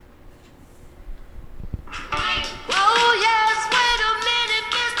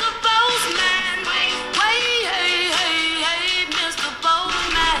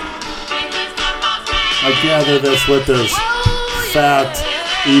I gather this with this fat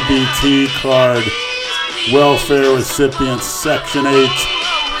EBT card welfare recipients, Section 8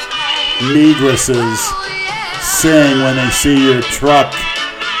 negresses sing when they see your truck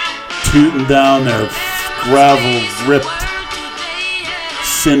tooting down their gravel-ripped,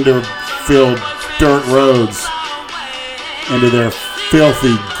 cinder-filled dirt roads into their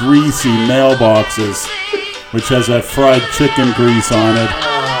filthy, greasy mailboxes, which has that fried chicken grease on it.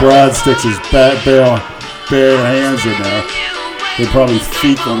 Brad sticks his bare hands in there. They probably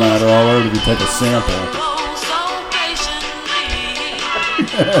fecal matter all over if you take a sample.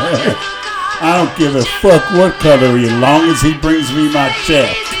 I don't give a fuck what color he is, long as he brings me my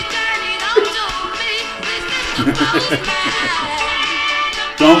check.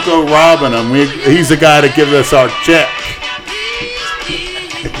 Don't go robbing him. He's the guy to give us our check.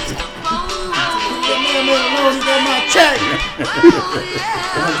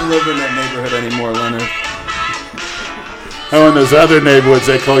 I don't live in that neighborhood anymore, Leonard. Oh, in those other neighborhoods,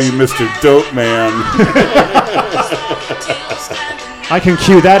 they call you Mr. Dope Man. I can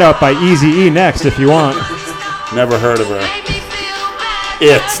cue that up by Eazy-E next if you want. Never heard of her.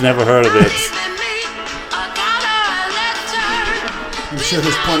 Never heard of it. I'm sure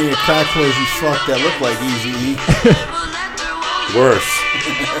there's plenty of crack whores you fuck that look like Eazy-E. Worse.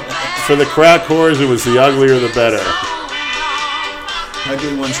 For the crack whores, it was the uglier the better.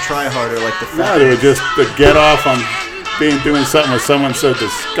 Ugly ones try harder, like the No, fat. they would just get off on doing something with someone so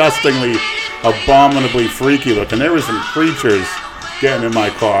disgustingly, abominably freaky looking. There were some creatures getting in my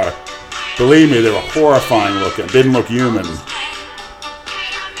car. Believe me, they were horrifying looking. Didn't look human.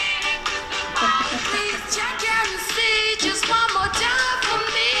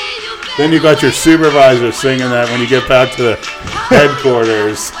 Then you got your supervisor singing that when you get back to the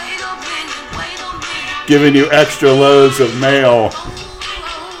headquarters, giving you extra loads of mail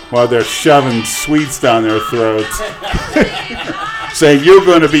while they're shoving sweets down their throats. Saying, you're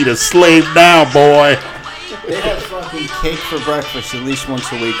going to be the slave now, boy. They have fucking cake for breakfast at least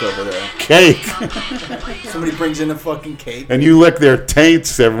once a week over there. Cake. Somebody brings in a fucking cake. And you lick their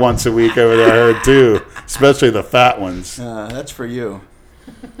taints every once a week over there, I heard, too. Especially the fat ones. That's for you.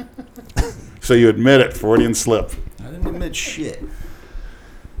 So you admit it, Freudian slip. I didn't admit shit.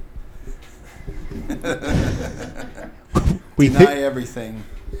 Deny everything.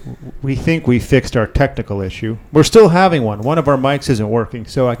 We think we fixed our technical issue. We're still having one. One of our mics isn't working,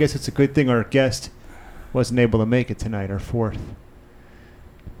 so I guess it's a good thing our guest wasn't able to make it tonight, our fourth.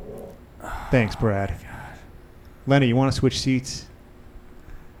 Thanks, Brad. Lenny, you want to switch seats?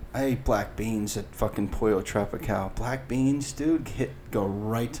 I ate black beans at fucking Pollo Tropical. Black beans, dude, go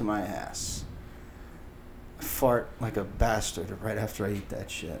right to my ass. I fart like a bastard right after I eat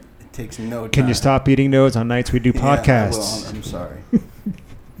that shit. It takes no time. Can you stop eating those on nights we do podcasts? Yeah, I will. I'm sorry.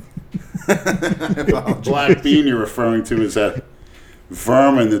 Black bean you're referring to is that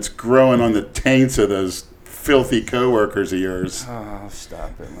vermin that's growing on the taints of those filthy coworkers of yours. Oh,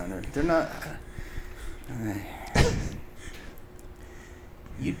 stop it, Leonard. They're not...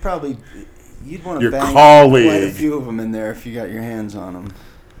 You'd want to Your bang colleague. quite a few of them in there if you got your hands on them.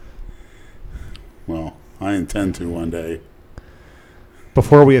 Well, I intend to one day.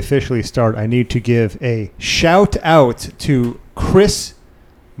 Before we officially start, I need to give a shout out to Chris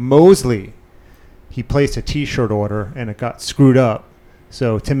Mosley. He placed a t-shirt order and it got screwed up.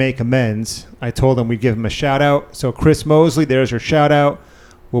 So to make amends, I told him we'd give him a shout out. So Chris Mosley, there's your shout out.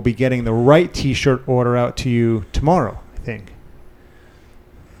 We'll be getting the right t-shirt order out to you tomorrow, I think.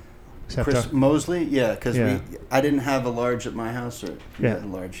 Chris Mosley? Yeah, because I didn't have a large at my house. Or yeah. Had a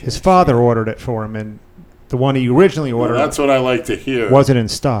large. His father ordered it for him, and the one he originally ordered that's what I like to hear. Wasn't in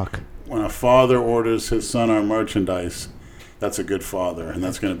stock. When a father orders his son our merchandise, that's a good father, and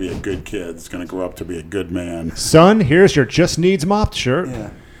that's going to be a good kid. It's going to grow up to be a good man. Son, here's your Just Needs Mopped shirt. Yeah.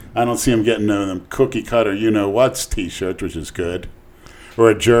 I don't see him getting them cookie cutter you-know-what's t-shirt, which is good. Or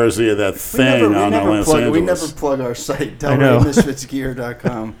a jersey of that thing on Los Angeles. We never plug our site,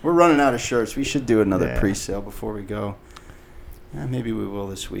 WMisfitsGear.com. We're running out of shirts. We should do another pre-sale before we go. Maybe we will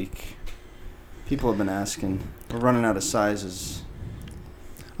this week. People have been asking. We're running out of sizes.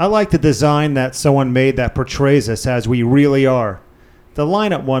 I like the design that someone made that portrays us as we really are. The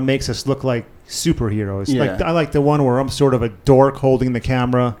lineup one makes us look like superheroes. Yeah. I like the one where I'm sort of a dork holding the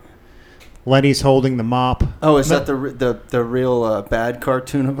camera. Lenny's holding the mop. Oh, is that the real bad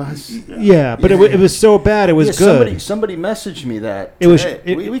cartoon of us? Yeah, but it was so bad it was good. Somebody messaged me that.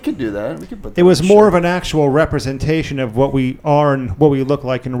 We could do that. We could put that. It was more of an actual representation of what we are and what we look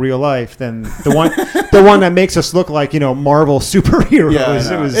like in real life than the one the one that makes us look like Marvel superheroes.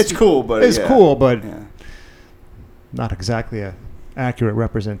 Yeah, it's cool, but it's cool, but not exactly a accurate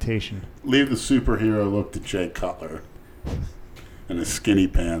representation. Leave the superhero look to Jay Cutler and his skinny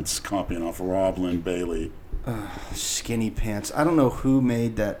pants, copying off Rob Lynn Bailey. Skinny pants. I don't know who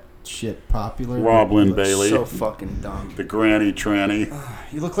made that shit popular. Rob Lynn It looks Bailey. So fucking dumb. The granny tranny.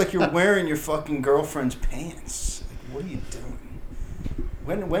 You look like you're wearing your fucking girlfriend's pants. Like, what are you doing?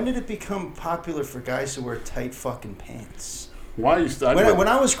 When did it become popular for guys to wear tight fucking pants? Why you When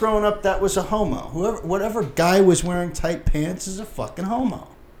I was growing up, that was a homo. Whatever guy was wearing tight pants is a fucking homo.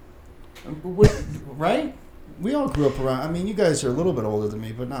 Right? We all grew up around. I mean, you guys are a little bit older than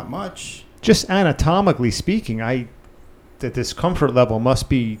me, but not much. Just anatomically speaking, the discomfort level must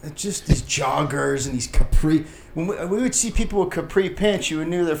be... It's just these joggers and these capri... When we would see people with capri pants, you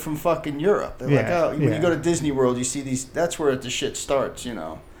knew they're from fucking Europe. They're like, oh, when you go to Disney World, you see these... That's where the shit starts, you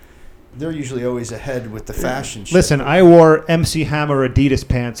know. They're usually always ahead with the fashion shit. Listen, I wore MC Hammer Adidas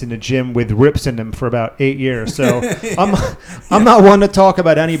pants in the gym with rips in them for about 8 years, so I'm not one to talk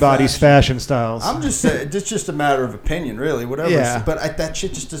about anybody's fashion styles. I'm just saying, it's just a matter of opinion, really. Whatever. Yeah. But that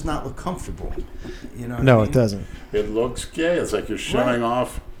shit just does not look comfortable. You know? No, it doesn't. It looks gay. It's like you're showing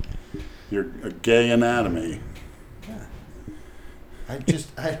off your gay anatomy. Yeah.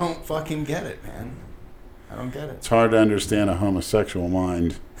 I don't fucking get it, man. I don't get it. It's hard to understand a homosexual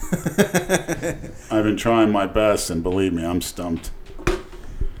mind. I've been trying my best, and believe me, I'm stumped.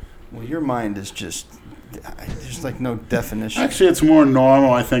 Well, your mind is just... There's like no definition. Actually, it's more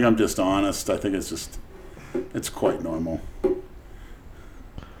normal. I think I'm just honest. I think it's quite normal.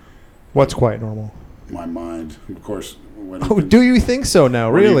 What's quite normal? My mind, of course. Do you think so now,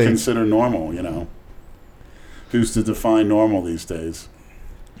 what do really? you consider normal, you know? Who's to define normal these days?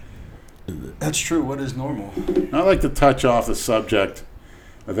 That's true. What is normal? I'd like to touch off the subject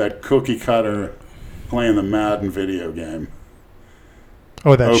of that cookie cutter playing the Madden video game.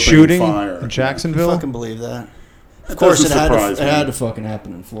 Oh, that Opening shooting fire. in Jacksonville? I fucking believe that. Of course, it surprise me. had to fucking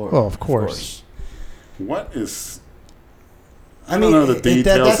happen in Florida. Oh, of course. What is... I don't know the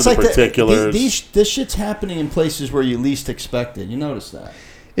details of the particulars. This shit's happening in places where you least expect it. You notice that?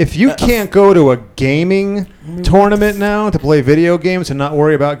 If you can't go to a gaming tournament now to play video games and not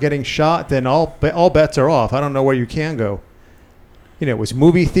worry about getting shot, then all bets are off. I don't know where you can go. You know, it was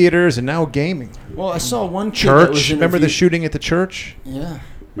movie theaters and now gaming. Well, I saw one kid that was church. Remember the shooting at the church? Yeah.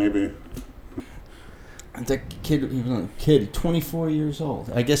 Maybe. That kid, he was a kid, 24 years old.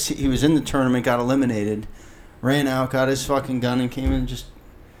 I guess he was in the tournament, got eliminated, ran out, got his fucking gun, and came in and just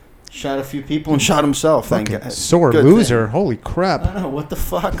shot a few people and shot himself. Fucking sore loser. Thing. Holy crap. I don't know. What the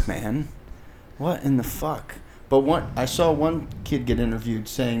fuck, man? What in the fuck? But I saw one kid get interviewed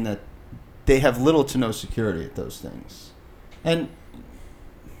saying that they have little to no security at those things. And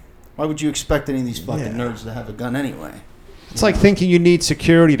why would you expect any of these fucking nerds to have a gun anyway? It's like thinking you need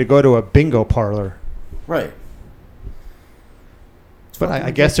security to go to a bingo parlor. Right. But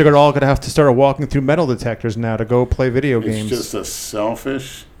I guess they're all going to have to start walking through metal detectors now to go play video games. It's just a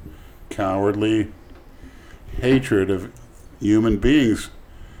selfish, cowardly hatred of human beings,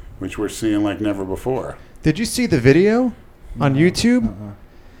 which we're seeing like never before. Did you see the video on YouTube?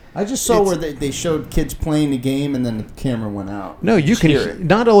 I just saw where they showed kids playing the game and then the camera went out. No, you can hear it.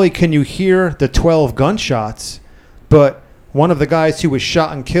 Not only can you hear the 12 gunshots, but one of the guys who was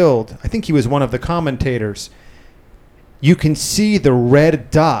shot and killed, I think he was one of the commentators, you can see the red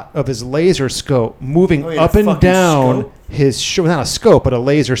dot of his laser scope moving up and down his not a scope, but a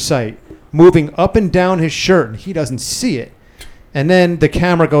laser sight, moving up and down his shirt, and he doesn't see it. And then the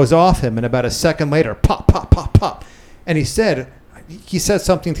camera goes off him, and about a second later, pop, pop, pop, pop. And he said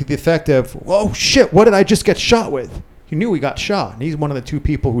something to the effect of, "Oh shit, what did I just get shot with?" He knew he got shot, and he's one of the two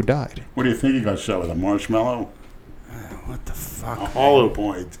people who died. What do you think he got shot with? A marshmallow? What the fuck? A hollow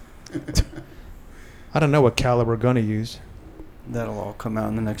point. I don't know what caliber gun he used. That'll all come out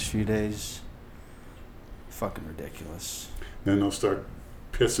in the next few days. Fucking ridiculous. Then they'll start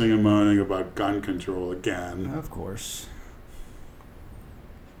pissing and moaning about gun control again. Of course.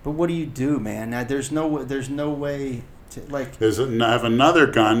 But what do you do, man? Now, there's no way to, like... Have another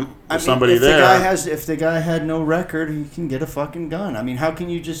gun with somebody if there. If the guy had no record, he can get a fucking gun. I mean, how can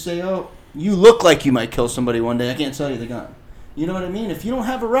you just say, oh, you look like you might kill somebody one day, I can't sell you the gun. You know what I mean? If you don't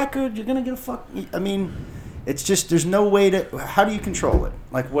have a record, you're going to get I mean, it's just, there's no way to... How do you control it?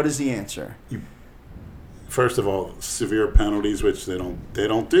 Like, what is the answer? First of all, severe penalties, which they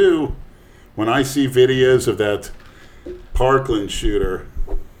don't do. When I see videos of that Parkland shooter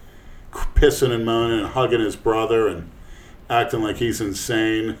pissing and moaning and hugging his brother and acting like he's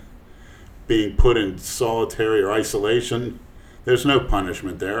insane, being put in solitary or isolation, there's no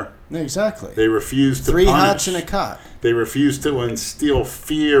punishment there. Exactly. They refuse to Three punish. hots in a cot. They refuse to instill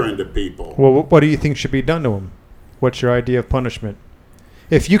fear into people. Well, what do you think should be done to him? What's your idea of punishment?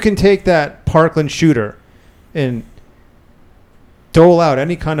 If you can take that Parkland shooter and dole out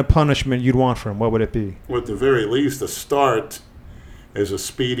any kind of punishment you'd want for him, what would it be? Well, at the very least, a start is a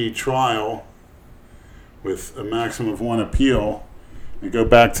speedy trial with a maximum of 1 appeal and go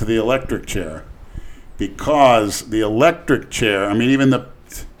back to the electric chair. Because the electric chair, I mean, even the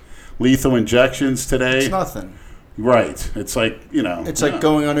lethal injections today. It's nothing. Right. It's like, It's like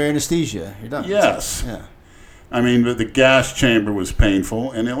going under anesthesia. You're done. Yes. Yeah. I mean, the gas chamber was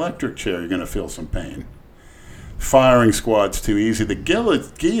painful. In the electric chair, you're going to feel some pain. Firing squad's too easy. The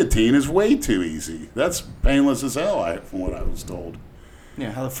guillotine is way too easy. That's painless as hell, from what I was told.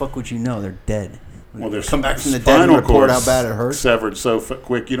 Yeah, how the fuck would you know they're dead? Well, there's come back from the dead and report how bad it hurts. Severed so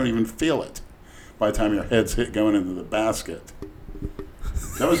quick you don't even feel it by the time your head's going into the basket.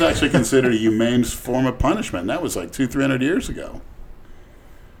 That was actually considered a humane form of punishment. That was like 200-300 years ago.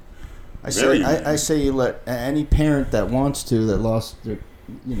 I say you let any parent that wants to, that lost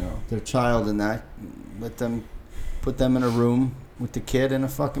their child in that, let them put them in a room with the kid and a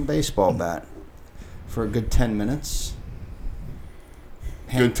fucking baseball bat for a good 10 minutes.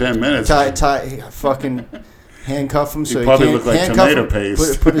 Good 10 minutes. Fucking handcuff him so he probably can't look like handcuff tomato him.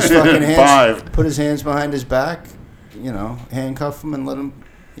 paste. Put his fucking hands. 5. Put his hands behind his back. Handcuff him and let him.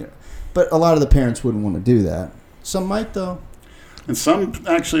 But a lot of the parents wouldn't want to do that. Some might though. And some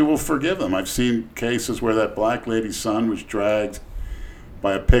actually will forgive them. I've seen cases where that black lady's son was dragged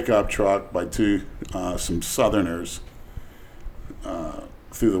by a pickup truck by some Southerners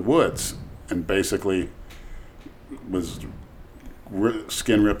through the woods, and basically was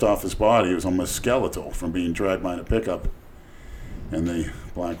skin ripped off his body. He was almost skeletal from being dragged by a pickup. And the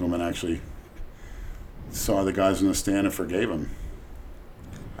black woman actually saw the guys in the stand and forgave him.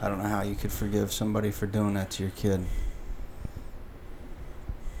 I don't know how you could forgive somebody for doing that to your kid.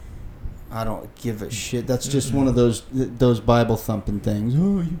 I don't give a shit. That's just one of those Bible thumping things.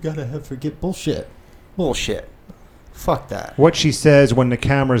 Oh, you gotta forget bullshit. Fuck that. What she says when the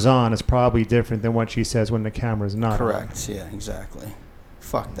camera's on is probably different than what she says when the camera's not. Correct. Yeah, exactly.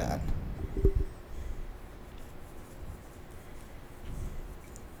 Fuck that.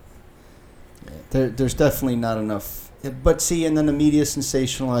 There's definitely not enough. But see, and then the media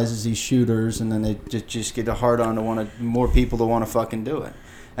sensationalizes these shooters, and then they just get a hard on to more people to want to fucking do it.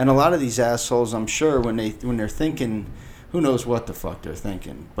 And a lot of these assholes, I'm sure, when they're thinking, who knows what the fuck they're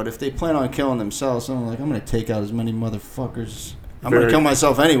thinking. But if they plan on killing themselves, I'm like, I'm going to take out as many motherfuckers. I'm going to kill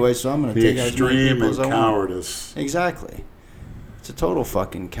myself anyway, so I'm going to take out as many people as I want. The extreme and cowardice. Exactly. It's a total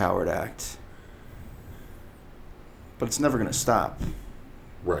fucking coward act. But it's never going to stop.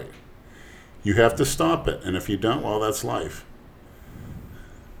 Right. You have to stop it, and if you don't, well, that's life.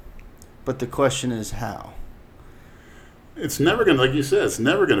 But the question is how? It's never going to, like you said, it's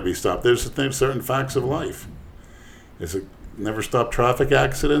never going to be stopped. There's certain facts of life. Is it never stop traffic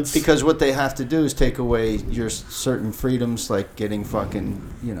accidents? Because what they have to do is take away your certain freedoms, like getting fucking,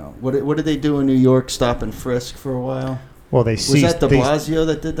 what did they do in New York, stop and frisk for a while? Well, they seized. Was that de Blasio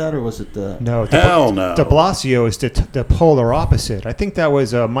that did that, or was it the... No. Hell no. De Blasio is the polar opposite. I think that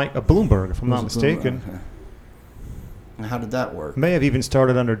was Bloomberg, if I'm not mistaken. Okay. And how did that work? May have even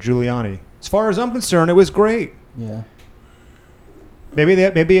started under Giuliani. As far as I'm concerned, it was great. Yeah.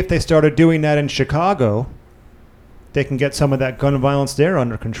 Maybe if they started doing that in Chicago, they can get some of that gun violence there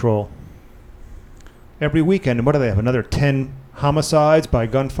under control. Every weekend, what do they have? Another 10 homicides by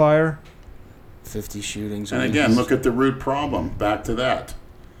gunfire? 50 shootings. And again, look at the root problem. Back to that.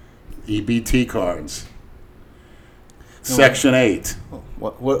 EBT cards. Section 8.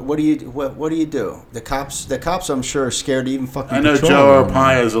 What do you do? The cops I'm sure are scared to even fucking. I know patrol Joe them.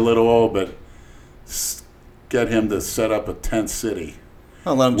 Arpaia is a little old, but get him to set up a tent city.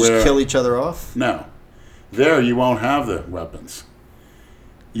 Oh, let them just kill each other off? No. There you won't have the weapons.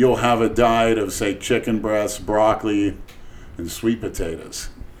 You'll have a diet of, say, chicken breasts, broccoli, and sweet potatoes.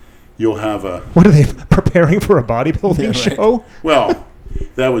 You'll have a... What are they, preparing for a bodybuilding show? Well,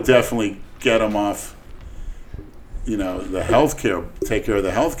 that would definitely get them off, the healthcare, take care of the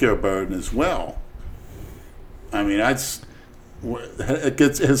healthcare burden as well. I mean, it has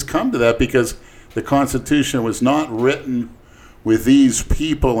come to that because the Constitution was not written with these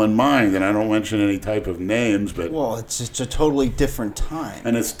people in mind, and I don't mention any type of names, but... Well, it's a totally different time.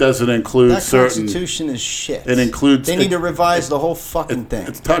 And it doesn't include that certain... That Constitution is shit. It includes... They need to revise the whole fucking thing.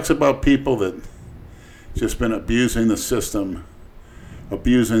 It talks about people that just been abusing the system,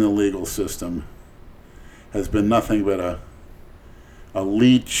 abusing the legal system, has been nothing but a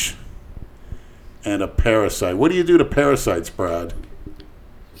leech and a parasite. What do you do to parasites, Brad?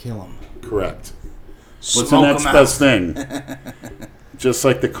 Kill them. Correct. What's the next best thing? Just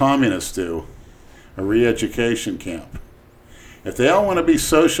like the communists do, a re-education camp. If they all want to be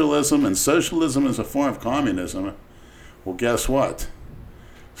socialism, and socialism is a form of communism, well, guess what?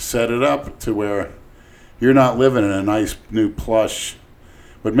 Set it up to where you're not living in a nice new plush.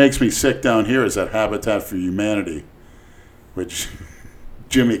 What makes me sick down here is that Habitat for Humanity, which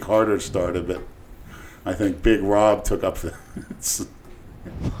Jimmy Carter started, but I think Big Rob took up the...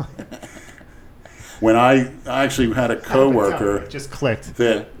 When I actually had a coworker Just clicked.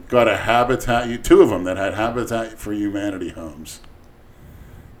 that got a Habitat, two of them that had Habitat for Humanity homes,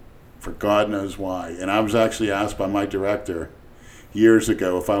 for God knows why. And I was actually asked by my director years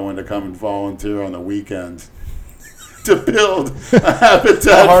ago if I wanted to come and volunteer on the weekend to build a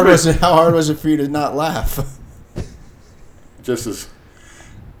Habitat. How hard was it for you to not laugh? Just as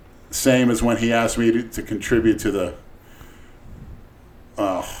same as when he asked me to contribute to the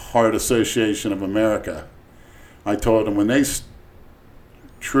Heart Association of America. I told him when they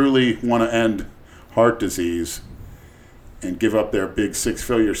truly want to end heart disease and give up their big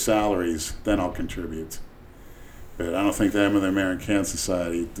six-figure salaries, then I'll contribute. But I don't think them and the American Cancer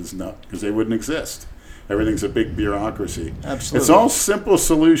Society does not, because they wouldn't exist. Everything's a big bureaucracy. Absolutely. It's all simple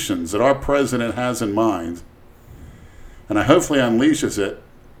solutions that our president has in mind, and I hopefully unleashes it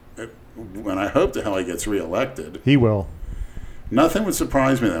when I hope the hell he gets reelected. He will. Nothing would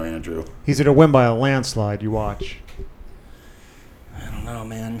surprise me though, Andrew. He's going to win by a landslide. You watch. I don't know,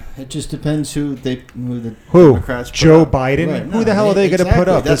 man. It just depends who the Who? Democrats put Joe up. Biden? Right, Who the hell are they going to put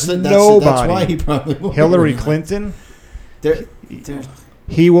exactly. up? There's That's nobody. why he probably will. Hillary Clinton? They're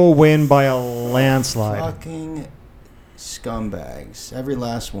He will win by a landslide. fucking scumbags. Every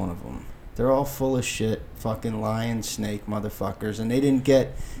last one of them. They're all full of shit, fucking lion snake motherfuckers, and they didn't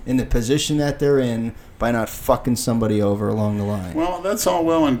get in the position that they're in by not fucking somebody over along the line. Well, that's all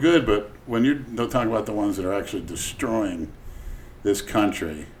well and good, but when you're talking about the ones that are actually destroying this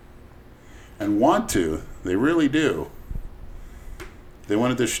country and want to, they really do. They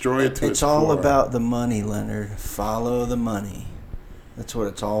want to destroy it to its It's all core. about the money, Leonard. Follow the money. That's what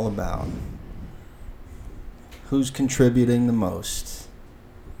it's all about. Who's contributing the most?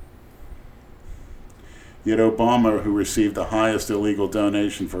 Yet Obama, who received the highest illegal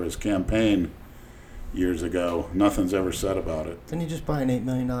donation for his campaign years ago, nothing's ever said about it. Didn't he just buy an $8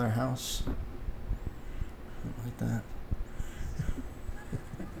 million house? Something like that.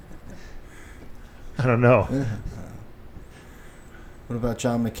 I don't know. Yeah. What about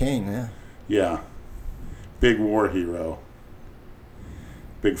John McCain? Yeah. Yeah. Big war hero.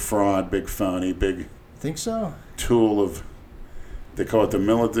 Big fraud, big phony, big Think so? tool of, they call it the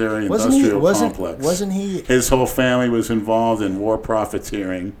military industrial complex. Wasn't he His whole family was involved in war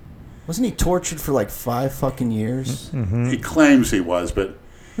profiteering. tortured for like 5 fucking years? Mm-hmm. He claims he was, but What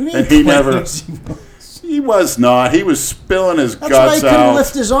do you mean and he never. claims he was? He was not. He was spilling his That's why he guts couldn't out.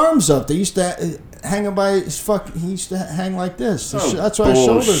 lift his arms up. They used to hang him by his fuck. He used to hang like this. Oh, That's why his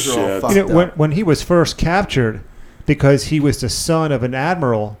shoulders are all bullshit. fucked You know, up. when he was first captured, because he was the son of an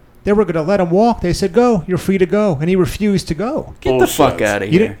admiral, they were going to let him walk. They said, "Go, you're free to go," and he refused to go. Get the Bullshit. fuck out of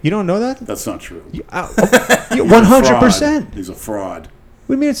here. You don't know that? That's not true. 100%. He's a fraud. What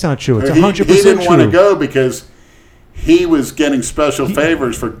do you mean it's not true? It's He 100% didn't want to true. go because he was getting special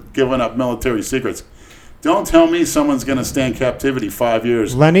favors for giving up military secrets. Don't tell me someone's going to stand captivity 5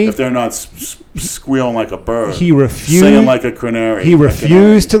 years Lenny? if they're not squealing like a bird, He refused. singing like a canary. He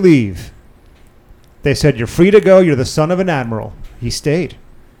refused to leave. They said, "You're free to go. You're the son of an admiral." He stayed.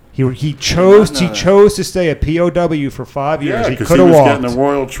 He chose to stay a POW for 5 years. Yeah, He because could he have was walked. getting the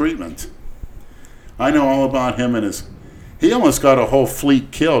royal treatment. I know all about him and his. He almost got a whole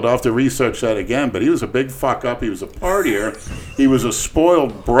fleet killed. I'll have to research that again. But he was a big fuck up. He was a partier. He was a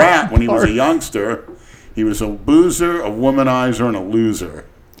spoiled brat when he was a youngster. He was a boozer, a womanizer, and a loser.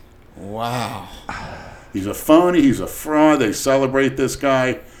 Wow. He's a phony. He's a fraud. They celebrate this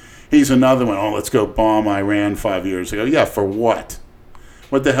guy. He's another one. Oh, let's go bomb Iran 5 years ago. Yeah, for what?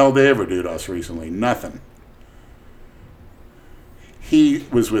 What the hell did they ever do to us recently? Nothing. He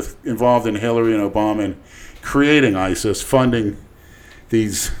was involved in Hillary and Obama in creating ISIS, funding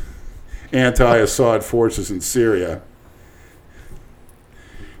these anti-Assad forces in Syria.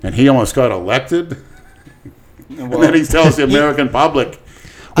 And he almost got elected. And then he tells the American public,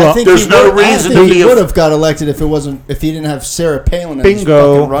 I think there's no reason to he be would have got elected if he didn't have Sarah Palin as his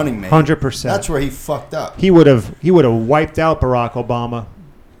Bingo, fucking running mate. 100%. That's where he fucked up. He would have wiped out Barack Obama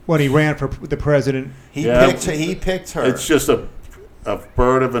when he ran for the president. He Yeah. picked her. it's just a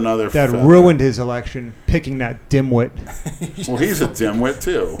bird of another That feather. ruined his election, picking that dimwit. Well, he's a dimwit,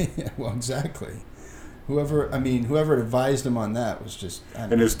 too. Yeah, well, exactly. Whoever advised him on that was just.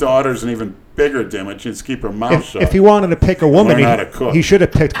 And his daughter's an even bigger dimwit. She needs to keep her mouth shut. If he wanted to pick a woman, Learn how to cook. he should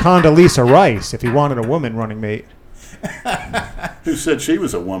have picked Condoleezza Rice if he wanted a woman running mate. Who said she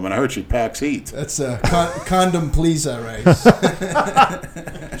was a woman? I heard she packs heat. That's a condom pleaser, right?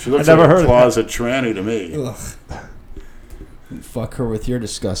 She looks I never like heard a of closet tranny to me. Ugh. Fuck her with your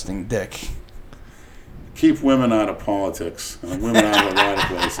disgusting dick. Keep women out of politics and women out of a lot of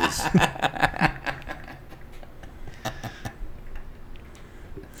places.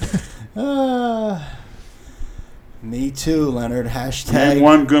 Me too, Leonard. Hashtag. Name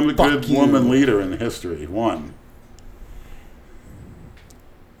one good fuck you. woman leader in history. One.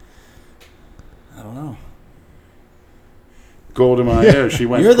 I don't know. Golda Meir. She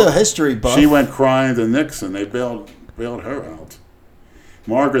went. You're the history buff. She went crying to Nixon. They bailed her out.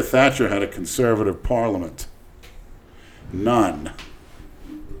 Margaret Thatcher had a conservative parliament. None.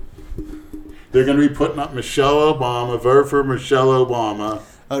 They're going to be putting up Michelle Obama, vote for Michelle Obama.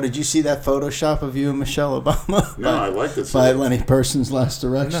 Oh, did you see that Photoshop of you and Michelle Obama? No, I like this. By Lenny Person's Last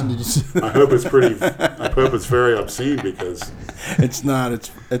Direction. No. Did you see that? I hope it's pretty. I hope it's very obscene because It's not.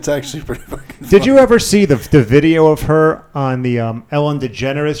 It's actually pretty fucking Did you ever see the video of her on the Ellen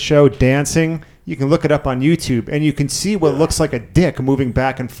DeGeneres show dancing? You can look it up on YouTube, and you can see what looks like a dick moving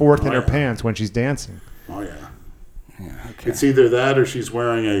back and forth in her yeah. pants when she's dancing. oh yeah, okay. it's either that or she's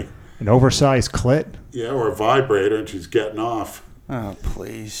wearing An oversized clit. or a vibrator and she's getting off. Oh,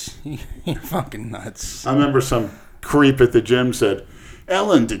 please. You're fucking nuts. I remember some creep at the gym said,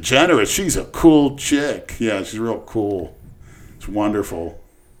 "Ellen DeGeneres, she's a cool chick." Yeah, she's real cool. It's wonderful.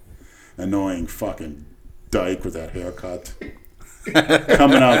 Annoying fucking dyke with that haircut.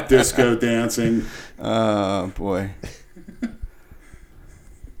 Coming out disco dancing. Oh, boy.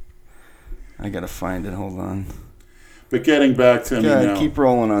 I gotta find it. Hold on. But getting back to me now. Keep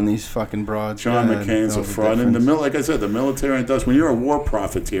rolling on these fucking broads. John Go ahead. McCain's a Know the fraud. And difference. like I said, the military does. When you're a war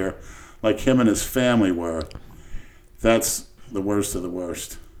profiteer, like him and his family were, that's the worst of the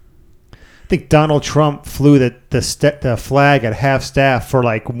worst. I think Donald Trump flew the flag at half staff for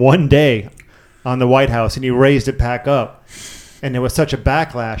like one day on the White House, and he raised it back up. And there was such a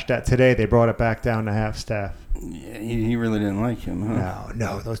backlash that today they brought it back down to half staff. Yeah, he really didn't like him, huh?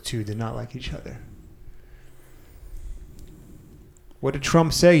 No, those two did not like each other. What did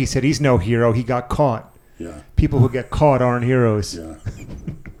Trump say? He said he's no hero. He got caught. Yeah. People who get caught aren't heroes. Yeah.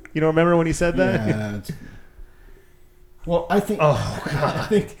 You don't remember when he said that? Yeah. Well, I think. Oh,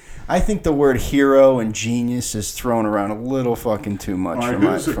 God. I think the word hero and genius is thrown around a little fucking too much All right, for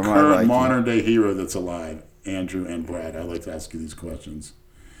my who's the for my current liking. modern day hero that's alive? Andrew and Brad. I'd like to ask you these questions.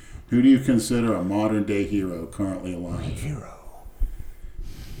 Who do you consider a modern day hero currently alive? Hero.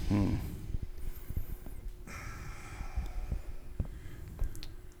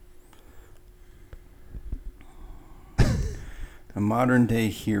 A modern day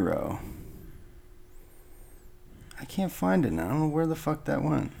hero. I can't find it now. I don't know where the fuck that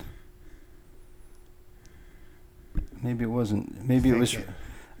went. Maybe it wasn't. Maybe it was.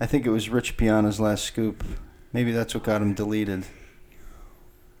 I think it was Rich Piana's Last Scoop. Maybe that's what got him deleted.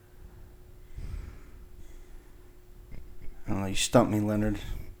 I don't know. You stumped me, Leonard.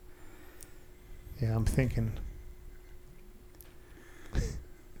 Yeah, I'm thinking.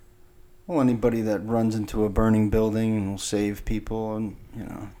 Well, anybody that runs into a burning building and will save people, and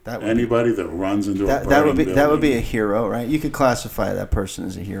that would Anybody that runs into a burning that would be building. a hero, right? You could classify that person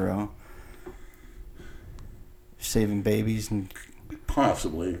as a hero. Saving babies and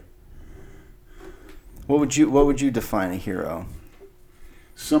Possibly. what would you define a hero?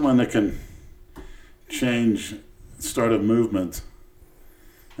 Someone that can start a movement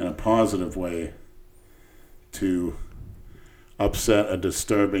in a positive way to upset a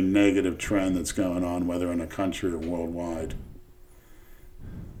disturbing negative trend that's going on, whether in a country or worldwide.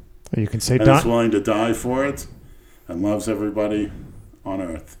 You can say And is willing to die for it and loves everybody on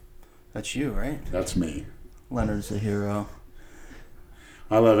earth. That's you, right? That's me. Leonard's a hero.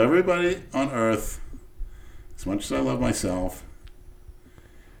 I love everybody on earth as much as I love myself.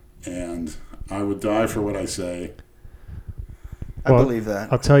 And I would die for what I say. I Well, believe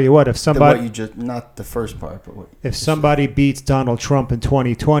that. I'll tell you what. If What somebody you just not the first part, but what if somebody beats Donald Trump in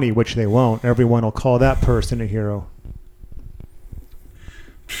 2020, which they won't, everyone will call that person a hero.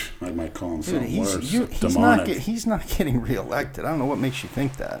 I might call him dude, something worse. he's Demonic. he's not getting reelected. I don't know what makes you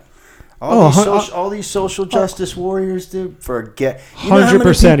think that. Oh, All these social justice warriors, dude. Forget.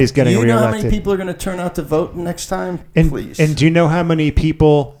 100% he's getting You know how many reelected. people are going to turn out to vote next time? And, Please. And do you know how many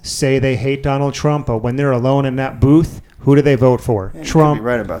people say they hate Donald Trump, but when they're alone in that booth, who do they vote for? Yeah, you could Trump. be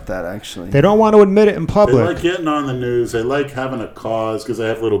right about that, actually. They don't want to admit it in They public. like getting on the news. They like having a cause because they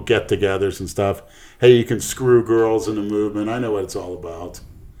have little get-togethers and stuff. Hey, you can screw girls in the movement. I know what it's all about.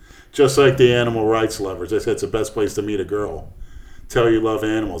 Just like the animal rights lovers. They say it's the best place to meet a girl. Tell you love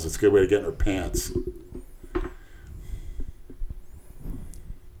animals. It's a good way to get in her pants.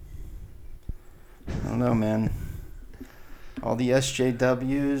 don't know, man. All the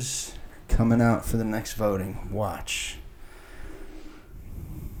SJWs coming out for the next voting. Watch.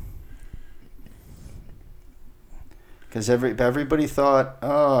 Because everybody thought,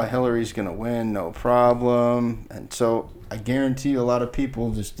 oh, Hillary's going to win, no problem. And so I guarantee you a lot of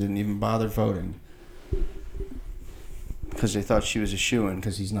people just didn't even bother voting. Because they thought she was a shoo-in,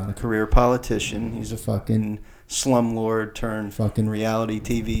 because he's not a career politician. He's a fucking slumlord turned fucking reality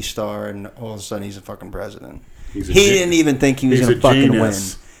TV star, and all of a sudden he's a fucking president. He didn't even think he was going to fucking win.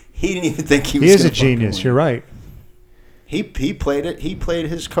 He didn't even think he was going to fucking win. He is a genius, you're right. He played it. He played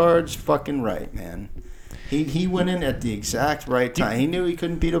his cards fucking right, man. He went in at the exact right time. He knew he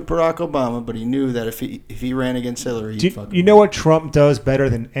couldn't beat up Barack Obama, but he knew that if he ran against Hillary, he'd fucking you know what Trump does better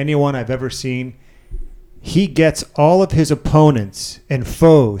than anyone I've ever seen? He gets all of his opponents and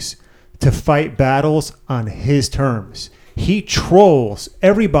foes to fight battles on his terms. He trolls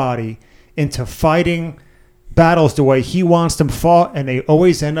everybody into fighting battles the way he wants them fought, and they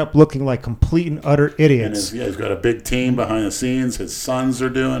always end up looking like complete and utter idiots. And he's got a big team behind the scenes. His sons are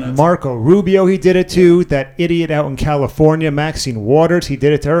doing it. Marco Rubio, he did it to. That idiot out in California, Maxine Waters, he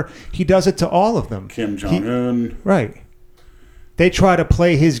did it to her. He does it to all of them. Kim Jong-un. Right. They try to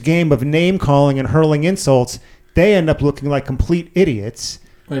play his game of name-calling and hurling insults. They end up looking like complete idiots.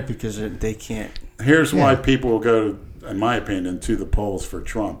 Right, because they can't. Here's why people will go, in my opinion, to the polls for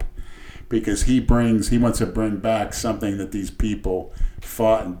Trump. Because he wants to bring back something that these people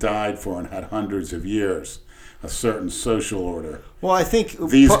fought and died for and had hundreds of years, a certain social order. Well, I think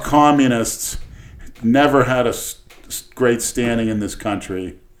these communists never had a great standing in this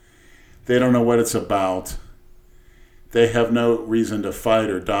country. They don't know what it's about. They have no reason to fight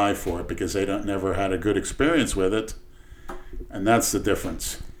or die for it because they never had a good experience with it, and that's the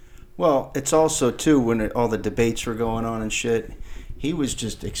difference. Well, it's also too when all the debates were going on and shit. He was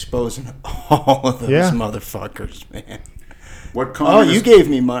just exposing all of those motherfuckers, man. What communist, you gave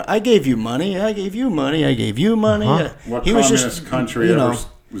me money. I gave you money. I gave you money. I gave you money. What communist country ever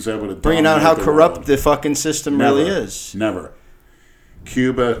was able to bringing out how corrupt world? The fucking system really is? Never.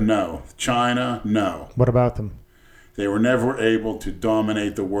 Cuba, no. China, no. What about them? They were never able to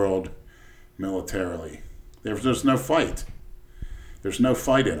dominate the world militarily. There's no fight. There's no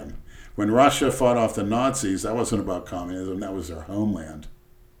fight in them. When Russia fought off the Nazis, that wasn't about communism. That was their homeland.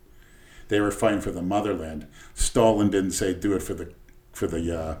 They were fighting for the motherland. Stalin didn't say do it for the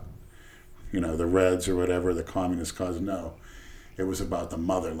the Reds or whatever, the communist cause. No, it was about the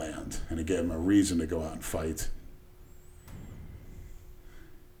motherland, and it gave them a reason to go out and fight.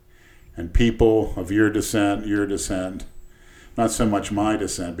 And people of your descent, not so much my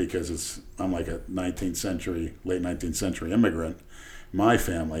descent because I'm like a late 19th century immigrant. My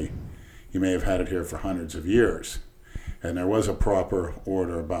family, you may have had it here for hundreds of years, and there was a proper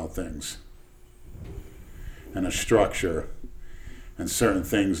order about things and a structure and certain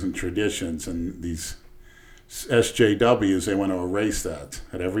things and traditions, and these SJWs, they want to erase that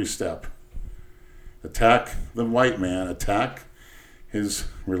at every step. Attack the white man, attack his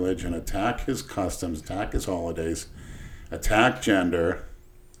religion, attack his customs, attack his holidays, attack gender,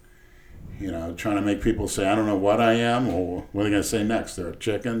 trying to make people say, I don't know what I am, or what are they going to say next? They're a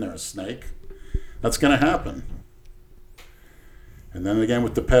chicken, they're a snake. That's going to happen. And then again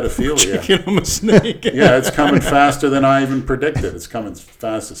with the pedophilia. Chicken, I'm a snake. Yeah, it's coming faster than I even predicted. It's coming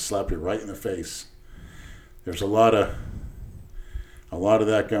fast to slap you right in the face. There's a lot of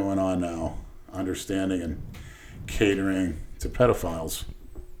that going on now, understanding and catering to pedophiles.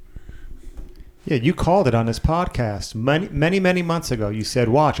 Yeah, you called it on this podcast many months ago. You said,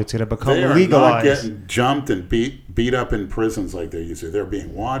 watch, it's going to become legalized. They are legalized. not getting jumped and beat up in prisons like they used to. They're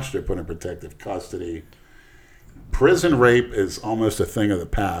being watched. They're put in protective custody. Prison rape is almost a thing of the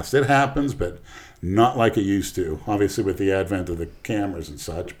past. It happens, but not like it used to. Obviously, with the advent of the cameras and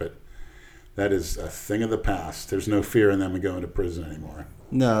such, but that is a thing of the past. There's no fear in them going to prison anymore.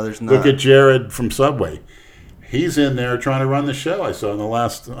 No, there's not. Look at Jared from Subway. He's in there trying to run the show. I saw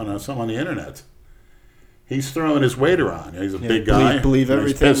something on the internet. He's throwing his weight around. He's a big guy. Believe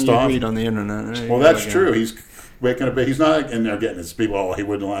everything you off. read on the internet. Well, that's true. He's waking up. He's not in there getting his people. Oh, he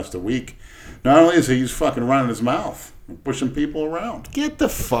wouldn't last a week. Not only is he's fucking running his mouth and pushing people around. Get the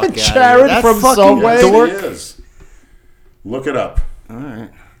fuck out of here. Jared from Subway. Yes, he is. Look it up. All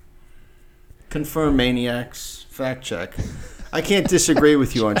right. Confirm maniacs. Fact check. I can't disagree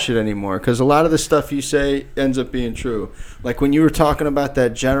with you on shit anymore because a lot of the stuff you say ends up being true. Like when you were talking about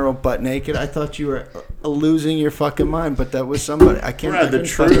that general butt naked, I thought you were losing your fucking mind, but that was somebody. I can't. Brad, the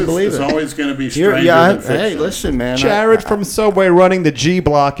truth is always going to be stranger than fiction. Hey, listen, man. Jared from Subway running the G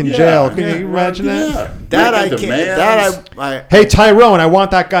block in jail. Can you imagine that? That I can't. Hey Tyrone, I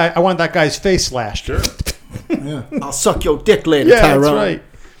want that guy. I want that guy's face slashed. Sure. Yeah. I'll suck your dick later, Yeah, Tyrone. that's right.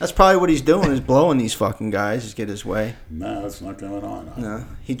 That's probably what he's doing, is blowing these fucking guys to get his way. No, it's not going on. No,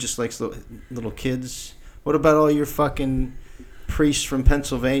 he just likes little kids. What about all your fucking priests from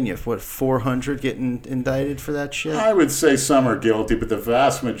Pennsylvania? What, 400 getting indicted for that shit? I would say some are guilty, but the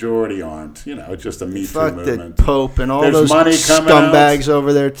vast majority aren't. You know, it's just a Me Too Fuck movement. the Pope and all There's those money coming scumbags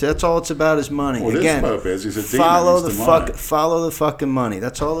over there. That's all it's about is money. Well, Again, this Pope is. He's a demon. follow He's the demonic. follow the fucking money.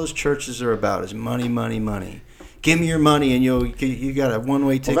 That's all those churches are about is money, money, money. Give me your money and you got a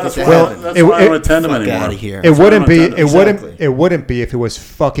one-way ticket That's to why, heaven. that's why I don't attend them Fuck anymore. out of here. It wouldn't be. Exactly. It wouldn't be if it was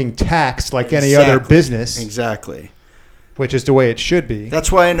fucking taxed like any other Exactly. business, Exactly. which is the way it should be.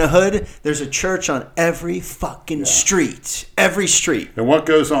 That's why in the hood, there's a church on every fucking street. Every street. And what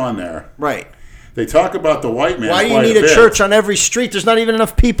goes on there? Right. They talk about the white man. Why do you quite need a bit. church on every street? There's not even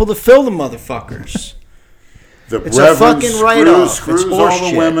enough people to fill the motherfuckers. The It's a reverend fucking write-off. screws It's all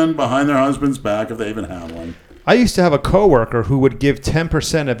horseshit. the women behind their husband's back if they even have one. I used to have a coworker who would give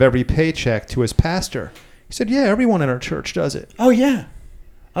 10% of every paycheck to his pastor. He said, "Yeah, everyone in our church does it." Oh, yeah.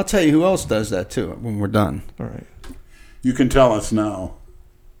 I'll tell you who else does that, too, when we're done. All right. You can tell us now.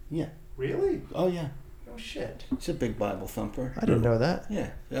 Yeah. Really? Oh, yeah. Oh shit! It's a big Bible thumper. I didn't know that. Yeah.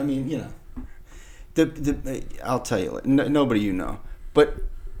 I mean, you know. I'll tell you. Nobody you know. But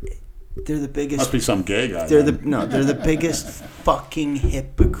they're the biggest. Must be some gay guy. They're then. they're the biggest fucking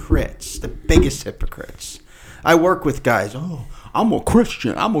hypocrites. The biggest hypocrites. I work with guys. Oh, I'm a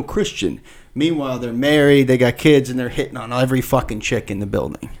Christian. Meanwhile, they're married, they got kids, and they're hitting on every fucking chick in the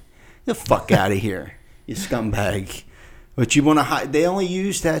building. Get the fuck out of here, you scumbag. But you want to hide. They only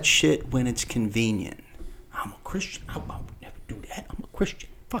use that shit when it's convenient. I'm a Christian. I would never do that. I'm a Christian.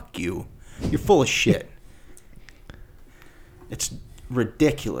 Fuck you. You're full of shit. It's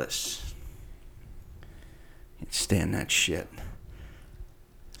ridiculous. Can't stand that shit.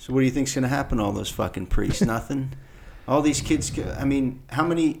 So what do you think's going to happen to all those fucking priests? Nothing? All these kids, I mean, how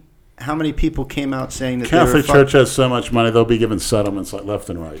many people came out saying that Catholic they were Church has so much money, they'll be given settlements like left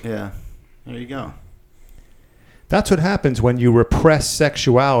and right. Yeah. There you go. That's what happens when you repress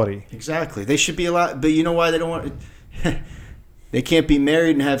sexuality. Exactly. They should be allowed, but you know why they don't want they can't be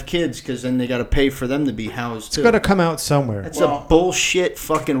married and have kids because then they got to pay for them to be housed It's too. got to come out somewhere. That's Well, a bullshit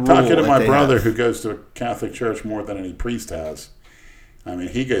fucking rule. Talking to that my they brother have. who goes to a Catholic church more than any priest has. I mean,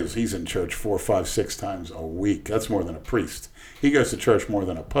 he's in church 4, 5, 6 times a week. That's more than a priest. He goes to church more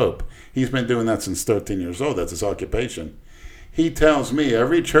than a pope. He's been doing that since 13 years old. That's his occupation. He tells me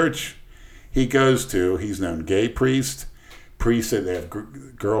every church he goes to, he's known gay priests that they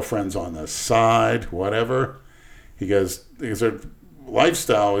have girlfriends on the side, whatever. He goes, because their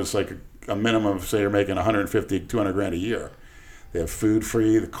lifestyle is like a minimum of, say, you're making 150, 200 grand a year. They have food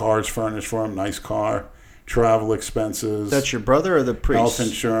free, the car's furnished for them, nice car, travel expenses. That's your brother or the priest? Health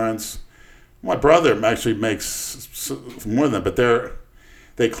insurance. My brother actually makes more than that, but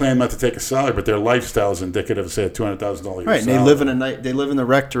they claim not to take a salary, but their lifestyle is indicative of, say, a $200,000 a year Right, and they live in the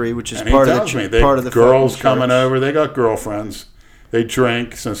rectory, which is and part he of tells me, the part of the girls fucking coming church. over, they got girlfriends, they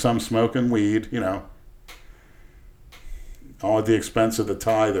drink, so some smoking weed, you know, all at the expense of the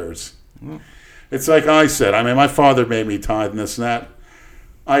tithers. It's like I said. I mean, my father made me tithe and this and that.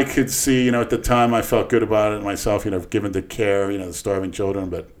 I could see, you know, at the time I felt good about it myself, you know, given to care, you know, the starving children.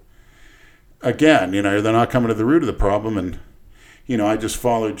 But again, you know, they're not coming to the root of the problem. And, you know, I just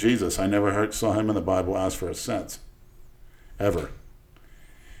followed Jesus. I never saw him in the Bible ask for a cent. Ever.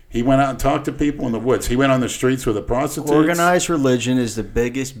 He went out and talked to people in the woods. He went on the streets with the prostitutes. Organized religion is the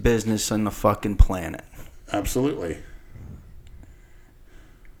biggest business on the fucking planet. Absolutely.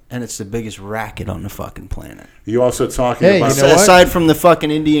 And it's the biggest racket on the fucking planet. You also talking Hey, about... you know what? Aside from the fucking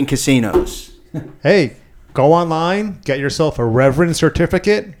Indian casinos. Hey, go online, get yourself a Reverend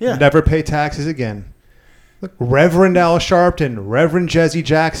certificate, Yeah. never pay taxes again. Look, Reverend Al Sharpton, Reverend Jesse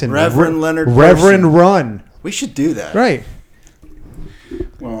Jackson, Reverend Leonard Reverend Person. Run. We should do that. Right.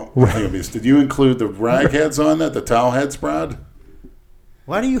 Well, did you include the ragheads on that, the towel heads, Brad?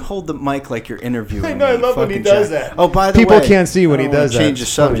 Why do you hold the mic like you're interviewing I know, I me, love when he fucking does Jack? that. Oh, by the way, People can't see when I he don't wanna does that. Change the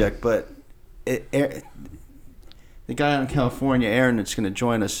It's funny. subject, but the guy out in California, Aaron, that's going to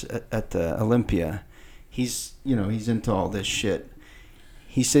join us at the Olympia. He's into all this shit.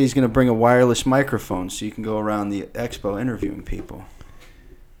 He said he's going to bring a wireless microphone so you can go around the expo interviewing people.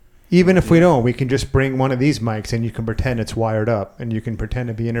 Even if we don't, we can just bring one of these mics and you can pretend it's wired up and you can pretend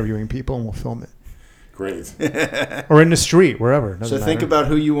to be interviewing people and we'll film it. Great. Or in the street, wherever. So think about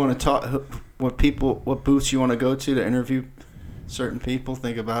who you want to talk, what booths you want to go to interview certain people.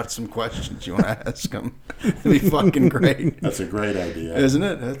 Think about some questions you want to ask them. It'd be fucking great. That's a great idea. Isn't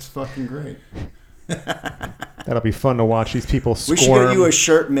it? That's fucking great. That'll be fun to watch these people squirm. We should get you a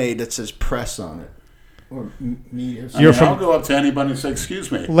shirt made that says press on it. Or me or something. I'll go up to anybody and say,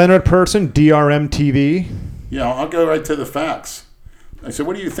 excuse me. Leonard Person, DRM TV. Yeah, I'll go right to the facts. I said,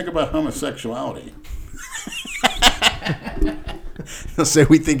 what do you think about homosexuality? They'll say,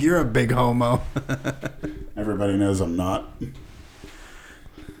 we think you're a big homo. Everybody knows I'm not.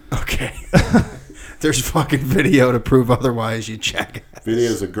 Okay. There's fucking video to prove otherwise, you check.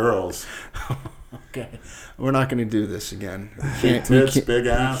 Videos of girls. Okay. We're not going to do this again. Big tits, big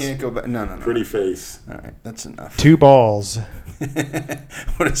ass. We can't go back. No. Pretty face. All right, that's enough. 2 balls.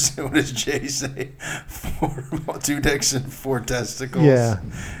 What does Jay say? 2 dicks and 4 testicles. Yeah.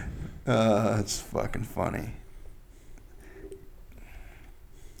 That's fucking funny.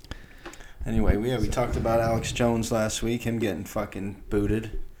 Anyway, we talked about Alex Jones last week, him getting fucking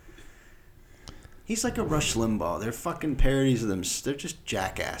booted. He's like a Rush Limbaugh. They're fucking parodies of them. They're just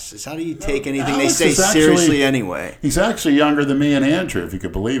jackasses. How do you take anything Alex they say is actually, seriously anyway? He's actually younger than me and Andrew, if you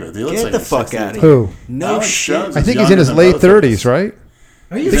could believe it. He looks Get like the he's fuck 16. out of here. Who? No Alex shit. Jones I is think he's in younger his than late both of 30s, us. right?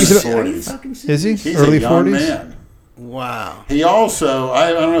 Are you He's in his fucking 40s. Is he? He's Early a young 40s? man. Wow. He also,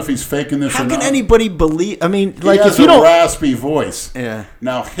 I don't know if he's faking this How or can not. anybody believe? I mean, He like has if you a don't. raspy voice. Yeah.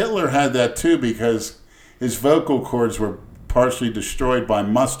 Now, Hitler had that too because his vocal cords were partially destroyed by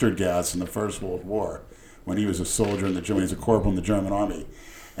mustard gas in the First World War when he was a soldier in the German, he was a corporal in the German army.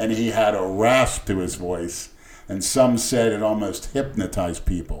 And he had a rasp to his voice, and some said it almost hypnotized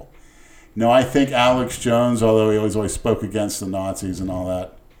people. No, I think Alex Jones, although he always spoke against the Nazis and all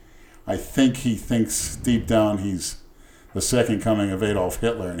that, I think he thinks deep down he's the second coming of Adolf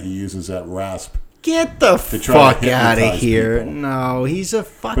Hitler, and he uses that rasp. Get the try to fuck out of hypnotize here. people. No, he's a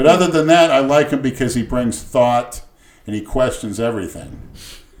fucking. But other than that, I like him because he brings thought and he questions everything.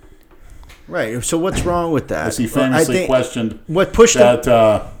 Right. So what's wrong with that? As he famously questioned what pushed that,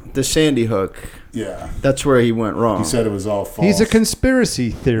 the Sandy Hook. yeah, That's where he went wrong. he said it was all false. He's a conspiracy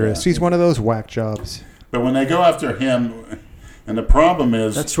theorist. Yeah. He's one of those whack jobs. But when they go after him, and the problem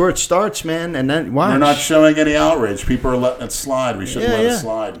is, That's where it starts, man. And then watch. we're not showing any outrage. People are letting it slide. We shouldn't let it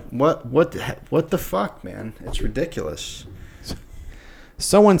slide. What the fuck, man? It's ridiculous.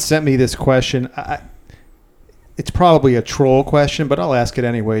 Someone sent me this question. It's probably a troll question, but I'll ask it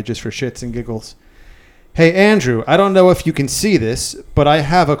anyway just for shits and giggles. Hey, Andrew, I don't know if you can see this, but I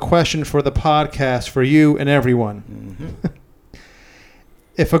have a question for the podcast for you and everyone. Mm-hmm.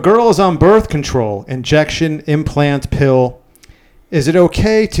 If a girl is on birth control, injection, implant, pill, is it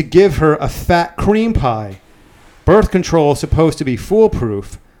okay to give her a fat cream pie? Birth control is supposed to be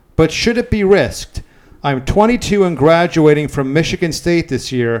foolproof, but should it be risked? I'm 22 and graduating from Michigan State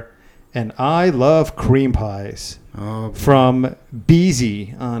this year, and I love cream pies. Oh, From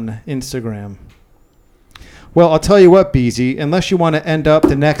Beezy on Instagram. Well, I'll tell you what, Beezy, unless you want to end up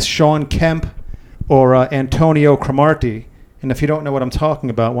the next Sean Kemp or Antonio Cromartie, and if you don't know what I'm talking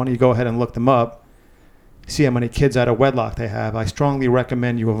about, why don't you go ahead and look them up, see how many kids out of wedlock they have. I strongly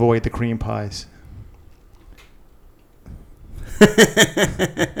recommend you avoid the cream pies.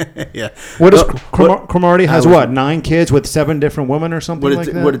 yeah. What is Cromartie has I was- what, 9 kids with 7 different women or something like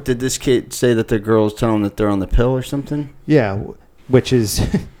that? What did this kid say that the girls tell him that they're on the pill or something? Yeah, which is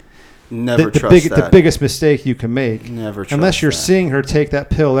Never the trust that. the biggest mistake you can make. Never trust Unless you're that. seeing her take that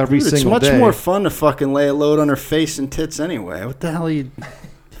pill every Dude, single day. It's much more fun to fucking lay a load on her face and tits anyway. What the hell are you...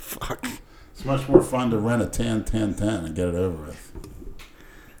 Fuck. It's much more fun to rent a 10-10-10 and get it over with.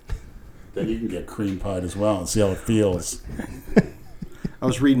 Then you can get cream pied as well and see how it feels. I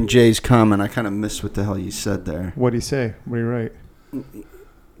was reading Jay's comment. I kind of missed what the hell you said there. What do you say? What do you write?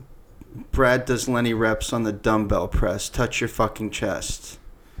 Brad does Lenny reps on the dumbbell press. Touch your fucking chest.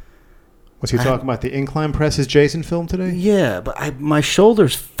 Was he talking about the incline presses Jason filmed today? Yeah, but my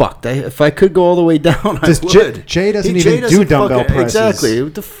shoulder's fucked. If I could go all the way down, Does I would. Jay doesn't Jay even doesn't do dumbbell fucking- presses. Exactly.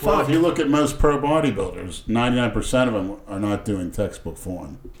 What the Well, fuck? if you look at most pro bodybuilders, 99% of them are not doing textbook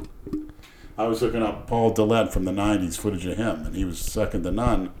form. I was looking up Paul Dillette from the 90s, footage of him, and he was second to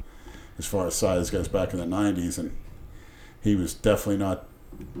none as far as size goes back in the 90s, and he was definitely not...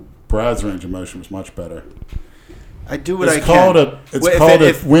 Brad's range of motion was much better. I do what I It's can. called a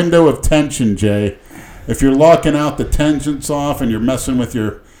If- window of tension, Jay. If you're locking out the tensions off and you're messing with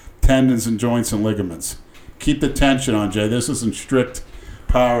your tendons and joints and ligaments, keep the tension on, Jay. This isn't strict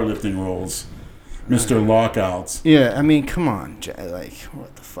powerlifting rules. Mr. Lockouts. Yeah, I mean, come on, like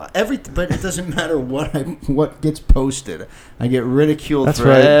what the fuck? But it doesn't matter what gets posted. I get ridiculed That's for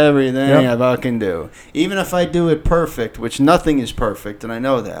right. everything Yep. I fucking do. Even if I do it perfect, which nothing is perfect, and I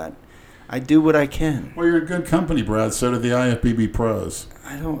know that. I do what I can. Well, you're in good company, Brad. So do the IFBB pros.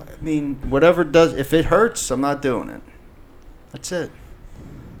 I mean, whatever does. If it hurts, I'm not doing it. That's it.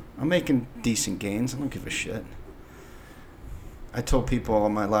 I'm making decent gains. I don't give a shit. I told people all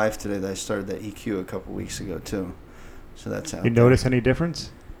my life today that I started that EQ a couple weeks ago too. So that's out You there. notice any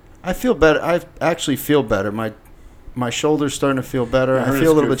difference? I feel better. I actually feel better. My shoulder's starting to feel better. I I heard feel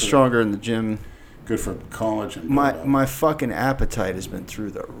a it's little good bit for stronger in the gym. Good for college and My fucking appetite has been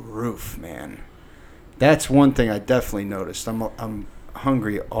through the roof, man. That's one thing I definitely noticed. I'm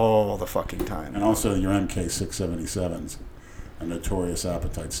hungry all the fucking time. and also your MK677s, a notorious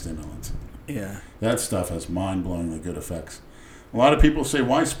appetite stimulant. Yeah. That stuff has mind-blowingly good effects. A lot of people say,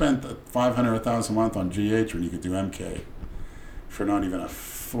 why spend $500 or $1,000 a month on GH when you could do MK for not even a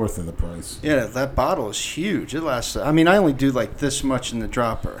fourth of the price? Yeah, that bottle is huge. It lasts. I mean, I only do like this much in the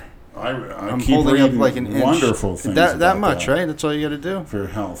dropper. I'm keep holding up reading like an inch. wonderful things That about much, that. right? That's all you got to do. For your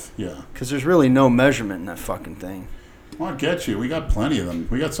health, yeah. Because there's really no measurement in that fucking thing. Well, I'll get you. We got plenty of them.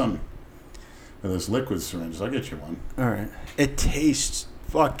 We got some of those liquid syringes. I'll get you one. All right. It tastes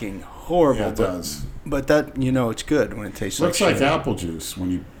fucking horrible. Yeah, it does. But that, it's good when it tastes Looks like like shit. apple juice when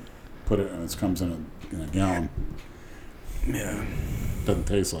you put it, and it comes in a gallon. Yeah. Doesn't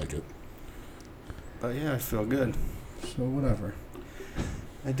taste like it. But yeah, I feel good. So whatever.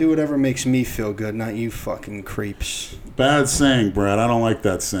 I do whatever makes me feel good, not you fucking creeps. Bad saying, Brad. I don't like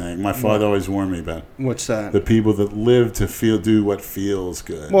that saying. My father always warned me about What's that? the people that live to do what feels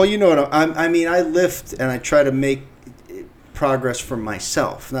good. Well, you know what I mean. I lift and I try to make progress for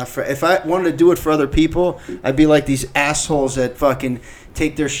myself, not for. If I wanted to do it for other people, I'd be like these assholes that fucking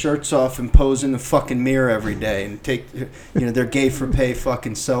take their shirts off and pose in the fucking mirror every day and take, their gay for pay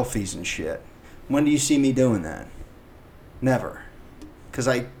fucking selfies and shit. When do you see me doing that? Never, because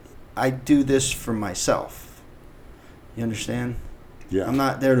I do this for myself. You understand? yeah. I'm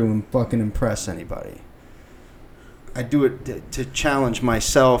not there to fucking impress anybody. I do it to challenge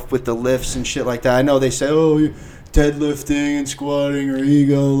myself with the lifts and shit like that. I know they say, oh, you're deadlifting and squatting or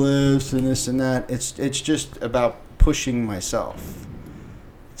ego lifts and this and that. It's just about pushing myself.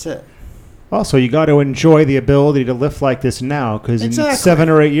 That's it. Also, you got to enjoy the ability to lift like this now, because Exactly. in 7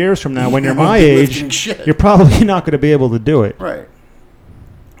 or 8 years from now, when you're I won't my be age, lifting shit. you're probably not going to be able to do it. Right.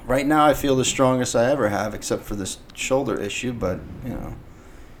 Right now, I feel the strongest I ever have, except for this shoulder issue. But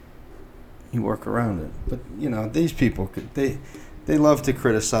you work around it. But these people they love to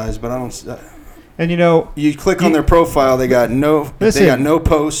criticize, but I don't. And You click on their profile, they got no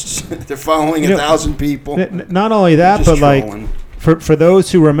posts. They're following 1,000 people. not only that, Just but like trolling. for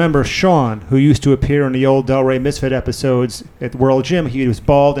those who remember Sean, who used to appear in the old Delray Misfit episodes at World Gym, he was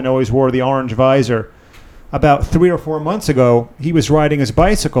bald and always wore the orange visor. About 3 or 4 months ago, he was riding his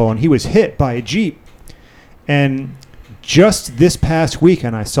bicycle and he was hit by a Jeep. And just this past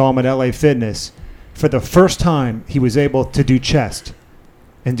weekend, I saw him at LA Fitness. For the first time, he was able to do chest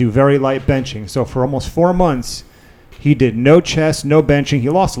and do very light benching. So for almost 4 months, he did no chest, no benching. He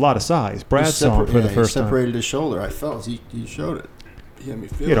lost a lot of size. Brad saw him for the first he time. separated his shoulder. I felt he showed it. He had me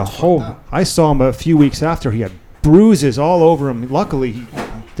feel He had a it. whole. I saw him a few weeks after. He had bruises all over him. Luckily, he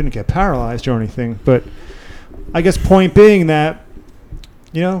didn't get paralyzed or anything. But I guess point being that,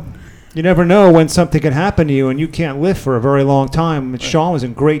 you never know when something can happen to you, and you can't lift for a very long time. And Sean was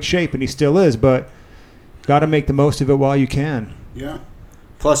in great shape, and he still is. But got to make the most of it while you can. Yeah.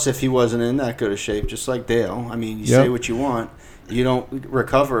 Plus, if he wasn't in that good a shape, just like Dale, I mean, you Yep. say what you want, you don't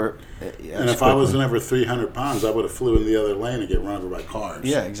recover. And if I was never 300 pounds, I would have flew in the other lane and get run over by cars.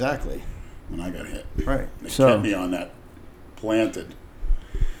 Yeah, exactly. When I got hit. Right. They So kept me on that planted,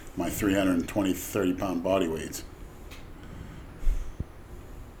 my 320, 30-pound body weights.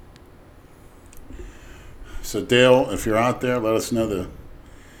 So, Dale, if you're out there, let us know the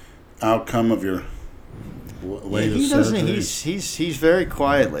outcome of your latest he doesn't. surgery. He's very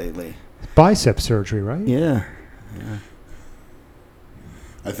quiet lately. Bicep surgery, right? Yeah.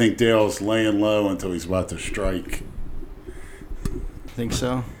 I think Dale's laying low until he's about to strike. Think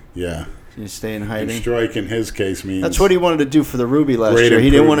so? Yeah. He's staying And hiding. strike in his case means That's what he wanted to do for the Ruby last Great year. He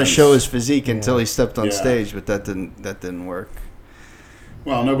didn't want to improvements. show his physique until he stepped on Yeah. stage, but that didn't work.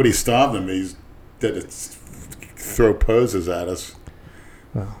 Well, nobody stopped him. He's did it throw poses at us.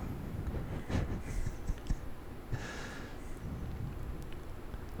 Well,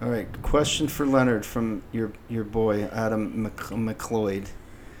 All right, question for Leonard from your boy Adam McLeod.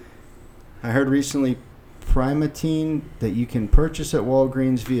 I heard recently Primatene that you can purchase at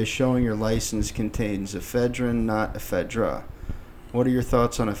Walgreens via showing your license contains ephedrine, not ephedra. What are your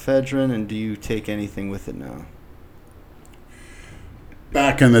thoughts on ephedrine, and do you take anything with it now?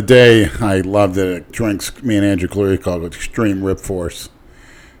 Back in the day, I loved it. It drinks me and Andrew Cleary called it Extreme Rip Force.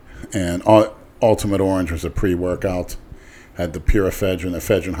 And Ultimate Orange was a pre-workout. Had the pure ephedrine,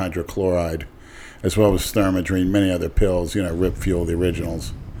 ephedrine hydrochloride, as well as Thermodrine, many other pills, Rip Fuel, the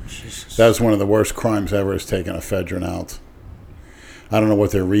originals. Jesus. That was one of the worst crimes ever, is taking ephedrine out. I don't know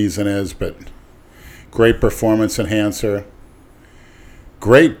what their reason is, but great performance enhancer.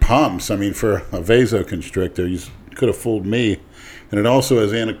 Great pumps. I mean, for a vasoconstrictor, you could have fooled me. And it also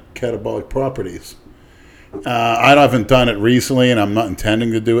has anti-catabolic properties. I haven't done it recently, and I'm not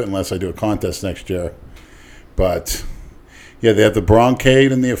intending to do it unless I do a contest next year. But, yeah, they have the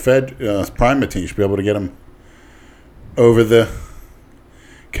Bronchade and the Primatene. You should be able to get them over the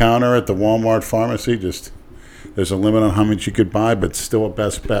counter at the Walmart pharmacy. Just there's a limit on how much you could buy, but still a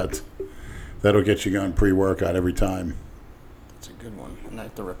best bet. That'll get you going pre-workout every time. It's a good one. And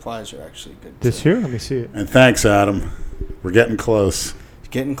the replies are actually good, This too. here? Let me see it. And thanks, Adam. We're getting close.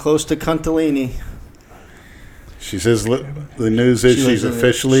 Getting close to Cuntalini. She says the news is she's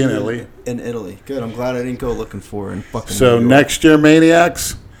officially in Italy. In Italy. Good. I'm glad I didn't go looking for her in fucking So New York. next year,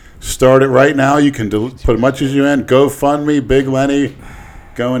 Maniacs, start it right now. You can put as much as you in. GoFundMe, Big Lenny,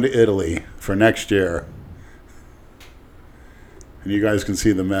 going to Italy for next year. And you guys can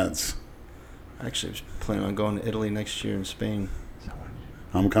see the Mets. Actually, I was planning on going to Italy next year in Spain.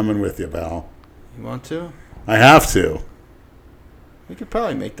 I'm coming with you, pal. You want to? I have to. We could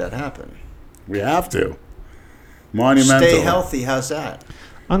probably make that happen. We have to. Monumental. Stay healthy. How's that?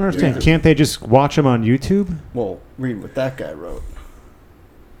 I don't understand. Yeah. Can't they just watch them on YouTube? Well, read what that guy wrote.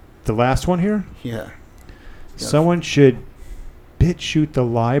 The last one here? Yeah. Someone should BitChute the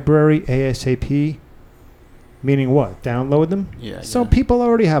library ASAP. Meaning what? Download them? Yeah. So yeah. people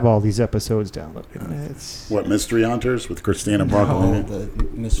already have all these episodes downloaded. It's What, Mystery Hunters with Christina No, Barcolini? the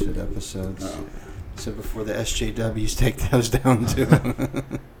Misfit episodes. Oh. So before the SJWs take those down too.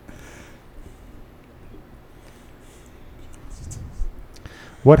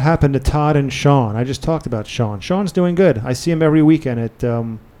 What happened to Todd and Sean? I just talked about Sean. Sean's doing good. I see him every weekend at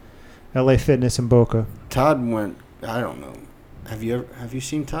LA Fitness in Boca. Todd went. I don't know. Have you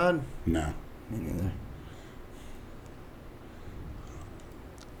seen Todd? No. Me neither.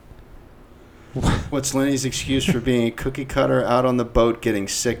 What's Lenny's excuse for being a cookie cutter out on the boat getting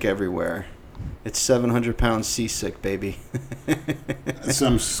sick everywhere? It's 700 pounds seasick, baby. So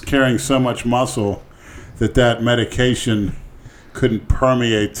I'm carrying so much muscle that medication couldn't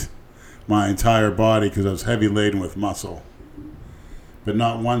permeate my entire body because I was heavy laden with muscle. But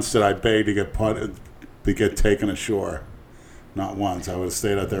not once did I beg to get taken ashore. Not once. I would have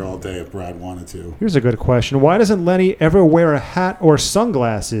stayed out there all day if Brad wanted to. Here's a good question. Why doesn't Lenny ever wear a hat or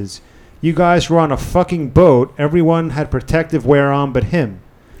sunglasses? You guys were on a fucking boat. Everyone had protective wear on but him.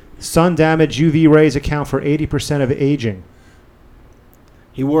 Sun damage, UV rays account for 80% of aging.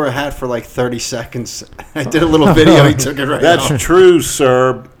 He wore a hat for like 30 seconds. I did a little video. He took it right That's out. true,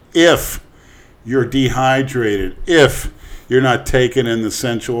 sir, if you're dehydrated, if you're not taking in the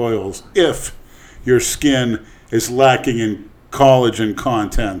essential oils, if your skin is lacking in collagen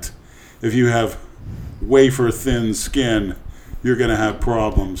content. If you have wafer-thin skin, you're going to have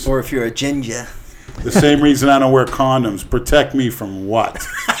problems. Or if you're a ginger. The same reason I don't wear condoms. Protect me from what?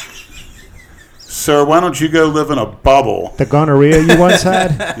 Sir, why don't you go live in a bubble? The gonorrhea you once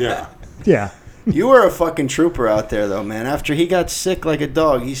had? Yeah. Yeah. You were a fucking trooper out there, though, man. After he got sick like a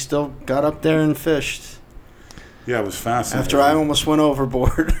dog, he still got up there and fished. Yeah, it was fascinating. After I almost went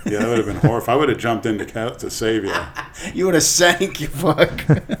overboard. Yeah, that would have been horrible. I would have jumped in to save you. You would have sank, you fuck.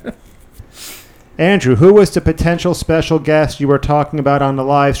 Andrew, who was the potential special guest you were talking about on the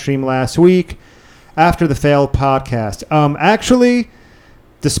live stream last week after the failed podcast? Actually,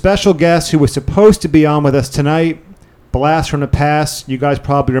 the special guest who was supposed to be on with us tonight, blast from the past. You guys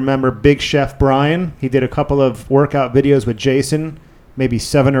probably remember Big Chef Brian. He did a couple of workout videos with Jason maybe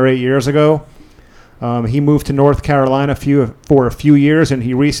 7 or 8 years ago. He moved to North Carolina for a few years, and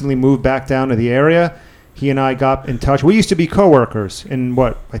he recently moved back down to the area. He and I got in touch. We used to be coworkers in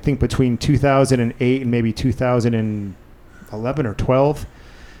I think between 2008 and maybe 2011 or 12.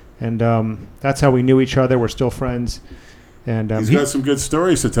 And that's how we knew each other. We're still friends. And He's got some good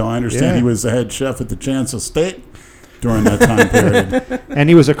stories to tell. I understand Yeah. he was the head chef at the Chancellor State during that time period. And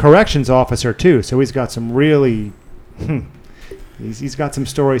he was a corrections officer, too. So he's got some really... He's got some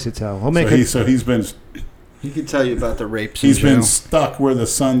stories to tell. He'll make He's been He can tell you about the rapes. He's in jail. been stuck where the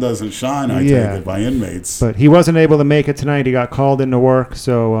sun doesn't shine, I Yeah. take it, by inmates. But he wasn't able to make it tonight. He got called into work.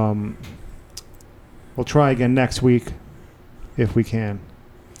 So We'll try again next week if we can.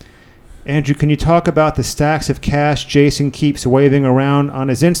 Andrew, can you talk about the stacks of cash Jason keeps waving around on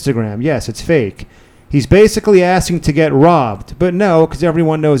his Instagram? Yes, it's fake. He's basically asking to get robbed, but no, because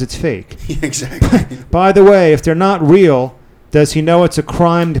everyone knows it's fake. Yeah, exactly. By the way, if they're not real, does he know it's a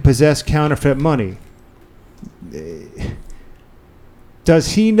crime to possess counterfeit money?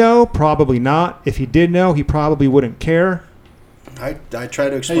 Does he know? Probably not. If he did know, he probably wouldn't care. I try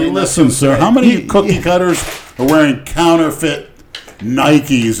to explain. Hey, that listen, to him sir. today. How many cookie cutters are wearing counterfeit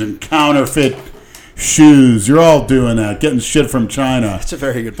Nikes and counterfeit shoes? You're all doing that, getting shit from China. That's a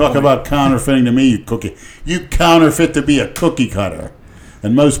very good Talk point. about counterfeiting to me, you cookie. You counterfeit to be a cookie cutter,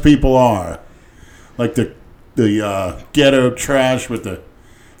 and most people are. Like the ghetto trash with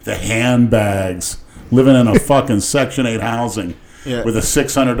the handbags, living in a fucking Section 8 housing with a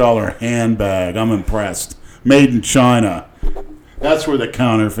 $600 handbag. I'm impressed. Made in China. That's where the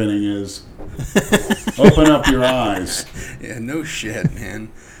counterfeiting is. Open up your eyes. Yeah, no shit,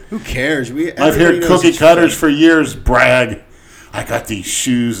 man. Who cares? I've heard cookie cutters for years brag, I got these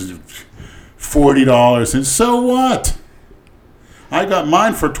shoes $40, and so what? I got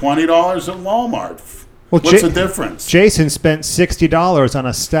mine for $20 at Walmart. Well, What's the difference? Jason spent $60 on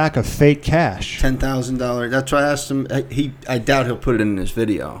a stack of fake cash. $10,000. That's why I asked him. I doubt he'll put it in his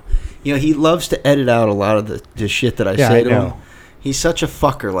video. You know, he loves to edit out a lot of the shit that I say I to know. him. He's such a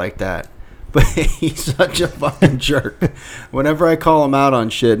fucker like that. But he's such a fucking jerk. Whenever I call him out on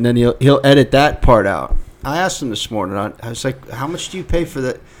shit, and then he'll edit that part out. I asked him this morning. I was like, "How much do you pay for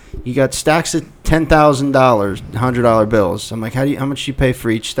that? You got stacks of $10,000, $100 bills." I'm like, "How much do you pay for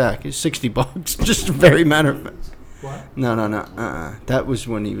each stack?" It's $60. Just a very matter of fact. What? No. That was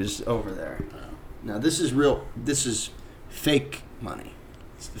when he was over there. Now this is real. This is fake money.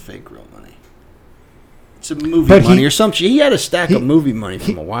 It's the fake real money. It's a movie But money or something. He had a stack of movie money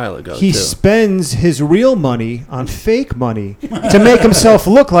from a while ago, He too. spends his real money on fake money to make himself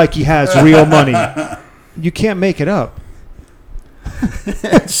look like he has real money. You can't make it up.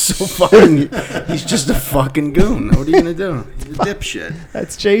 It's so fucking. He's just a fucking goon. What are you gonna do? He's a dipshit.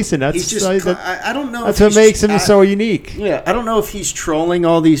 That's Jason. That's He's just. I don't know. that's if what he's- makes him so unique. Yeah, I don't know if he's trolling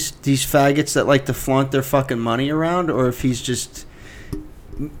all these faggots that like to flaunt their fucking money around, or if he's just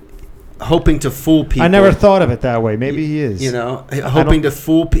hoping to fool people. I never thought of it that way. Maybe he is. You know, hoping to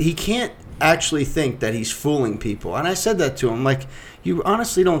fool. He can't actually think that he's fooling people. And I said that to him, like, you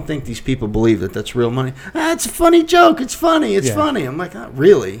honestly don't think these people believe that that's real money? It's a funny joke. It's funny. It's funny. I'm like, not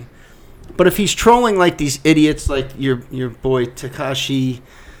really. But if he's trolling like these idiots, like your boy Takashi,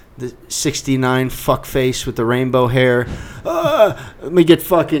 the 69 fuckface with the rainbow hair, let me get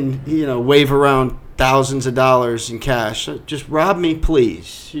fucking, wave around thousands of dollars in cash. Just rob me,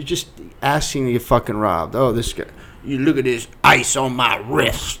 please. You're just asking to get fucking robbed. Oh, this guy. You look at this ice on my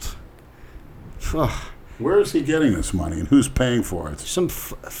wrist. Where is he getting this money, and who's paying for it? Some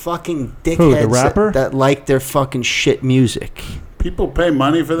fucking Who, the dickheads rapper? that like their fucking shit music. People pay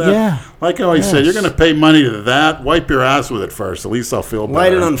money for that? Yeah. Like I always said, you're going to pay money to that? Wipe your ass with it first. At least I'll feel better.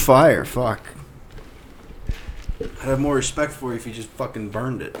 Light it on fire. Fuck. I'd have more respect for you if you just fucking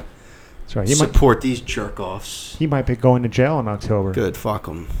burned it. That's right. Support these jerk-offs. He might be going to jail in October. Good, fuck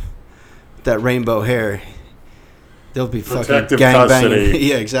them. That rainbow hair, they'll be Protective fucking custody. gangbanging.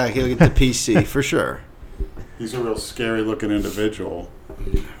 Yeah, exactly. He'll get the PC, for sure. He's a real scary-looking individual.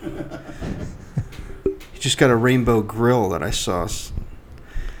 He just got a rainbow grill that I saw.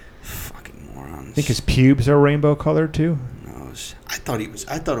 Fucking morons. I think his pubes are rainbow colored too. Knows. I thought it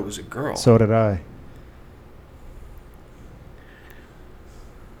was a girl. So did I.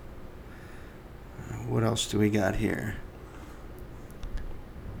 What else do we got here?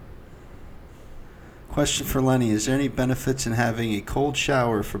 Question for Lenny. Is there any benefits in having a cold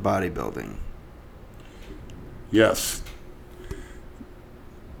shower for bodybuilding? Yes.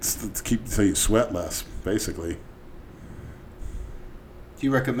 It's so you sweat less, basically. Do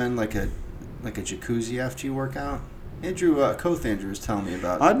you recommend like a jacuzzi after you work out? Andrew, Koth Andrew was telling me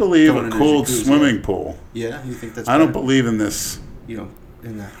about. I believe going a in cold jacuzzi. swimming pool. Yeah, you think that's? I don't better? believe in this You know,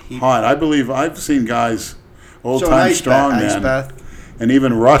 in the heat. hot. I believe I've seen guys, So an old-time ice strongmen, bath. and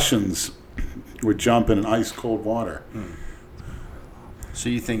even Russians would jump in ice-cold water. So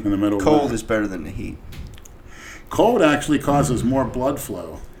you think In the middle of cold winter. is better than the heat? Cold actually causes more blood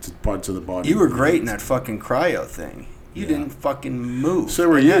flow to parts of the body. You were great in that fucking cryo thing. You didn't fucking move. So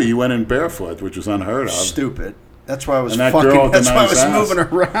were you. You went in barefoot, which was unheard of. Stupid. That's why I was And that fucking. girl with the That's why I nice was ass. moving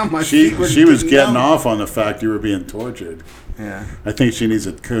around. My She feet were was getting numb. off on the fact you were being tortured. Yeah, I think she needs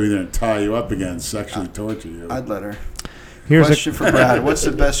to come there and tie you up again, sexually torture you. I'd let her. Here's Question for Brad. What's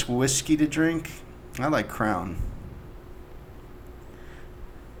the best whiskey to drink? I like Crown.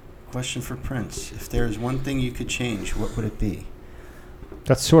 Question for Prince. If there's one thing you could change, what would it be?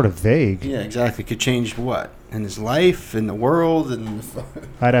 That's sort of vague. Yeah, exactly. Could change what? In his life, in the world, and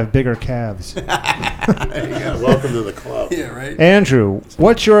I'd have bigger calves. Welcome to the club. yeah, right. Andrew,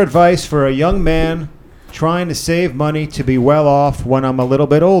 what's your advice for a young man trying to save money to be well off when I'm a little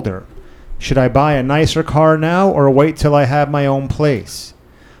bit older? Should I buy a nicer car now or wait till I have my own place?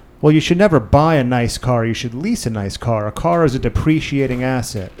 Well, you should never buy a nice car. You should lease a nice car. A car is a depreciating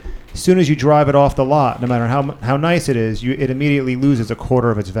asset. As soon as you drive it off the lot, no matter how nice it is, it immediately loses a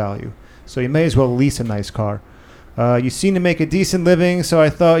quarter of its value. So you may as well lease a nice car. You seem to make a decent living, so I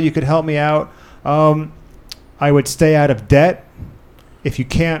thought you could help me out. I would stay out of debt. If you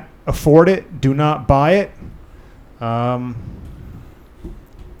can't afford it, do not buy it. Credit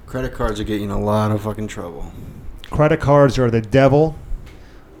cards will get you in a lot of fucking trouble. Credit cards are the devil.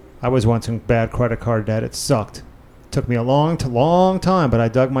 I was once in bad credit card debt. It sucked. Took me a long time, but I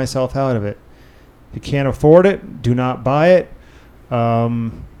dug myself out of it. If you can't afford it, do not buy it.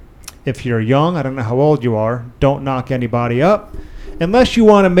 If you're young, I don't know how old you are, don't knock anybody up. Unless you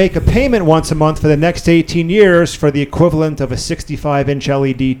want to make a payment once a month for the next 18 years for the equivalent of a 65-inch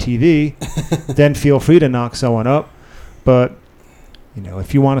LED TV, then feel free to knock someone up. But,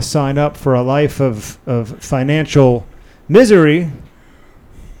 if you want to sign up for a life of financial misery,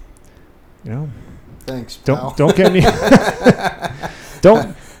 Thanks, pal. don't get me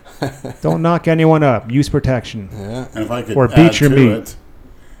don't knock anyone up. Use protection. Yeah. And if I could Or add beat your to meat. it,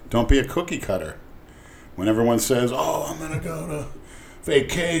 don't be a cookie cutter. When everyone says, "Oh, I'm going to go to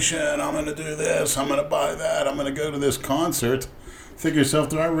vacation, I'm going to do this, I'm going to buy that, I'm going to go to this concert," think to yourself,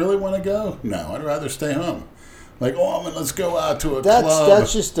 do I really want to go? No, I'd rather stay home. Like, let's go out to a club.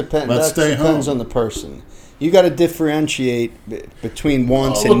 That's just depends. Let's That stay depends home. on the person. You got to differentiate between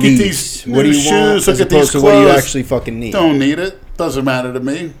wants and look at needs. these What do new you want shoes, look as at opposed these to what you clothes. actually fucking need? Don't need it. Doesn't matter to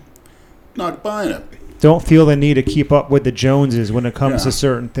me. Not buying it. Don't feel the need to keep up with the Joneses when it comes Yeah. to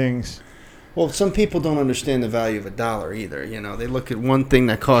certain things. Well, some people don't understand the value of a dollar either. They look at one thing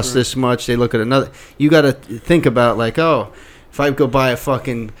that costs this much. They look at another. You got to think about like, if I go buy a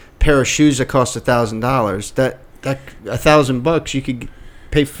fucking pair of shoes that cost $1,000, that $1,000 you could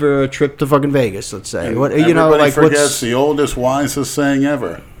pay for a trip to fucking Vegas. Let's say. And What everybody forgets what's the oldest, wisest saying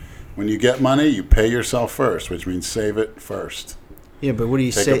ever. When you get money, you pay yourself first, which means save it first. yeah, but what do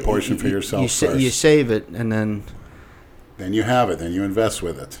you Take say? a portion for yourself first. You save it and then Then you have it. Then you invest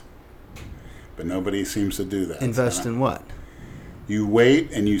with it. But nobody seems to do that. invest in what? You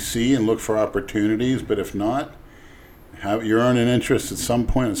wait and you see and look for opportunities, but if not, you're earning interest at some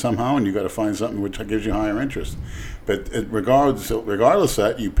point and somehow, and you got to find something which gives you higher interest. But regardless of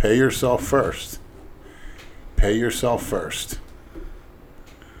that, you pay yourself first. Pay yourself first.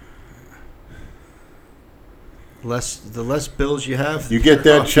 The less bills you have, You get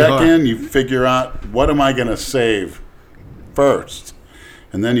that off you check are. in, you figure out, what am I going to save first?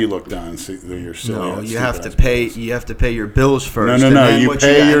 And then you look down and see that you're silly. No, That's you have to stupid. pay. You have to pay your bills first. No, and no, then you what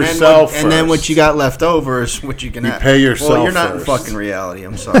pay got- and then yourself what- And then what first. you got left over is what you can You have. pay yourself Well, you're not in first. fucking reality.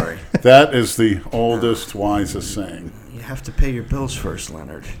 I'm sorry. That is the oldest, wisest saying. You have to pay your bills first,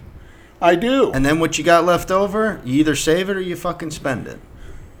 Leonard. I do. And then what you got left over, you either save it or you fucking spend it.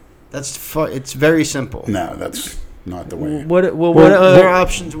 It's very simple. No, that's not the way. What Well, other well-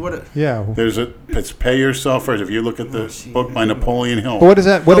 options? Yeah. It's pay yourself first. If you look at the book by Napoleon Hill, But what does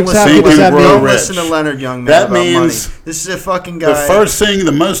that? What Don't exactly listen- does that Think and grow mean? rich. Listen to Leonard Young man That about means money. This is a fucking guy. the first thing,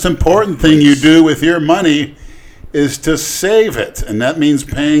 the most important thing you do with your money is to save it. And that means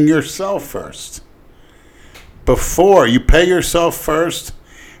paying yourself first. Before you pay yourself first,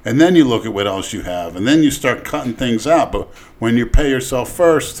 and then you look at what else you have, and then you start cutting things out. But when you pay yourself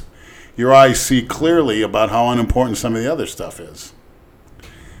first, your eyes see clearly about how unimportant some of the other stuff is.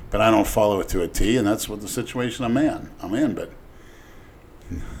 But I don't follow it to a T, and that's what the situation I'm in. But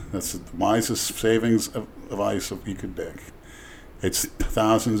that's the wisest savings of ice you could dig. It's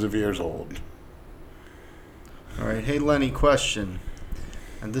thousands of years old. All right, hey Lenny, question,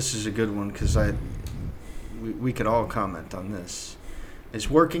 and this is a good one because we could all comment on this. Is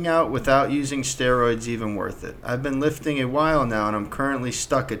working out without using steroids even worth it? I've been lifting a while now, and I'm currently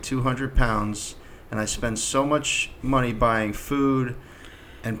stuck at 200 pounds, and I spend so much money buying food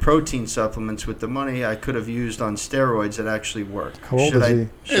and protein supplements with the money I could have used on steroids that actually work. How old is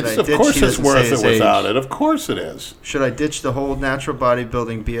he? Of course it's worth it without it. Of course it is. Should I ditch the whole natural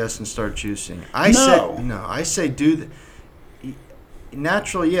bodybuilding BS and start juicing? No. I say do the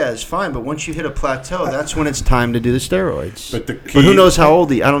naturally, yeah, it's fine, but once you hit a plateau, that's when it's time to do the steroids. But the But who key- knows how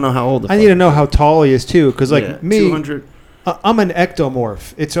old I don't know how old. I need to know how tall he is too, because like me, 200. I'm an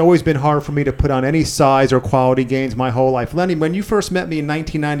ectomorph. It's always been hard for me to put on any size or quality gains my whole life. Lenny, when you first met me in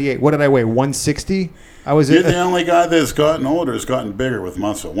 1998, what did I weigh? 160? You're the only guy that's gotten older, has gotten bigger with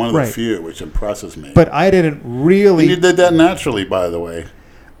muscle. One of the few, which impresses me. But I didn't really. And you did that naturally, by the way.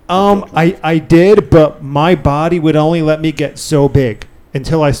 I did, but my body would only let me get so big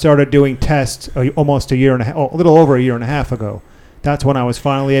until I started doing tests almost a little over a year and a half ago. That's when I was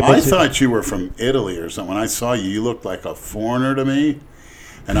finally able to. I thought you were from Italy or something. When I saw you, you looked like a foreigner to me.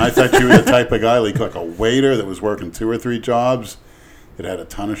 And I thought you were the type of guy like a waiter that was working 2 or 3 jobs that had a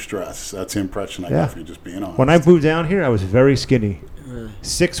ton of stress. That's the impression I got from you, just being honest. When I moved down here, I was very skinny.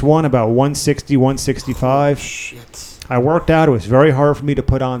 6'1", about 160, 165. Shit. I worked out. It was very hard for me to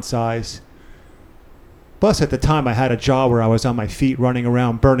put on size. Plus, at the time, I had a job where I was on my feet running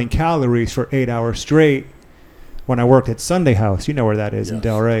around burning calories for 8 hours straight. When I worked at Sunday House, you know where that is in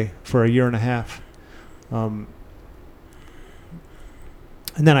Delray, for a year and a half. And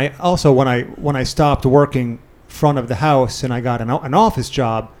then I also, when I stopped working front of the house and I got an office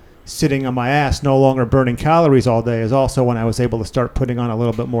job, sitting on my ass, no longer burning calories all day, is also when I was able to start putting on a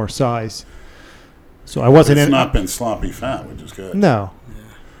little bit more size. So I wasn't It's not been sloppy fat, which is good. No. Yeah.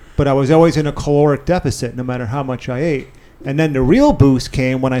 But I was always in a caloric deficit no matter how much I ate. And then the real boost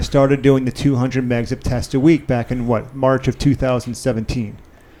came when I started doing the 200 megs of test a week back in, March of 2017.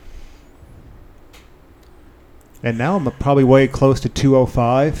 And now I'm probably way close to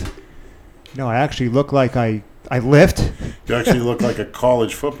 205. I actually look like I lift. You actually look like a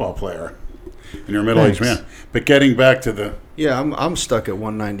college football player. And you're a middle-aged man. But getting back to the... Yeah, I'm stuck at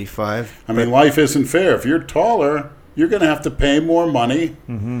 195. I mean, life isn't fair. If you're taller, you're going to have to pay more money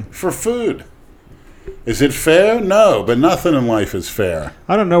for food. Is it fair? No, but nothing in life is fair.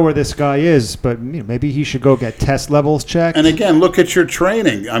 I don't know where this guy is, but maybe he should go get test levels checked. And again, look at your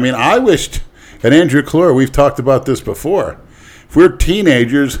training. I mean, I wished, at Andrew Clore, we've talked about this before. If we're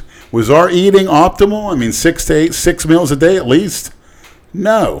teenagers, was our eating optimal? I mean, 6 meals a day at least?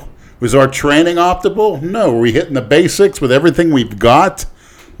 No. Was our training optimal? No. Were we hitting the basics with everything we've got?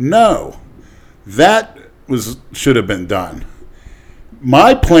 No. That should have been done.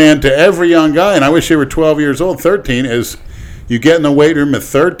 My plan to every young guy, and I wish they were 12 years old, 13, is you get in the weight room at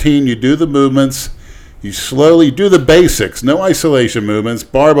 13, you do the movements, you slowly do the basics, no isolation movements,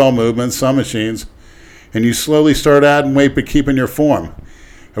 barbell movements, some machines, and you slowly start adding weight but keeping your form.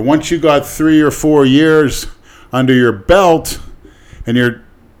 And once you got 3 or 4 years under your belt and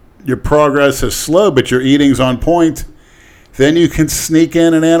your progress is slow but your eating's on point, then you can sneak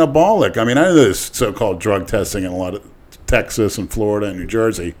in an anabolic. I mean, I know there's so-called drug testing in a lot of Texas and Florida and New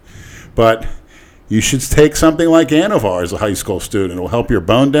Jersey, but you should take something like Anavar as a high school student. It will help your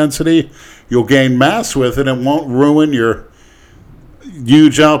bone density. You'll gain mass with it and won't ruin your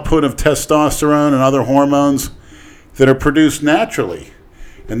huge output of testosterone and other hormones that are produced naturally.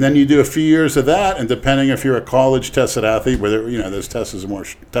 And then you do a few years of that, and depending if you're a college tested athlete, where those tests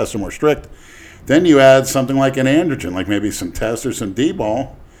are more strict, then you add something like an androgen, like maybe some test or some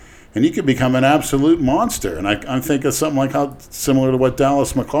D-ball, and you could become an absolute monster. And I'm thinking something like how similar to what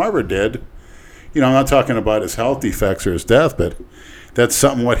Dallas McCarver did. I'm not talking about his health defects or his death, but that's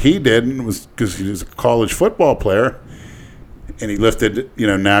something what he did, and it was because he was a college football player, and he lifted,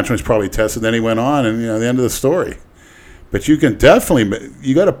 naturally, he's probably tested. Then he went on, and the end of the story. But you can definitely,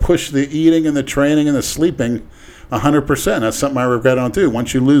 you got to push the eating and the training and the sleeping 100%. That's something I regret on too.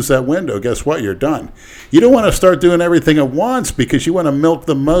 Once you lose that window, guess what? You're done. You don't want to start doing everything at once because you want to milk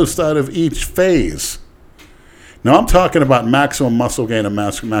the most out of each phase. Now, I'm talking about maximum muscle gain and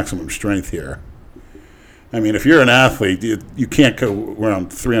maximum strength here. I mean, if you're an athlete, you can't go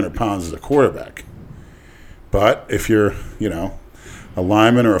around 300 pounds as a quarterback. But if you're, a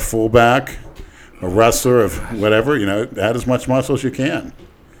lineman or a fullback, a wrestler of whatever, add as much muscle as you can.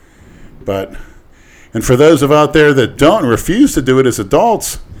 And for those of out there that don't refuse to do it as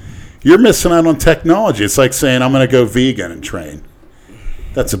adults, you're missing out on technology. It's like saying, I'm going to go vegan and train.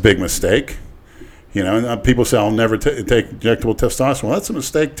 That's a big mistake. And people say, I'll never take injectable testosterone. Well, that's a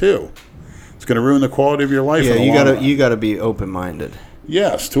mistake too. It's going to ruin the quality of your life. Yeah, you got to be open-minded.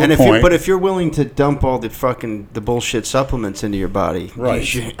 Yes, to a point. But if you're willing to dump all the bullshit supplements into your body,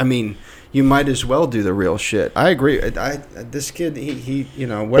 right? You might as well do the real shit. I agree. This kid, I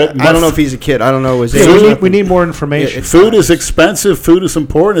don't know if he's a kid. I don't know his age. We need more information. Food is expensive. Food is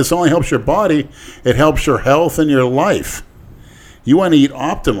important. It only helps your body. It helps your health and your life. You want to eat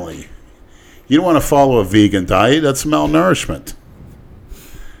optimally. You don't want to follow a vegan diet. That's malnourishment.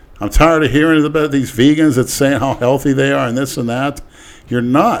 I'm tired of hearing about these vegans that say how healthy they are and this and that. You're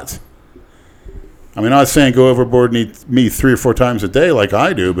not. I'm not saying go overboard and eat meat 3 or 4 times a day like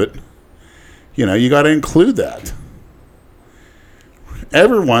I do, but you got to include that.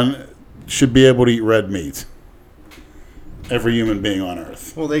 everyone should be able to eat red meat. Every human being on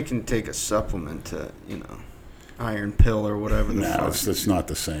Earth. Well, they can take a supplement to, iron pill or whatever the No, fuck. it's not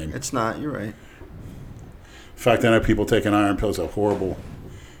the same. It's not. You're right. In fact, I know people taking iron pills have horrible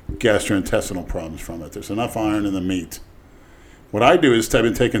gastrointestinal problems from it. There's enough iron in the meat. What I do is I've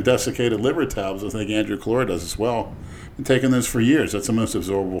been taking desiccated liver tablets. I think Andrew Clora does as well. I've been taking those for years. That's the most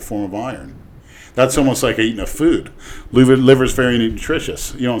absorbable form of iron. That's almost like eating a food. Liver's very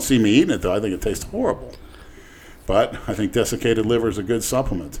nutritious. You don't see me eating it, though. I think it tastes horrible. But I think desiccated liver is a good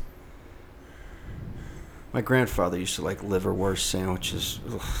supplement. My grandfather used to like liverwurst sandwiches.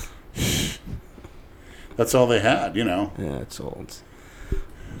 Ugh. That's all they had, Yeah, it's old.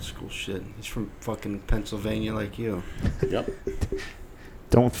 School shit. He's from fucking Pennsylvania like you. Yep.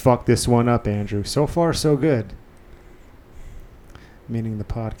 Don't fuck this one up, Andrew. So far, so good. Meaning the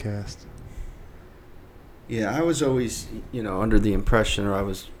podcast. Yeah, I was always, under the impression, or I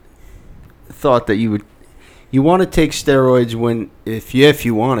was thought that you want to take steroids if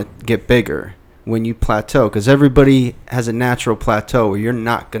you want to get bigger, when you plateau, because everybody has a natural plateau where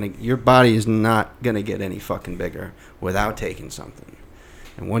your body is not gonna get any fucking bigger without taking something.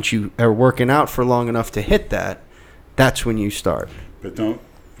 And once you are working out for long enough to hit that, that's when you start. But don't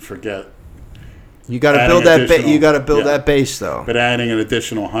forget. You got to Adding build that. additional- You got to build yeah. that base, though. But adding an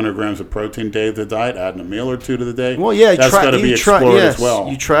additional 100 grams of protein a day to the diet, adding a meal or two to the day, Well, yeah, that's got to be explored as well.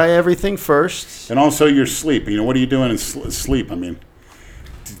 You try everything first. And also your sleep. What are you doing in sleep? I mean,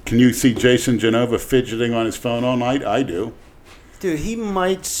 can you see Jason Genova fidgeting on his phone all night? I do. Dude, he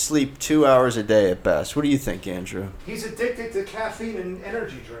might sleep 2 hours a day at best. What do you think, Andrew? He's addicted to caffeine and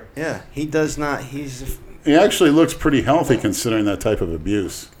energy drink. Yeah, he does not. He actually looks pretty healthy considering that type of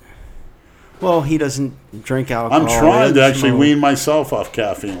abuse. Well, he doesn't drink alcohol. I'm trying He to doesn't actually smoke. wean myself off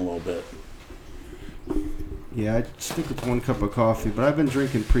caffeine a little bit. Yeah, I stick with 1 cup of coffee, but I've been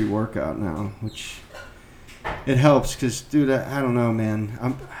drinking pre-workout now, which it helps because, dude, I don't know, man.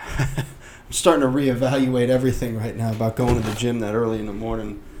 I'm starting to reevaluate everything right now about going to the gym that early in the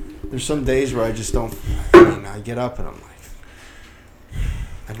morning. There's some days where I just don't. I get up and I'm like,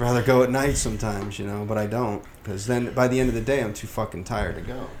 I'd rather go at night sometimes, but I don't, because then by the end of the day I'm too fucking tired to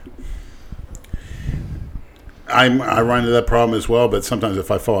go. I run into that problem as well, but sometimes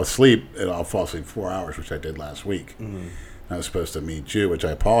if I fall asleep, I'll fall asleep 4 hours, which I did last week. Mm-hmm. I was supposed to meet you, which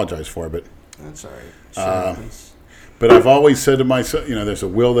I apologize for, but That's all right. Shit happens. But I've always said to myself, there's a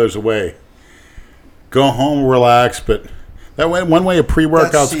will, there's a way. Go home, relax, but that way, one way of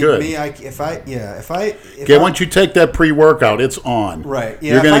pre-workout's good. Me, Once you take that pre-workout, it's on. Right.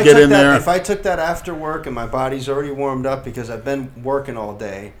 Yeah. You're going to get in there. If I took that after work and my body's already warmed up because I've been working all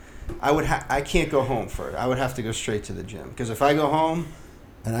day, I can't go home for it. I would have to go straight to the gym, because if I go home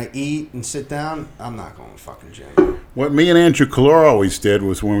and I eat and sit down, I'm not going to fucking gym. What me and Andrew Calora always did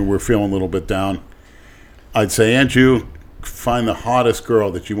was when we were feeling a little bit down, I'd say, Andrew, find the hottest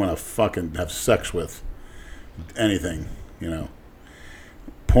girl that you want to fucking have sex with. Anything,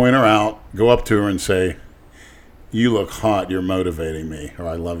 Point her out, go up to her and say, you look hot, you're motivating me, or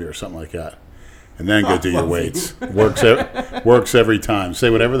I love you, or something like that. And then go do your weights. Works every time. Say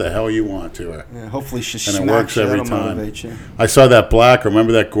whatever the hell you want to her. Yeah, hopefully she And it smacks works you. every That'll time. motivate you. I saw that black.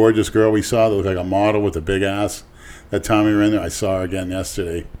 Remember that gorgeous girl we saw that looked like a model with a big ass? That time we were in there, I saw her again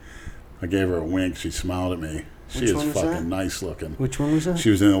yesterday. I gave her a wink. She smiled at me. She Which is one was fucking that? nice looking. Which one was that?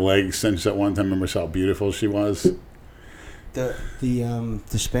 She was in the leg extensions at one time. Remember how beautiful she was? The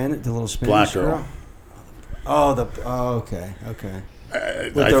Spanish, the little Spanish Black girl. Okay.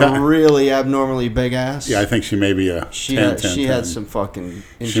 With I the thought- really abnormally big ass. Yeah, I think she may be a She 10, had 10, she 10. had some fucking.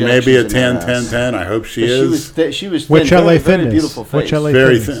 She may be a injections in 10, that 10, ass. 10. I hope she But is. She was Which thin, LA very, very Fitness? beautiful face. Which LA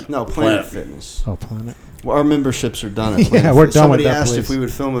Very Fitness? thin. No, Planet Fitness. Oh, Planet. Well, our memberships are done at Yeah, Planet we're Fitness. done with Somebody that asked place. if we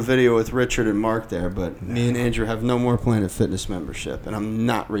would film a video with Richard and Mark there, but me and Andrew have no more Planet Fitness membership, and I'm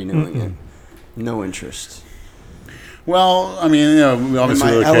not renewing it. No interest. Well, I mean, And obviously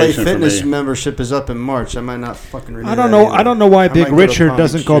my the LA location Fitness for me. membership is up in March. I might not fucking renew I don't that know. either. I don't know why I Big might go to Richard Palm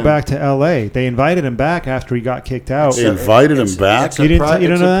doesn't Beach go Gym. back to L.A. They invited him back after he got kicked out. They invited him back. It's You a didn't. pride, You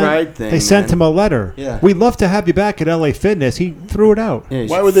don't it's know a that? pride thing. They sent man. him a letter. Yeah. We'd love to have you back at L.A. Fitness. He threw it out. Yeah,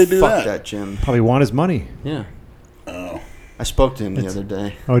 Why would they do fuck that? gym. Probably want his money. Yeah. Oh. I spoke to him the other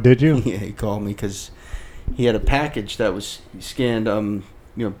day. Oh, did you? Yeah, he called me because he had a package that was scanned,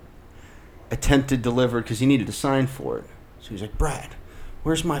 attempted delivered because he needed to sign for it. So he's like, Brad,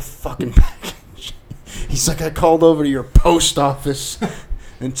 where's my fucking package? He's like, I called over to your post office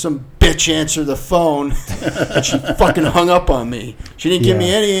and some bitch answered the phone and she fucking hung up on me. She didn't give me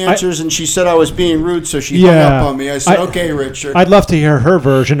Yeah. any answers and she said I was being rude, so she hung up on me. I said, okay, Richard. I'd love to hear her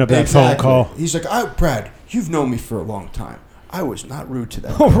version of that phone call. He's like, Brad, you've known me for a long time. I was not rude to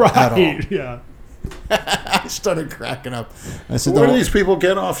that Oh, girl at all. right. Yeah. I started cracking up. I said, Where do "Don't-" these people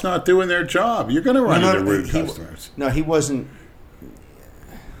get off not doing their job? You're going to run No, into rude he- customers. No, he wasn't.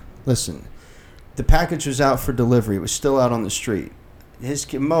 Listen, the package was out for delivery. It was still out on the street. His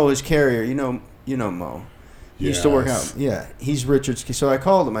carrier. You know Mo. He used to work Yes. out. Yeah, he's Richard's. So I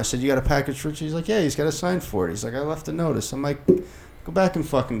called him. I said, "You got a package for Richard?" He's like, "Yeah, he's got a sign for it." He's like, "I left a notice." I'm like, "Go back and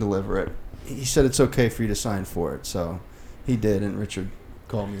fucking deliver it." He said it's okay for you to sign for it. So he did, and Richard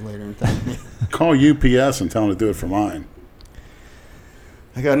called me later and thanked me. Call UPS and tell them to do it for mine.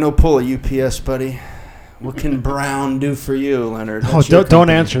 I got no pull at UPS, buddy. What can Brown do for you, Leonard? Oh, That's your don't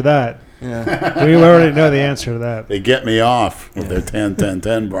company. answer that. Yeah. We already know the answer to that. They get me off with their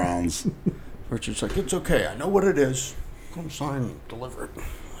 10-10-10 Browns. Richard's like, "It's okay. I know what it is. Come sign and deliver it." I'm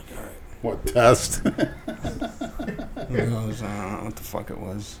like, all right. What test? He goes, I don't know what the fuck it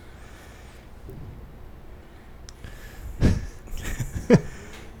was.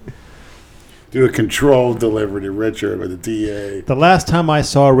 Do a controlled delivery to Richard with the DA. The last time I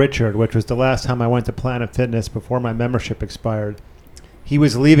saw Richard, which was the last time I went to Planet Fitness before my membership expired, he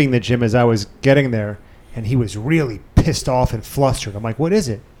was leaving the gym as I was getting there, and he was really pissed off and flustered. I'm like, what is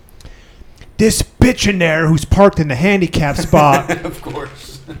it? This bitch in there who's parked in the handicap spot Of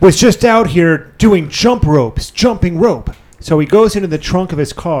course. was just out here doing jumping rope. So he goes into the trunk of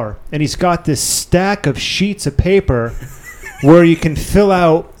his car, and he's got this stack of sheets of paper where you can fill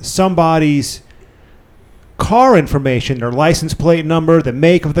out somebody's car information, their license plate number, the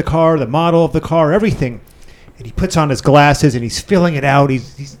make of the car, the model of the car, everything. And he puts on his glasses, and he's filling it out.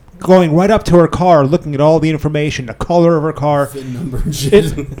 He's going right up to her car, looking at all the information, the color of her car. VIN number and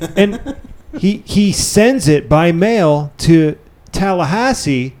shit. And he sends it by mail to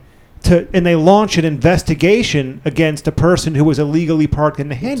Tallahassee, and they launch an investigation against a person who was illegally parked in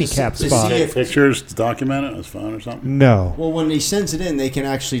the handicap to spot. see Take if- pictures to document it on his phone or something? No. Well, when he sends it in, they can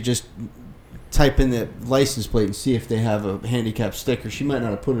actually just type in the license plate and see if they have a handicap sticker. She might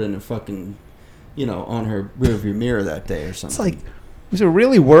not have put it in a fucking, on her rearview mirror that day or something. It's like, was it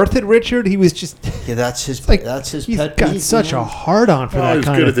really worth it, Richard? He was just yeah, that's his. like, that's his he's pet got peeve, such man. a hard-on for Well, that he's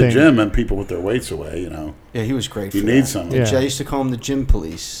kind good of at the thing. gym and people with their weights away, Yeah, he was great. You for need that. something. Yeah. I used to call him the gym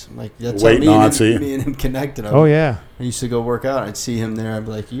police. Like that's Weight how Nazi. me and him connected. Oh, yeah. I used to go work out. I'd see him there. I'd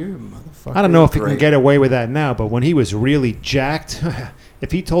be like, "You motherfucker." I don't know if he can great." get away with that now, but when he was really jacked,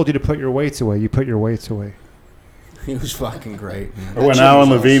 if he told you to put your weights away, you put your weights away. He was fucking great, man. Or when Alan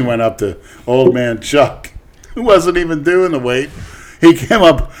Levine went up to old man Chuck, who wasn't even doing the weight, he came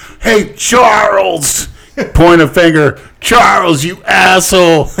up, "Hey, Charles!" Point a finger, "Charles, you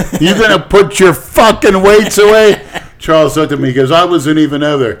asshole! You gonna put your fucking weights away?" Charles looked at me, he goes, "I wasn't even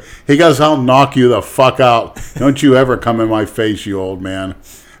over." He goes, "I'll knock you the fuck out. Don't you ever come in my face, you old man,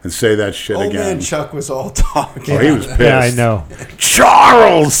 and say that shit Old again." man Chuck was all talk. Oh, he was pissed. Yeah, I know.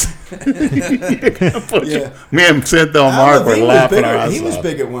 Charles! Yeah. Me and Cynthia and Mark were laughing our ass He was off.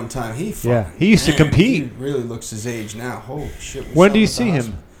 big at one time. Yeah, he used to compete. He really looks his age now. Holy shit! we When saw do you at the see him?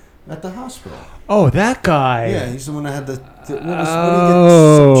 hospital. At the hospital. Oh, that guy. Yeah, he's the one that had the what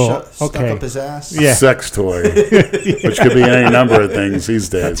Oh, he get stuck okay. up his ass. Yeah. Sex toy, which could be any number of things these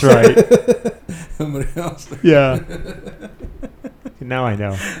days. That's right. Somebody else. Yeah. Now I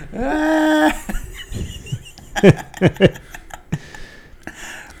know.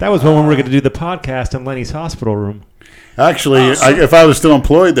 That was when we were going to do the podcast in Lenny's hospital room. Actually, if I was still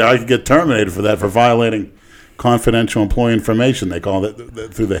employed there, I could get terminated for that, for violating confidential employee information. They call it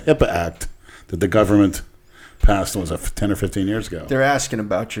through the HIPAA Act that the government passed, was 10 or 15 years ago. They're asking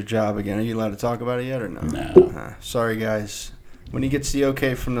about your job again. Are you allowed to talk about it yet or no? No. Sorry, guys. When he gets the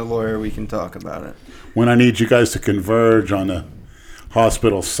okay from the lawyer, we can talk about it. When I need you guys to converge on the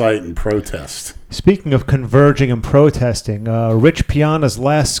hospital site and protest. Speaking of converging and protesting, Rich Piana's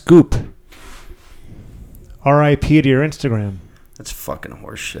last scoop. R.I.P. to your Instagram. That's fucking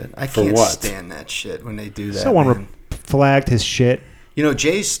horse shit. I For can't what? stand that shit when they do that. Someone man. flagged his shit.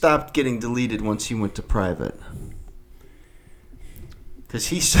 Jay stopped getting deleted once he went to private. Because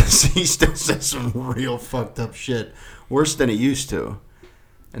he still says some real fucked up shit. Worse than he used to.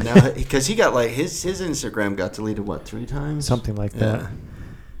 And now, because he got his Instagram got deleted, 3 times? Something like that.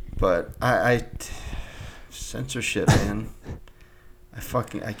 But I censorship, man.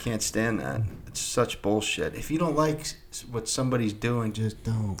 I can't stand that. It's such bullshit. If you don't like what somebody's doing, just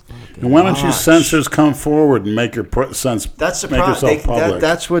don't. Fucking And why don't you watch. censors come forward and make your sense? That's the make problem. yourself public.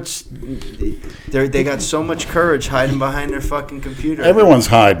 That's what's. They got so much courage hiding behind their fucking computer. Everyone's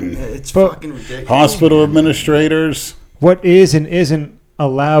hiding. It's But- fucking ridiculous. Hospital administrators. What is and isn't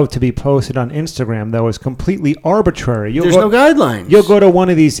allowed to be posted on Instagram, though, is completely arbitrary. There's no guidelines. You'll go to one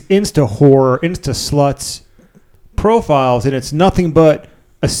of these Insta whore, Insta sluts profiles, and it's nothing but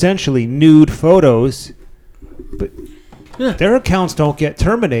essentially nude photos, but their accounts don't get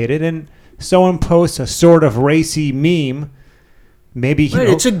terminated, and someone posts a sort of racy meme, maybe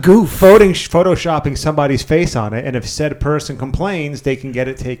it's a goof. Photoshopping somebody's face on it, and if said person complains, they can get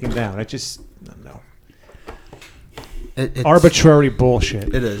it taken down. It just It's arbitrary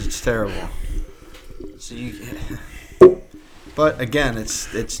bullshit. It is. It's terrible. So but again, it's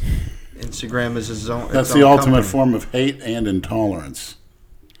Instagram is its own. That's its the own ultimate company. form of hate and intolerance.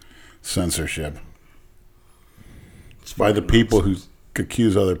 Censorship. It's by the people who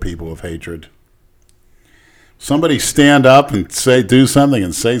accuse other people of hatred. Somebody stand up and do something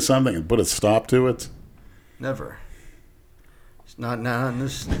and say something and put a stop to it. Never. It's not now in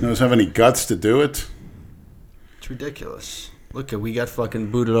this. You don't have any guts to do it. It's ridiculous. Look, we got fucking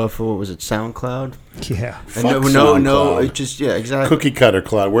booted off of, what was it, SoundCloud? Yeah. And Fuck no, SoundCloud. it just, yeah, exactly. Cookie Cutter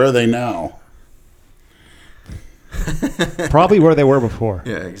Cloud. Where are they now? Probably where they were before.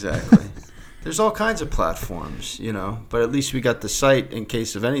 Yeah, exactly. There's all kinds of platforms, but at least we got the site in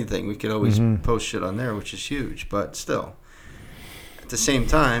case of anything. We could always post shit on there, which is huge. But still, at the same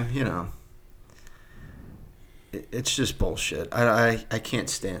time, it's just bullshit. I can't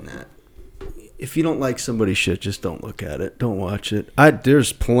stand that. If you don't like somebody's shit, just don't look at it. Don't watch it.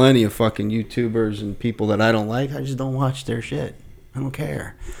 There's plenty of fucking YouTubers and people that I don't like. I just don't watch their shit. I don't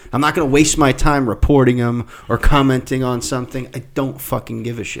care. I'm not going to waste my time reporting them or commenting on something. I don't fucking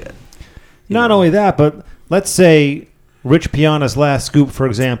give a shit. Not only that, but let's say Rich Piana's Last Scoop, for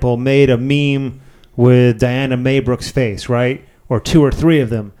example, made a meme with Diana Maybrook's face, right? Or 2 or 3 of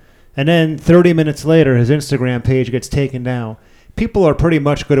them. And then 30 minutes later, his Instagram page gets taken down. People are pretty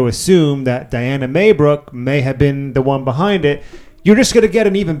much going to assume that Diana Maybrook may have been the one behind it. You're just going to get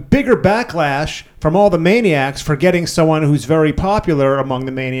an even bigger backlash from all the maniacs for getting someone who's very popular among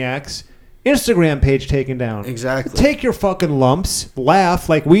the maniacs' Instagram page taken down. Exactly. Take your fucking lumps, laugh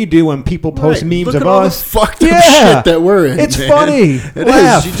like we do when people post memes Look of at all us. the fucked up shit that we're in. It's man. funny. It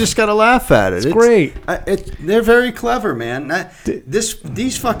Laugh. is. You just gotta laugh at it. It's great. They're very clever, man.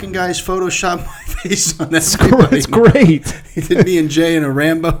 These fucking guys Photoshopped my face on It's everybody. great. He did me and Jay in a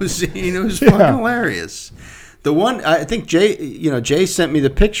Rambo scene. It was fucking hilarious. The one I think Jay sent me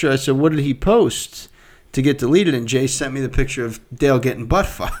the picture. I said, "What did he post to get deleted?" And Jay sent me the picture of Dale getting butt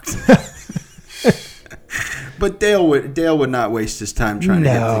fucked. But Dale would not waste his time trying to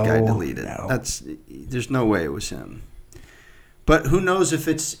get the guy deleted. No. There's no way it was him. But who knows if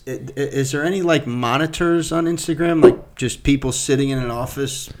is there any like monitors on Instagram, like just people sitting in an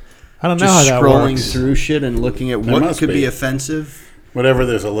office, I don't know how just that scrolling works. through shit and looking at what must could be be. offensive? Whatever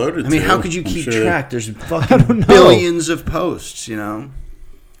there's alerted to. I mean, how could you I'm keep sure track? There's don't fucking know. billions of posts,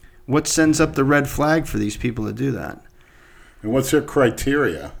 What sends up the red flag for these people to do that? And what's their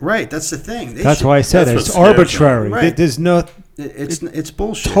criteria? Right, that's the thing. That's why I said that's it's what scares arbitrary. me. Right. There's no. It's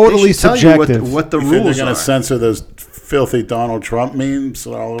bullshit. Totally They should tell subjective. You what the You think they're rules going are. to censor those filthy Donald Trump memes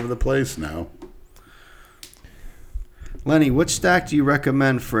all over the place? No. Lenny, what stack do you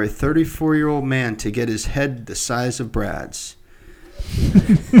recommend for a 34-year-old man to get his head the size of Brad's?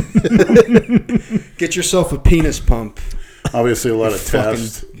 Get yourself a penis pump. Obviously, a lot of fucking-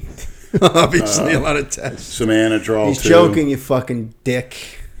 tests. Obviously, a lot of tests. Some Anadrol, He's too. joking, you fucking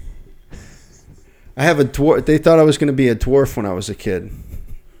dick. I have a dwarf. They thought I was going to be a dwarf when I was a kid.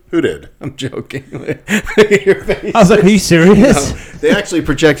 Who did? I'm joking. Look at your face. I was like, are you serious? No, they actually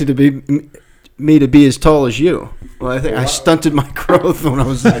projected to be me to be as tall as you. Well, I think I stunted my growth when I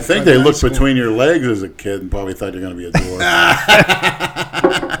was. I think they looked between your legs as a kid and probably thought you're going to be a dwarf.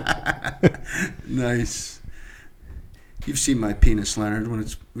 Nice. You've seen my penis, Leonard, when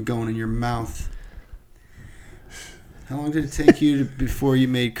it's going in your mouth. How long did it take you before you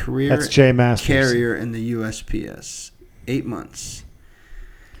made career That's Jay Masters. carrier in the USPS? 8 months.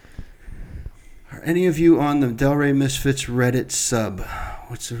 Are any of you on the Delray Misfits Reddit sub?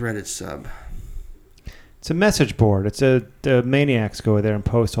 What's the Reddit sub? It's a message board. The maniacs go there and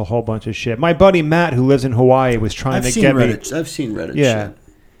post a whole bunch of shit. My buddy Matt, who lives in Hawaii, was trying to get me. I've seen Reddit Yeah. shit.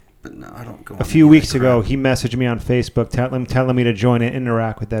 But no, I don't go. A few weeks ago, he messaged me on Facebook telling me to join and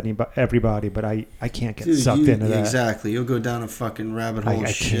interact with everybody, but I can't get sucked into that. Exactly. You'll go down a fucking rabbit hole I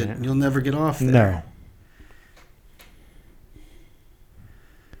of shit. can't. And you'll never get off there. No.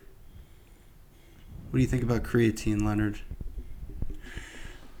 What do you think about creatine, Leonard?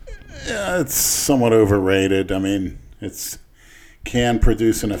 Yeah, it's somewhat overrated. I mean, can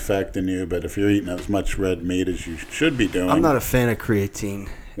produce an effect in you, but if you're eating as much red meat as you should be doing, I'm not a fan of creatine.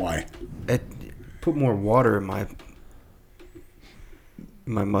 Why? It put more water in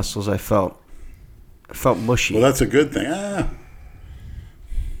my muscles. I felt mushy. Well, that's a good thing.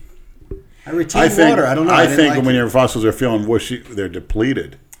 I retain water. I don't know. I didn't think like when it. your fossils are feeling wishy, they're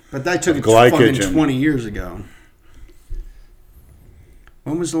depleted. But I took it Glycogen. fucking 20 years ago.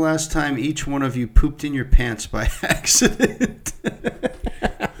 When was the last time each one of you pooped in your pants by accident?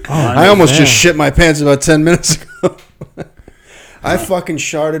 I almost just shit my pants about 10 minutes ago. I fucking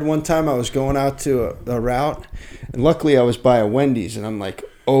sharted one time. I was going out to a route, and luckily I was by a Wendy's, and I'm like,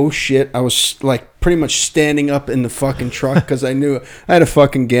 oh shit. I was like pretty much standing up in the fucking truck because I knew I had a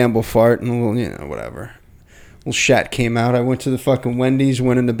fucking gamble fart, and whatever. Little shat came out. I went to the fucking Wendy's,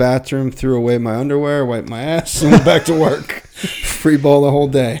 went in the bathroom, threw away my underwear, wiped my ass, and went back to work. Free ball the whole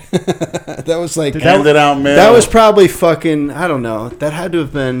day. That was like... Handed out mail. That was probably fucking... I don't know. That had to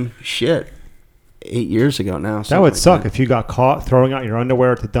have been... Shit. 8 years ago now. That would suck if you got caught throwing out your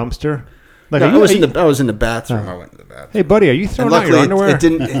underwear at the dumpster. Like, No, I was in the bathroom. I went in the bathroom. Hey, buddy, are you throwing out your luckily,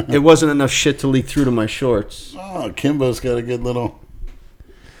 underwear? it wasn't enough shit to leak through to my shorts. Oh, Kimbo's got a good little...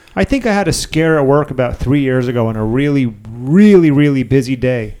 I think I had a scare at work about 3 years ago on a really, really, really busy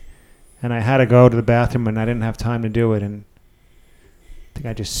day. And I had to go to the bathroom, and I didn't have time to do it. And I think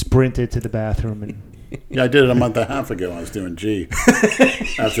I just sprinted to the bathroom. And Yeah, I did it a month and a half ago. I was doing G.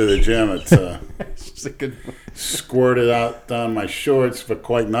 After the gym, it It's a good one. squirted out down my shorts, but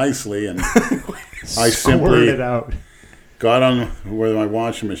quite nicely. And I squirted simply it out. got on where my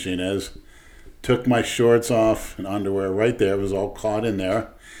washing machine is, took my shorts off and underwear right there. It was all caught in there.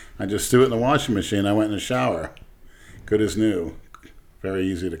 I just threw it in the washing machine. I went in the shower. Good as new. Very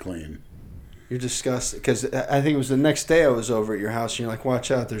easy to clean. You're disgusted. Because I think it was the next day I was over at your house, and you're like,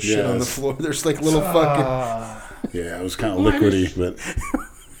 watch out. There's shit on the Yes. floor. There's like little fucking... Yeah, it was kind of liquidy. But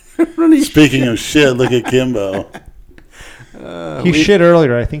speaking of shit, look at Kimbo. He shit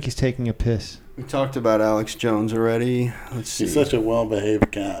earlier. I think he's taking a piss. We talked about Alex Jones already. Let's see. He's such a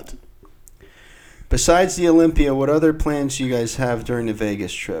well-behaved cat. Besides the Olympia, what other plans do you guys have during the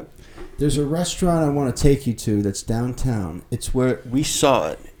Vegas trip? There's a restaurant I want to take you to that's downtown. It's where we saw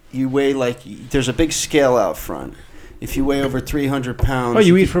it. You weigh there's a big scale out front. If you weigh over 300 pounds. Oh,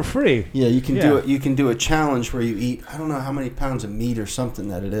 you eat for free. Yeah, you can Yeah. do it. You can do a challenge where you eat. I don't know how many pounds of meat or something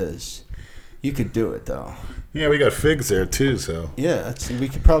that it is. You could do it though. Yeah, we got figs there too, so. Yeah, we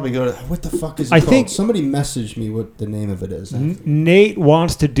could probably go to. What the fuck is it I called? think- Somebody messaged me what the name of it is. Nate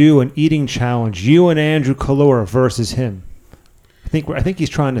wants to do an eating challenge. You and Andrew Kalora versus him. I think he's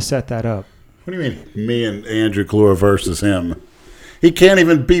trying to set that up. What do you mean, me and Andrew Kalora versus him? He can't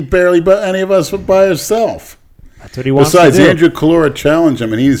even beat barely any of us by himself. That's what he wants Besides, to do. Andrew Kalora challenged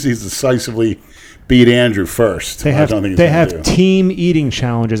him, and he's decisively beat Andrew first. They I have don't think he's they gonna have do. team eating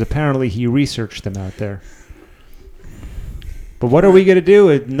challenges. Apparently, he researched them out there. But what are we going to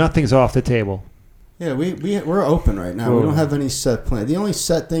do? Nothing's off the table. Yeah, we're open right now. We Cool. don't have any set plan. The only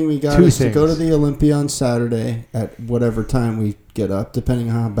set thing we got Two is to go to things. the Olympia on Saturday at whatever time we get up, depending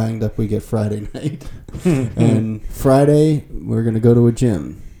on how banged up we get Friday night. And Friday, we're going to go to a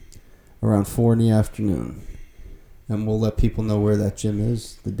gym around 4 in the afternoon. And we'll let people know where that gym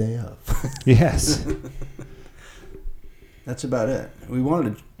is the day of. Yes. That's about it. We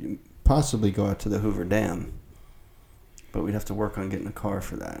wanted to possibly go out to the Hoover Dam, but we'd have to work on getting a car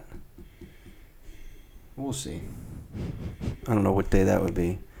for that. We'll see. I don't know what day that would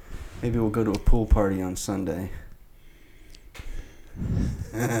be. Maybe we'll go to a pool party on Sunday.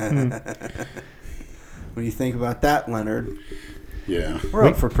 What do you think about that, Leonard? Yeah. We're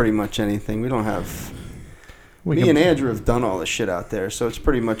up for pretty much anything. We don't have... Me and Andrew have done all the shit out there, so it's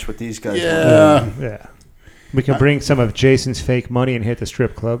pretty much what these guys Yeah. want. Yeah. We can bring some of Jason's fake money and hit the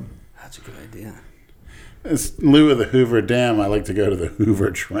strip club. That's a good idea. In lieu of the Hoover Dam, I like to go to the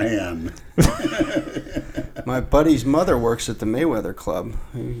Hoover Tran. My buddy's mother works at the Mayweather Club.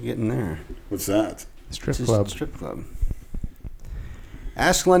 How are you getting there? What's that? Strip It's his club. Strip club.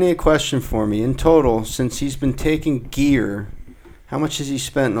 Ask Lenny a question for me. In total, since he's been taking gear, how much has he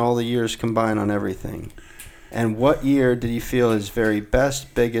spent in all the years combined on everything? And what year did he feel his very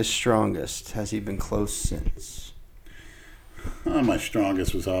best, biggest, strongest? Has he been close since? My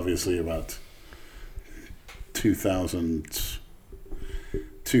strongest was obviously about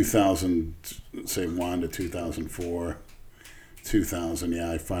 2001 to 2004. 2000,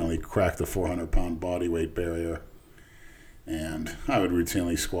 yeah, I finally cracked the 400-pound body weight barrier. And I would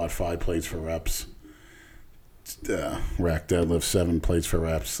routinely squat 5 plates for reps. Rack deadlift 7 plates for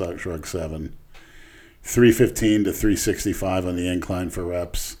reps, shrug 7. 315 to 365 on the incline for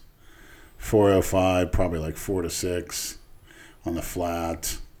reps. 405, probably like 4 to 6 on the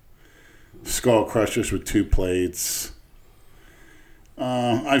flat. Skull crushers with 2 plates.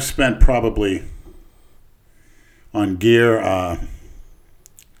 I've spent probably on gear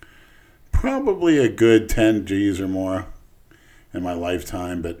probably a good 10 G's or more in my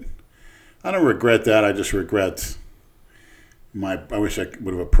lifetime, but I don't regret that. I just regret I wish I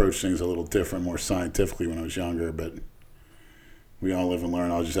would have approached things a little different, more scientifically when I was younger. But we all live and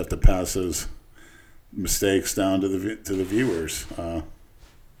learn. I'll just have to pass those mistakes down to the viewers.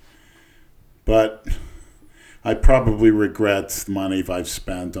 But I probably regret the money I've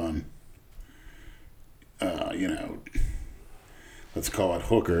spent on, let's call it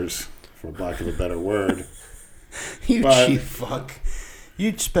hookers, for lack of a better word. You cheap fuck.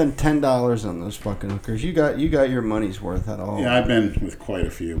 You'd spend $10 on those fucking hookers. You got your money's worth at all. Yeah, I've been with quite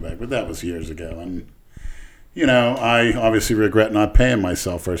a few back, but that was years ago. And, I obviously regret not paying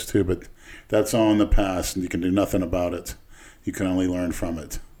myself first too, but that's all in the past, and you can do nothing about it. You can only learn from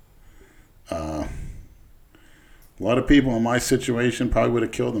it. A lot of people in my situation probably would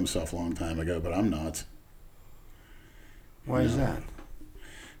have killed themselves a long time ago, but I'm not. Why is that?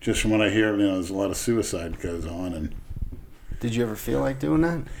 Just from what I hear, there's a lot of suicide goes on, and did you ever feel like doing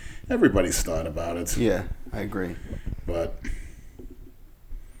that? everybody's thought about it. Yeah, I agree. But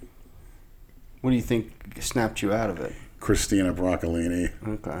What do you think snapped you out of it? Christina Broccolini.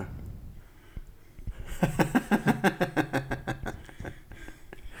 Okay.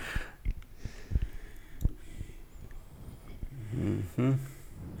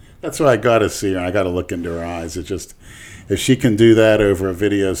 That's what I got to see her. I got to look into her eyes. It's just, if she can do that over a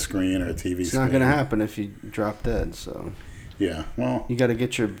video screen or a TV screen. It's not going to happen if you drop dead, so. Yeah, well. You got to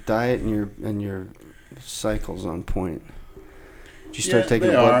get your diet and your cycles on point. Did you start taking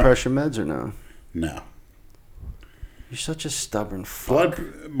blood pressure meds or no? No. You're such a stubborn fuck.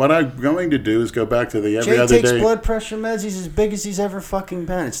 What I'm going to do is go back to the every other day. Jay takes blood pressure meds. He's as big as he's ever fucking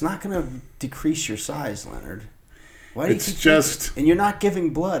been. It's not going to decrease your size, Leonard. Why do you keep taking, and you're not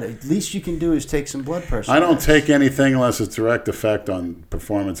giving blood. At least you can do is take some blood pressure. I don't take anything unless it's direct effect on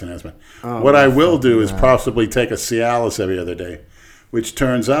performance enhancement. What I will do is possibly take a Cialis every other day, which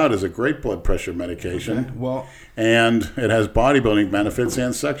turns out is a great blood pressure medication. Okay. Well, and it has bodybuilding benefits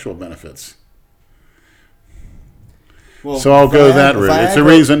and sexual benefits. Well, so I'll go that route. It's a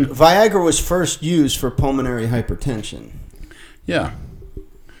reason. Viagra was first used for pulmonary hypertension. Yeah.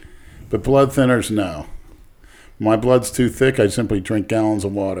 But blood thinners, no. My blood's too thick. I simply drink gallons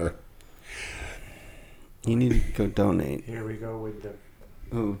of water. You need to go donate. Here we go with the...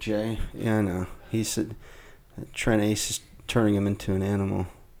 Oh, Jay. Yeah, I know. He said Trent Ace is turning him into an animal.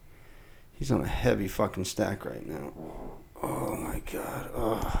 He's on a heavy fucking stack right now. Oh, my God.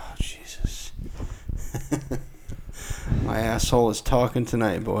 Oh, Jesus. My asshole is talking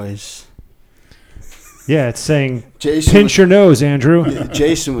tonight, boys. Yeah, it's saying, Jason pinch your nose, Andrew.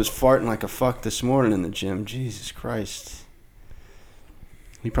 Jason was farting like a fuck this morning in the gym. Jesus Christ.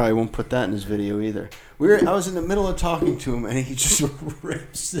 He probably won't put that in his video either. I was in the middle of talking to him, and he just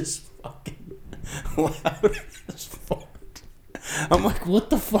rips this fucking loudest fart. I'm like,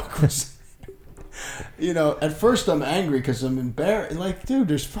 what the fuck was that? At first I'm angry because I'm embarrassed. Like, dude,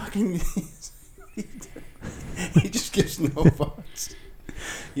 there's fucking... He just gives no farts.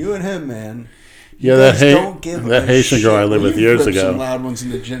 You and him, man. Yeah, that Haitian girl I lived with years ago. Some loud ones in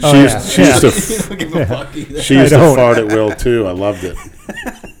the gym. She used to fart at will too. I loved it.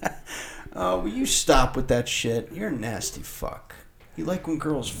 Oh, will you stop with that shit? You're a nasty fuck. You like when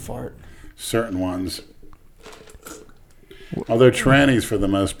girls fart? Certain ones. Although trannies, for the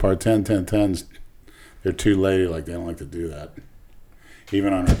most part, 10s, they're too ladylike. They don't like to do that,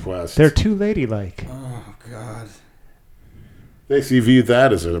 even on request. They're too ladylike. Oh God. They view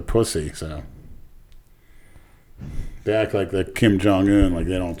that as a pussy, so. They act like they're Kim Jong-un, like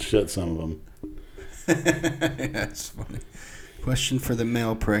they don't shit, some of them. That's funny. Question for the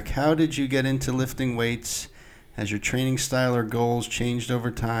male prick. How did you get into lifting weights? Has your training style or goals changed over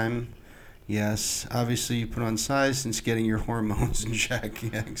time? Yes. Obviously, you put on size since getting your hormones in check.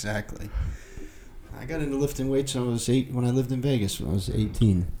 Yeah, exactly. I got into lifting weights when I was when I lived in Vegas when I was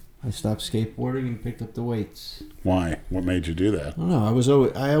 18. I stopped skateboarding and picked up the weights. Why? What made you do that? I don't know.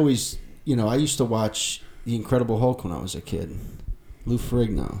 I always, I used to watch The Incredible Hulk when I was a kid. Lou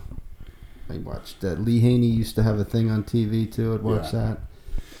Ferrigno. I watched that. Lee Haney used to have a thing on TV too. I'd watch that.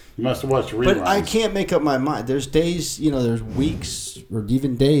 You must have watched reruns. But I can't make up my mind. There's days, there's weeks or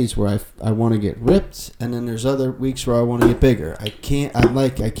even days where I want to get ripped, and then there's other weeks where I want to get bigger. I can't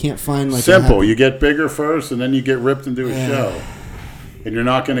find like simple. You get bigger first, and then you get ripped and do a show. And you're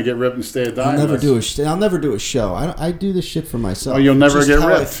not going to get ripped and stay a diet. I'll never do a show. I do this shit for myself. Oh, you'll never get ripped.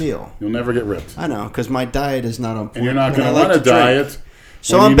 How I feel. You'll never get ripped. I know, because my diet is not on point. And you're not going to run a diet.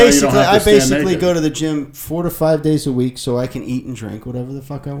 So I basically go to the gym 4 to 5 days a week so I can eat and drink whatever the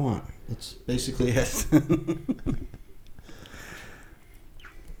fuck I want. It's basically it.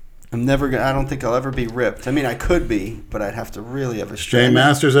 I'm never gonna. I don't think I'll ever be ripped. I mean, I could be, but I'd have to really have a Jay strength.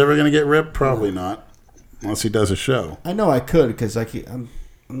 Masters ever going to get ripped? Probably not, unless he does a show. I know I could because I'm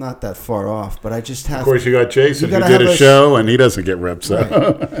not that far off, but I just have. Of course, you got Jason You who gotta did have a a show and he doesn't get ripped. So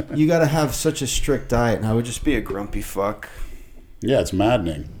Right. You got to have such a strict diet, and I would Just be a grumpy fuck. yeah, it's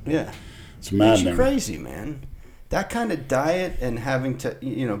maddening. Yeah, It's makes you maddening. crazy, man. That kind of diet and having to,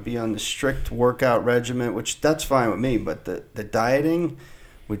 be on the strict workout regimen, which that's fine with me, but the dieting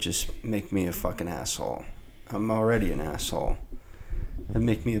would just make me a fucking asshole. I'm already an asshole. It'd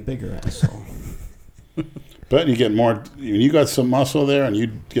make me a bigger asshole. But you get more. When you got some muscle there and you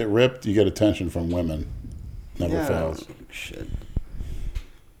get ripped, you get attention from women. Never fails. Shit.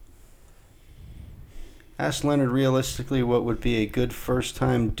 Ask Leonard realistically what would be a good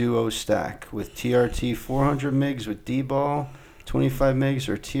first-time duo stack with TRT 400 mgs with D-ball, 25 mgs,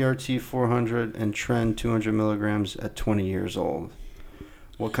 or TRT 400 and Tren 200 milligrams at 20 years old.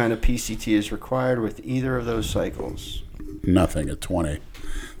 What kind of PCT is required with either of those cycles? Nothing at 20.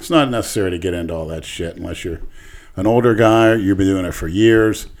 It's not necessary to get into all that shit unless you're an older guy. You've been doing it for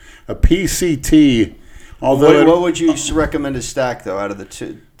years. A PCT, although What would you recommend a stack, though, out of the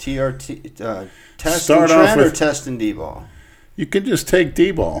two? TRT, test Start and off Tren or with- test and D-ball? you can just take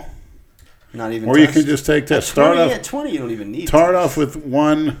D-ball, Not even or you test? can just take At test. 20, Start off. at 20, you don't even need Start test. off with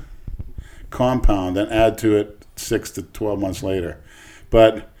one compound, then add to it 6 to 12 months later.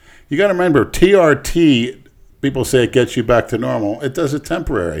 But you got to remember, TRT, people say it gets you back to normal. It does it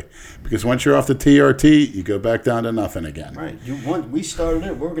temporary, because once you're off the TRT, you go back down to nothing again. Right. We started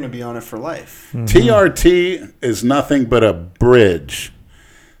it. We're going to be on it for life. TRT is nothing but a bridge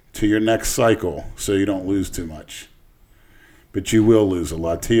to your next cycle, so you don't lose too much. But you will lose a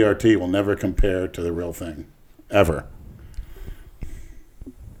lot. TRT will never compare to the real thing, ever.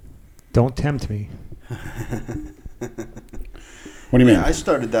 Don't tempt me. What do you mean? Yeah, I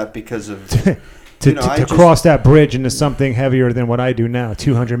started that because of To I just- cross that bridge into something heavier than what I do now,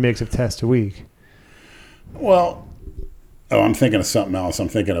 200 mgs of test a week. Well, I'm thinking of something else. I'm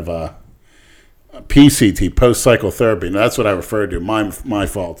thinking of a PCT, post-cycle therapy. Now, that's what I referred to. My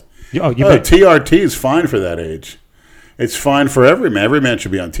fault. TRT is fine for that age. It's fine for every man. Every man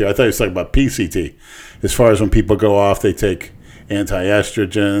should be on TRT. I thought you were talking about PCT. As far as when people go off, they take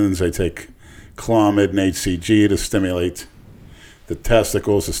anti-estrogens, they take Clomid and HCG to stimulate the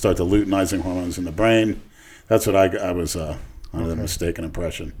testicles, to start the luteinizing hormones in the brain. That's what I was under the mistaken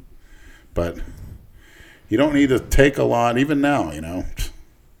impression. But you don't need to take a lot, even now,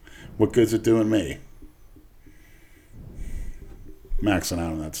 What good's it doing me? Maxing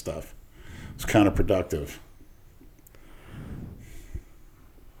out on that stuff. It's counterproductive.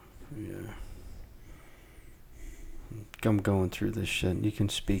 I'm going through this shit. You can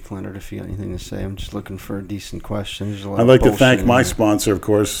speak, Leonard, if you got anything to say. I'm just looking for a decent question. There's a lot I'd of like to bullshit thank in my there. sponsor, of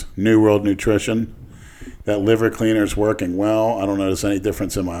course, New World Nutrition. That liver cleaner is working well. I don't notice any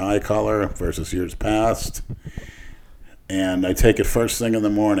difference in my eye color versus years past. And I take it first thing in the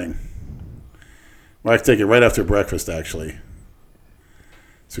morning. Well, I take it right after breakfast, actually.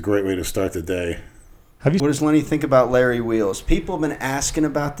 It's a great way to start the day. Have you? What does Lenny think about Larry Wheels? People have been asking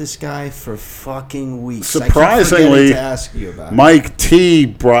about this guy for fucking weeks. Surprisingly, I keep forgetting to ask you about it. Mike T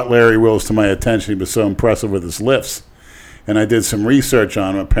brought Larry Wills to my attention. He was so impressive with his lifts. And I did some research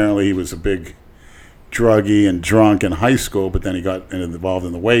on him. Apparently he was a big druggie and drunk in high school, but then he got involved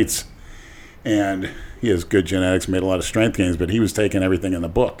in the weights. And he has good genetics, made a lot of strength gains, but he was taking everything in the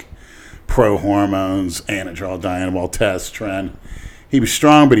book. Pro hormones, Anadrol, Dianabol, test, Tren. He was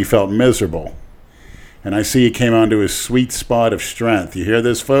strong, but he felt miserable. And I see he came onto his sweet spot of strength. You hear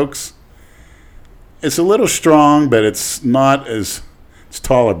this, folks? It's a little strong, but it's not as... It's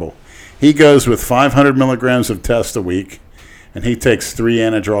tolerable. He goes with 500 milligrams of test a week, and he takes 3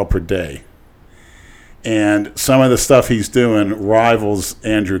 Anadrol per day. And some of the stuff he's doing rivals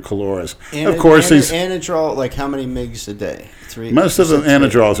Andrew Caloris. Of course, he's... Anadrol, like how many mgs a day? 3? Most of the You said 3.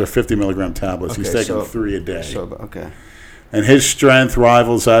 Anadrols are 50 milligram tablets. He's Okay, taking so- 3 a day. Okay. And his strength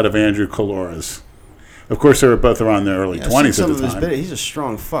rivals that of Andrew Caloris. Of course, they were both around their early Yeah, I've seen 20s at some the of his time. He's a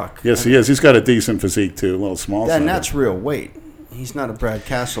strong fuck. Yes, he is. He's got a decent physique, too. A little small. And that's real weight. He's not a Brad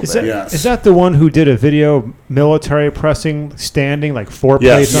Castleberry. Is that, Yes. is that the one who did a video military pressing, standing, like 4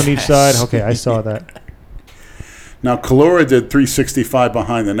 Yes. plates on each Yes. side? Okay, I saw that. Now, Calora did 365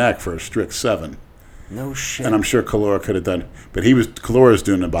 behind the neck for a strict 7. No shit. And I'm sure Calora could have done, but Calora's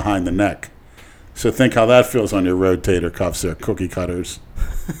doing it behind the neck. So think how that feels on your rotator cuffs there, cookie cutters.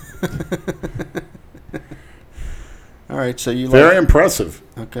 All right, so you Very like... impressive.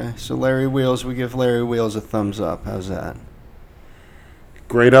 Okay, so Larry Wheels, we give Larry Wheels a thumbs up. How's that?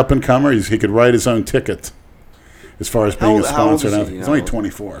 Great up-and-comer. He could write his own ticket. as far as being a How old sponsor. is now. he, He's only know?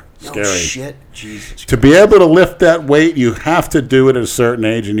 24. Oh, Scary. shit. Jesus. To be able to lift that weight, you have to do it at a certain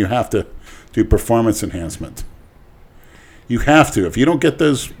age, and you have to do performance enhancement. You have to. If you don't get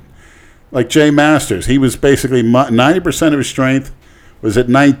those, like Jay Masters, he was basically 90% of his strength was at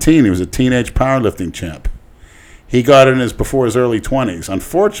 19. He was a teenage powerlifting champ. He got it before his early 20s.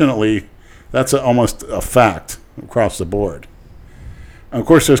 Unfortunately, that's almost a fact across the board. And of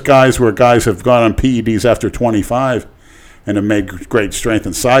course, there's guys who have gone on PEDs after 25 and have made great strength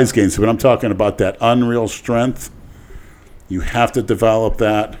and size gains. But I'm talking about that unreal strength. You have to develop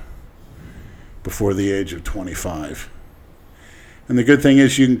that before the age of 25. And the good thing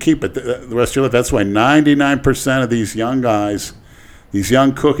is you can keep it the rest of your life. That's why 99% of these young guys, these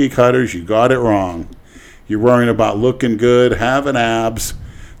young cookie cutters, you got it wrong. You're worrying about looking good, having abs,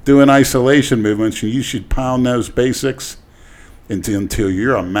 doing isolation movements, and you should pound those basics until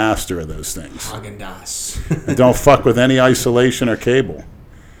you're a master of those things. Haagen-Dazs. And don't fuck with any isolation or cable.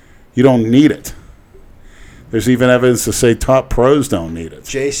 You don't need it. There's even evidence to say top pros don't need it.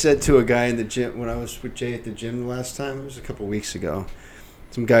 Jay said to a guy in the gym, when I was with Jay at the gym the last time, it was a couple of weeks ago,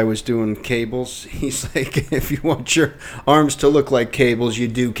 some guy was doing cables. He's like, if you want your arms to look like cables, you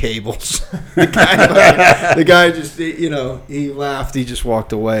do cables. The guy just, he laughed. He just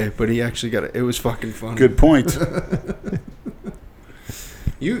walked away. But he actually got it. It was fucking funny. Good point.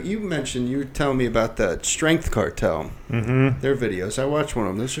 You mentioned, you were telling me about that Strength Cartel. Mm-hmm. Their videos. I watched one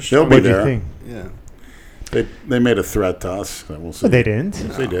of them. Those are They'll strong. be What do you there. think? Yeah. They made a threat to us. So we'll see. They didn't.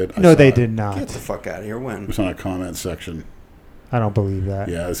 Yes, they did. I No, saw they it. did Get not. the fuck out of here. It When? was on a comment section. I don't believe that.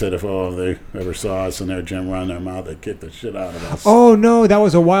 Yeah, I said if they ever saw us in their gym run their mouth, they'd kick the shit out of us. Oh no, that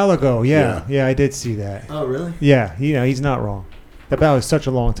was a while ago. Yeah, I did see that. Oh, really? Yeah, he's not wrong. That was such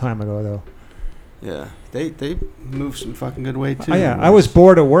a long time ago, though. Yeah. They move some fucking good weight, too. Oh, yeah, I was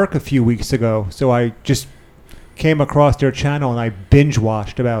bored at work a few weeks ago, so I just came across their channel and I binge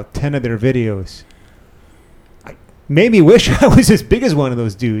watched about 10 of their videos. I made me wish I was as big as one of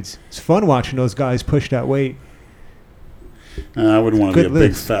those dudes. It's fun watching those guys push that weight. I wouldn't want to be a Good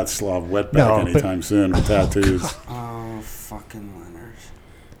big list. fat Slav wetback No, but- anytime soon with tattoos. Oh, fucking Leonard.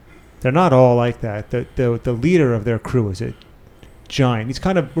 They're not all like that. The leader of their crew is a giant. He's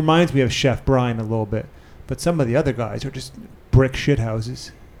kind of reminds me of Chef Brian a little bit, but some of the other guys are just brick shit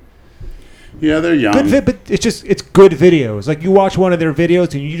houses. Yeah, they're young. But it's good videos. Like you watch one of their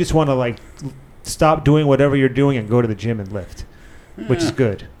videos and you just want to stop doing whatever you're doing and go to the gym and lift, which is Yeah.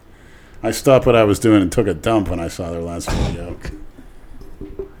 good. I stopped what I was doing and took a dump when I saw their last video.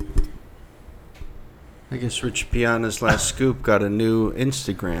 I guess Rich Piana's last scoop got a new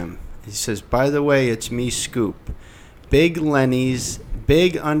Instagram. He says, by the way, it's me, Scoop. Big Lenny's,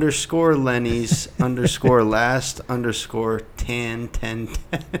 big _ Lenny's _ last _ tan 10.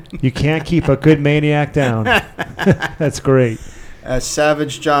 You can't keep a good maniac down. That's great.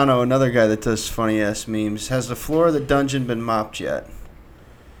 Savage Jono, another guy that does funny ass memes. Has the floor of the dungeon been mopped yet?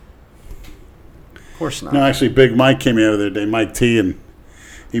 Of course not. No, actually, Big Mike came in the other day, Mike T, and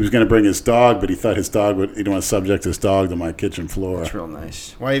he was going to bring his dog, but he thought he didn't want to subject his dog to my kitchen floor. That's real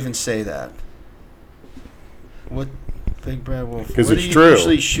nice. Why even say that? What, Big Brad Wolf? 'Cause what it's do you true.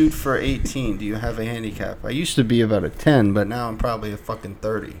 usually shoot for 18? Do you have a handicap? I used to be about a 10, but now I'm probably a fucking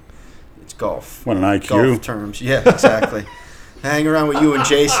 30. It's golf. What an IQ. Golf terms. Yeah, exactly. Hang around with you and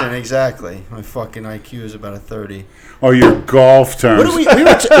Jason, exactly. My fucking IQ is about a 30. Oh, your golf terms. What are we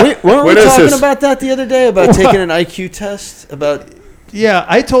weren't What we is talking this? about that the other day? About taking an IQ test? About Yeah,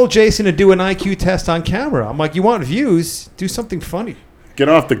 I told Jason to do an IQ test on camera. I'm like, you want views? Do something funny. Get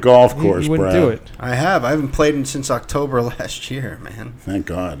off the golf course, He wouldn't Brad. do it. I haven't played in since October last year, man. Thank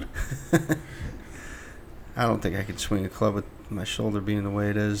God. I don't think I could swing a club with my shoulder being the way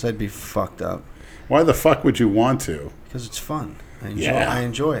it is. I'd be fucked up. Why the fuck would you want to? Because it's fun. Yeah. I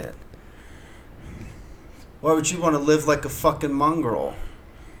enjoy it. Why would you want to live like a fucking mongrel?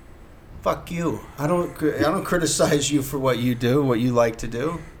 Fuck you. I don't criticize you for what you do, what you like to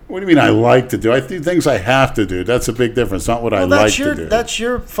do. What do you mean I like to do? I do things I have to do. That's a big difference. Not what I like to do. That's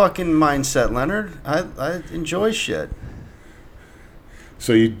your fucking mindset, Leonard. I enjoy shit.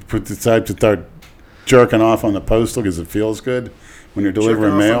 So you decide to start jerking off on the postal because it feels good when you're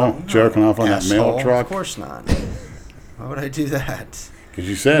delivering mail? Jerking off on that mail truck? Of course not. Why would I do that? Because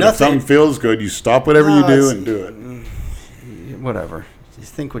you said if Nothing. something feels good, you stop whatever you No, do it's- and do it. Whatever. You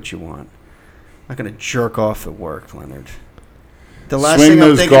think what you want. I'm not going to jerk off at work, Leonard. The last Swing thing I'm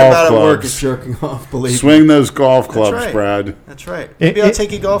those thinking golf about at work clubs. is Jerking off, believe me. Swing those golf That's clubs, right. Brad. That's right. Maybe I'll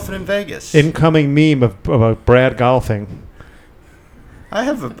take you golfing in Vegas. Incoming meme of a Brad golfing.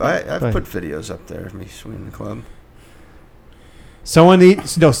 I've Right. put videos up there of me swinging the club. Someone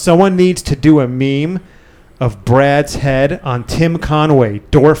needs to do a meme of Brad's head on Tim Conway,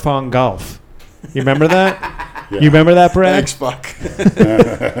 Dorfong Golf. You remember that? Yeah. You remember that, Brad? Thanks, Buck.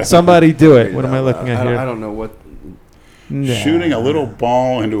 Somebody do it. What am I looking at here? I don't know what. Nah. Shooting a little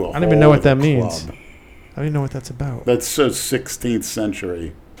ball into a hole. I don't even know what with that a means. club. I don't even know what that's about. That's so 16th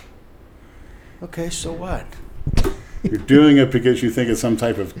century. Okay, so what? You're doing it because you think it's some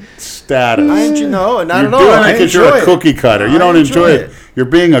type of status. I enjoy, no, and I You're don't know. doing I it because enjoy you're a it. cookie cutter. You I don't enjoy enjoy it. You're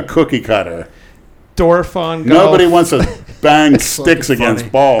being a cookie cutter. Dorfong Golf. Nobody wants to bang sticks fucking against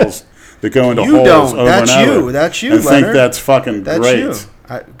funny. balls that go into You holes don't. over That's and over. you. That's you, and think Leonard. that's fucking That's great. you.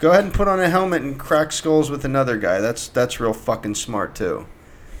 Go ahead and put on a helmet and crack skulls with another guy. That's real fucking smart too.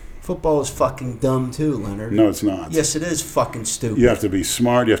 Football is fucking dumb too, Leonard. No, it's not. Yes, it is fucking stupid. You have to be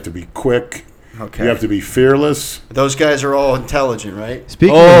smart. You have to be quick. Okay. You have to be fearless. Those guys are all intelligent, right?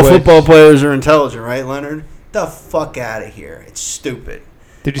 Speaking all of which- football players are intelligent, right, Leonard? The fuck out of here. It's stupid.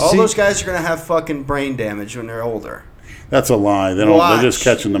 Did you All see? those guys are going to have fucking brain damage when they're older. That's a lie. They don't. Watch. They're just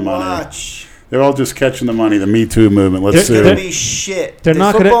catching the money. Watch. They're all just catching the money. The Me Too movement. Let's It's see. going to be shit. they're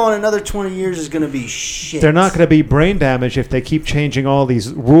not gonna- Football in another 20 years is going to be shit. They're not going to be brain damage if they keep changing all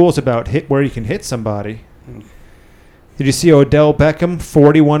these rules about where you can hit somebody. Did you see Odell Beckham,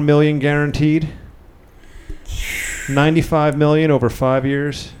 $41 million guaranteed, $95 million over 5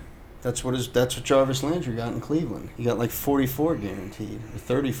 years? That's what Jarvis Landry got in Cleveland. He got like 44 guaranteed, or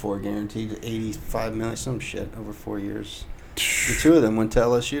 34 guaranteed, 85 million, some shit over 4 years. The two of them went to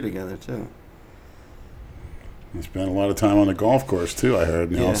LSU together too. He spent a lot of time on the golf course too. I heard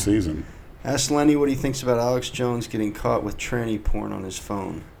in the Yeah. all season. Ask Lenny what he thinks about Alex Jones getting caught with tranny porn on his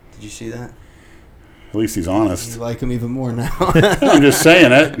phone. Did you see that? At least he's You honest. like him even more now. I'm just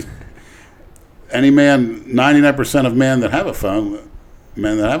saying it. Any man, 99% of men that have a phone,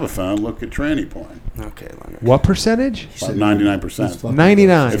 look at tranny porn. Okay, Leonard. What percentage? About 99%.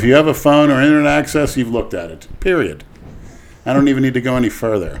 99. If you have a phone or internet access, you've looked at it. Period. I don't even need to go any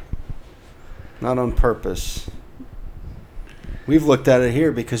further. Not on purpose. We've looked at it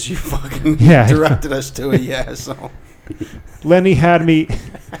here because you fucking Yeah. directed us to it. Yeah, so. Lenny had me.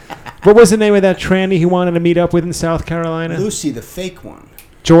 What was the name of that tranny he wanted to meet up with in South Carolina? Lucy, the fake one.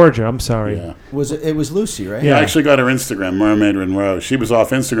 Georgia. I'm sorry. Yeah. It was Lucy, right? Yeah. I actually got her Instagram, Mermaid Monroe. She was off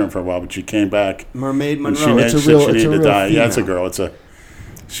Instagram for a while, but she came back. Mermaid And Monroe. she It's a said real- she it's a needed to real die. Yeah, it's a female. girl. So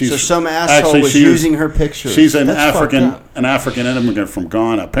some asshole actually, was she is- using her pictures. She's an That's fucked up. African immigrant from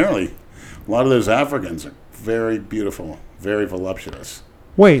Ghana. Apparently, a lot of those Africans are very beautiful, very voluptuous.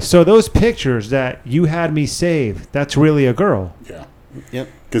 Wait, so those pictures that you had me save, that's really a girl? Yeah. Yep.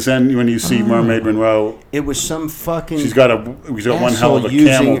 Because then when you see Mermaid Monroe, It was some fucking she's got one hell of a asshole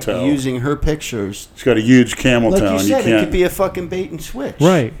camel toe. using her pictures. She's got a huge camel Like toe, you and said, you it could can't. be a fucking bait and switch.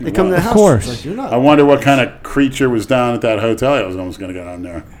 Right. They come to the Of house. course. It's like, you're not. I wonder what kind of creature was down at that hotel. I was almost going to go down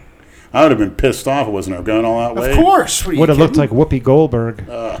there. I would have been pissed off. It wasn't her going all that way. Of course. What are you Would have looked kidding? like Whoopi Goldberg.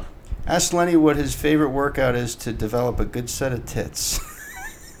 Ask Lenny what his favorite workout is to develop a good set of tits.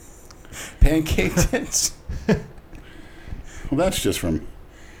 Pancake tits. Well, that's just from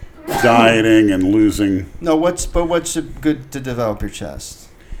dieting and losing. No, what's good to develop your chest?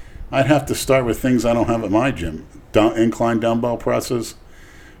 I'd have to start with things I don't have at my gym. Incline dumbbell presses,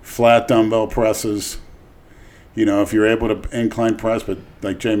 flat dumbbell presses. You know, if you're able to incline press, but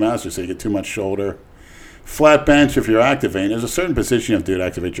like Jay Masters said, you get too much shoulder. Flat bench, if you're activating, there's a certain position you have to do to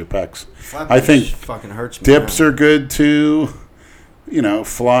activate your pecs. Flat I bench think fucking hurts me. Dips now. are good too. You know,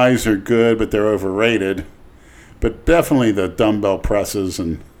 flies are good, but they're overrated. But definitely the dumbbell presses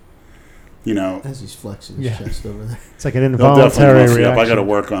and, you know, As he's flexing his Yeah. chest over there. It's like an they'll definitely involuntary muscle you up. I reaction. got to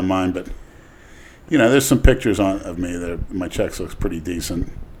work on mine, but you know, there's some pictures of me that my chest looks pretty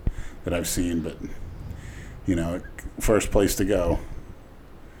decent that I've seen, but you know, first place to go.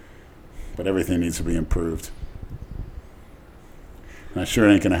 But everything needs to be improved. And I sure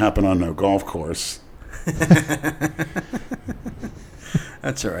ain't going to happen on no golf course.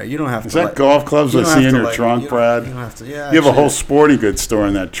 That's all right. You don't have Is to. that golf clubs you I don't see have in to your like- trunk, you don't- Brad? You don't have to. Yeah. You have a actually- whole sporting goods store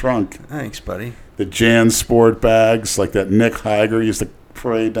in that trunk. Thanks, buddy. The Jan Sport bags, like that Nick Heiger used to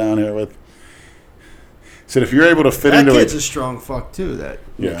parade down here with. Said if you're able to fit That into kid's it. a strong fuck too. That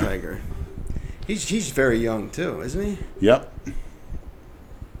Nick Yeah. Tiger. He's very young too, isn't he? Yep.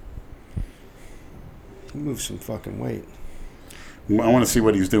 He moves some fucking weight. I want to see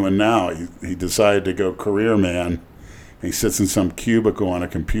what he's doing now. He decided to go career man. He sits in some cubicle on a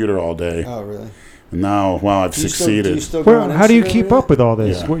computer all day. Oh, really? And now, wow, I've Do you still- succeeded. do you still go Well, on how do you Instagram keep yet? up with all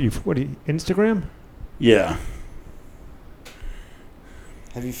this? Yeah. What do you Instagram? Yeah.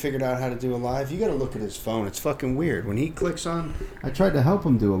 Have you figured out how to do a live? You got to look at his phone. It's fucking weird. When he clicks on, I tried to help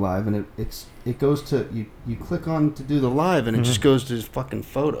him do a live, and it goes to you click on to do the live, and it just goes to his fucking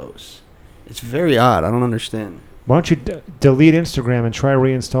photos. It's very odd. I don't understand. Why don't you delete Instagram and try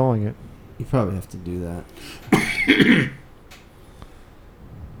reinstalling it? You probably have to do that.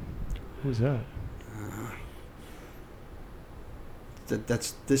 Who's that?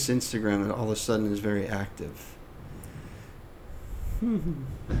 That's this Instagram that all of a sudden is very active. Look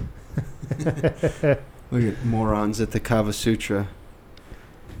at morons at the Kava Sutra.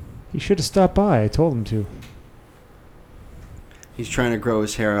 He should have stopped by. I told him to. He's trying to grow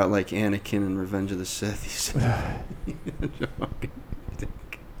his hair out like Anakin in Revenge of the Sith. He's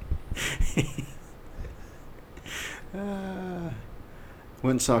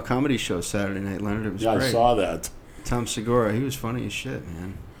went and saw a comedy show Saturday night, Leonard. It was Yeah, great. I saw that. Tom Segura, he was funny as shit,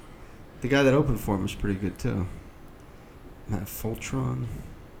 man. The guy that opened for him was pretty good too. Matt Fultron.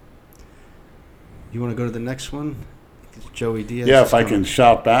 You want to go to the next one? Joey Diaz. Yeah, is if I coming. can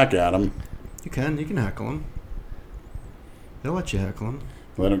shout back at him. You can heckle him. They'll let you heckle him.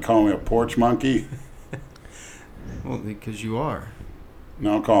 Let him call me a porch monkey. Well, because you are.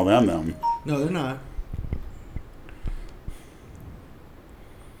 No, I'll call them them. No, they're not.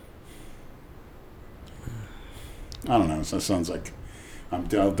 I don't know. So it sounds like I'm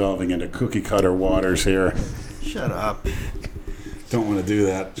delving into cookie cutter waters here. Shut up. Don't want to do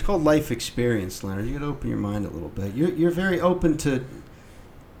that. It's called life experience, Leonard. You got to open your mind a little bit. You're very open to,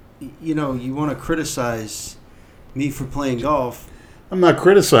 you want to criticize me for playing golf. I'm not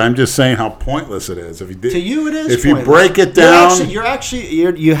criticizing. I'm just saying how pointless it is. If you did, To you, it is. if you pointless. break it down,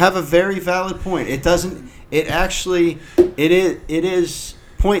 You have a very valid point. It doesn't. It actually. It is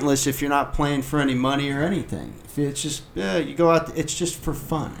pointless if you're not playing for any money or anything. If it's just you go out. It's just for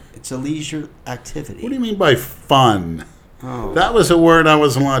fun. It's a leisure activity. what do you mean by fun? Oh. That was a word I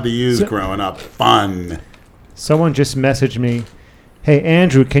wasn't allowed to use growing up. Fun. Someone just messaged me, "Hey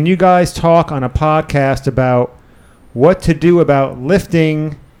Andrew, can you guys talk on a podcast about what to do about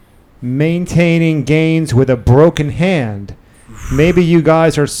lifting, maintaining gains with a broken hand? Maybe you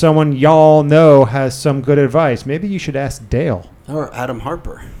guys or someone y'all know has some good advice. Maybe you should ask Dale." Or Adam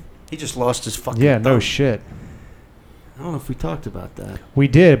Harper. He just lost his fucking. Yeah, no thumb. shit. I don't know if we talked about that. We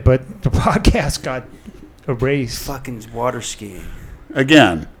did, but the podcast got erased. Fucking water skiing.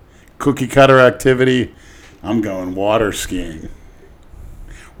 Again, cookie cutter activity. I'm going water skiing.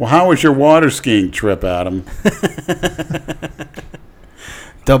 Well, how was your water skiing trip, Adam?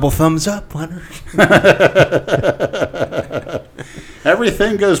 Double thumbs up, Leonard.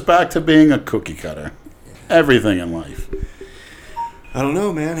 Everything goes back to being a cookie cutter. Everything in life. I don't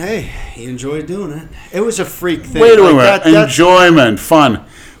know, man. Hey, he enjoyed doing it. It was a freak thing. Wait a Like minute. that's- Enjoyment, fun.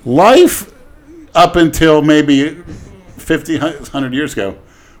 Life up until maybe 50, 100 years ago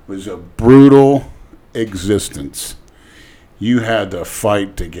was a brutal existence. You had to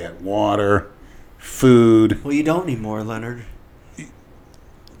fight to get water, food. Well, you don't anymore, Leonard. You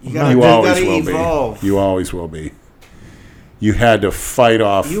You always gotta will evolve. be. You always will be. You had to fight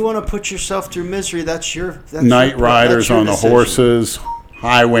off You want to put yourself through misery. That's your night riders on the decision. horses,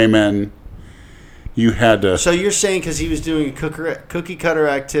 highwaymen. You had to. So you're saying because he was doing a cookie cutter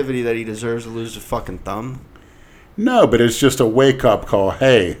activity that he deserves to lose a fucking thumb? No, but it's just a wake up call.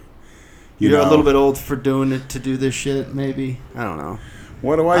 Hey, You're know, a little bit old for doing it to do this shit. Maybe I don't know.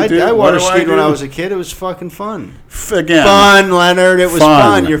 What do I do? I What water do skied when do? I was a kid. It was fucking fun. Again, Fun, Leonard. It was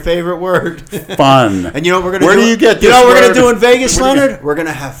Fun. fun. Your favorite word. fun. And you know what we're gonna Where do? do you get You know this what we're word? gonna do in Vegas, Where do you- Leonard? We're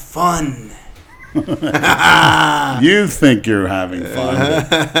gonna have fun. You think you're having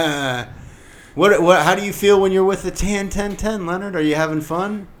fun. What? How do you feel when you're with the 10-10-10, Leonard? Are you having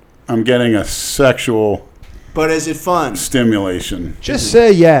fun? I'm getting a sexual But is it fun? stimulation. Just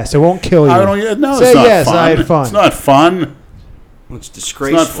say yes. It won't kill you. I don't. No, Say it's not yes, fun. I had fun. It's not fun. Well, it's It's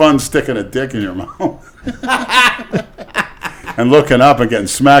disgraceful. not fun sticking a dick in your mouth and looking up and getting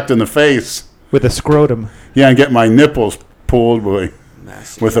smacked in the face. With a scrotum. Yeah, and get my nipples pulled with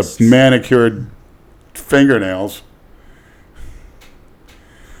Masochist. a manicured fingernails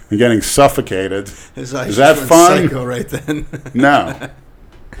and getting suffocated. His eyes Is that just went fun? Psycho right then. No.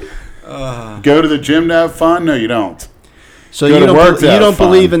 Go to the gym to have fun? No, you don't. So Go you to don't, work to you have don't fun.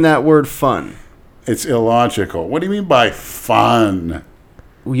 believe in that word fun. It's illogical. What do you mean by fun?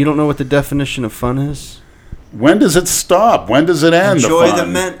 Well, you don't know what the definition of fun is? When does it stop? When does it end? Enjoy the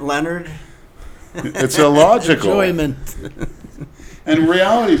fun? mint, Leonard. It's illogical. Enjoyment. In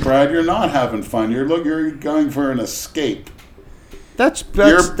reality, Brad, you're not having fun. You're going for an escape. That's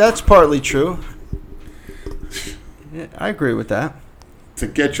You're- that's partly true. Yeah, I agree with that. To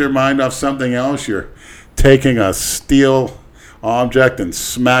get your mind off something else, you're taking a steel object and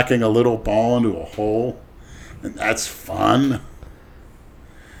smacking a little ball into a hole, and that's fun.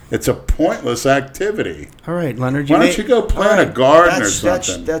 It's a pointless activity. All right, Leonard. Why don't you go plant a garden or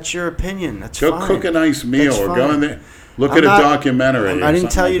something? That's your opinion. That's Go fine. cook a nice meal That's or fine. go in there. Look I'm at not- a documentary. I or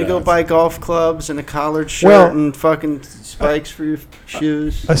didn't tell something you to like go that. buy golf clubs and a collared shirt Well- and fucking spikes for your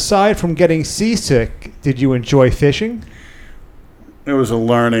shoes. Aside from getting seasick, did you enjoy fishing? It was a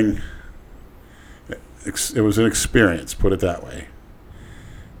learning. It was an experience. Put it that way.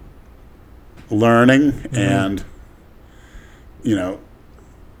 Learning and,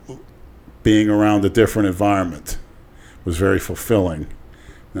 being around a different environment was very fulfilling.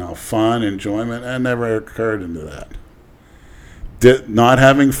 Now, fun, enjoyment, I never occurred into that. Not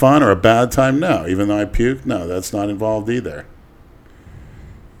having fun or a bad time? No. Even though I puked? No, that's not involved either.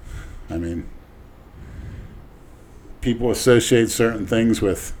 I mean, people associate certain things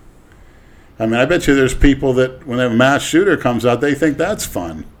with... I bet you there's people that when a mass shooter comes out, they think that's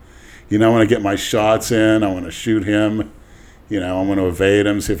fun. I want to get my shots in. I want to shoot him. I want to evade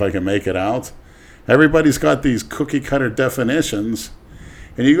him, see if I can make it out. Everybody's got these cookie-cutter definitions,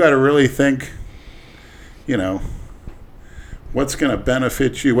 and you got to really think, what's going to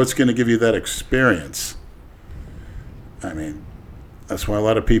benefit you? What's going to give you that experience? That's why a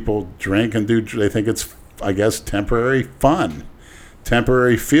lot of people drink and do. They think it's, I guess, temporary fun,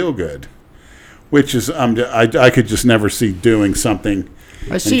 temporary feel-good, which is I could just never see doing something.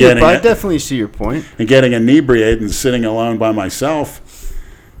 I definitely see your point. And getting inebriated and sitting alone by myself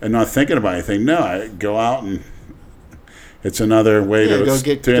and not thinking about anything. No, I go out and it's another way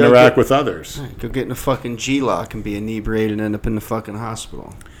to interact with others. Right, go get in a fucking G-lock and be inebriated and end up in the fucking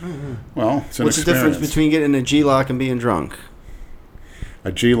hospital. Well, it's an What's the difference between getting in a G-lock and being drunk?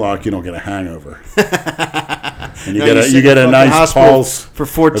 A G-lock, you don't get a hangover. And No, you get a nice hospital pulse for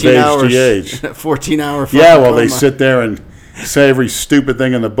 14 of hours. HGH. 14-hour. Yeah, well, they sit there and say every stupid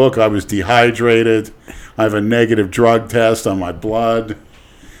thing in the book. I was dehydrated. I have a negative drug test on my blood.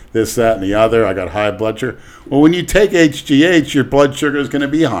 This, that, and the other. I got high blood sugar. Well, when you take HGH, your blood sugar is going to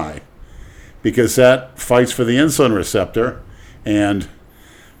be high because that fights for the insulin receptor. And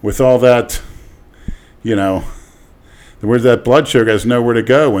with all that, where that blood sugar has nowhere to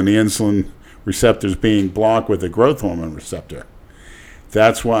go when the insulin receptor is being blocked with the growth hormone receptor.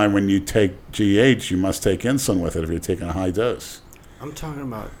 That's why when you take GH, you must take insulin with it if you're taking a high dose. I'm talking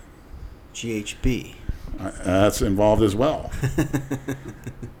about GHB. That's involved as well.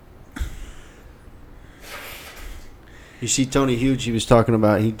 You see Tony Hughes,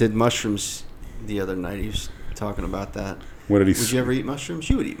 he did mushrooms the other night. He was talking about that. Would you ever eat mushrooms?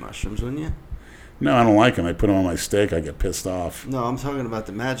 You would eat mushrooms, wouldn't you? No, I don't like them. I put them on my steak. I get pissed off. No, I'm talking about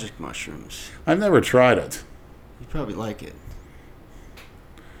the magic mushrooms. I've never tried it. You'd probably like it.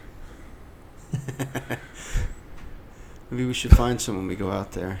 Maybe we should find some when we go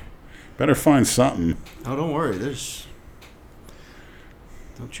out there. Better find something. Oh, don't worry.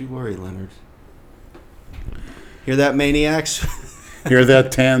 Don't you worry, Leonard. Hear that, maniacs? Hear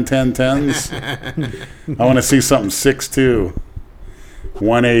that, 10-10-10s? I want to see something 6'2",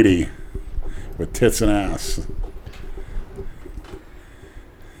 180, with tits and ass.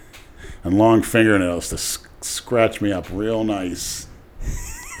 And long fingernails to scratch me up real nice.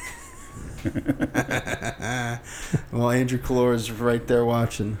 Well, Andrew Calor's right there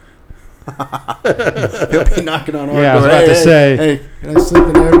watching. He'll be knocking on our door. Yeah, I was about to say. Hey, can I sleep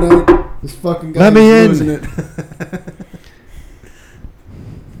in there tonight? This fucking guy Let me in. losing it.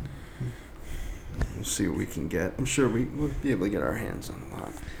 We'll see what we can get. I'm sure we'll be able to get our hands on a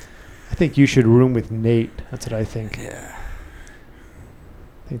lot. I think you should room with Nate. That's what I think. Yeah.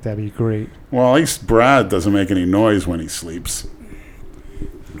 I think that'd be great. Well, at least Brad doesn't make any noise when he sleeps.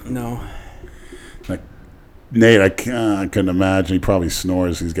 No. Nate, I couldn't imagine. He probably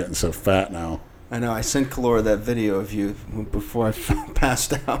snores. He's getting so fat now. I know. I sent Calora that video of you before I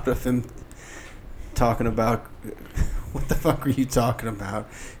passed out of him talking about what the fuck were you talking about?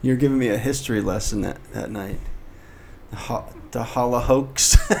 You were giving me a history lesson that night. The holla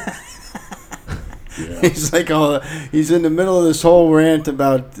hoax. Yeah. He's like, he's in the middle of this whole rant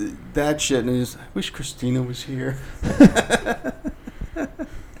about that shit, and he's, I wish Christina was here.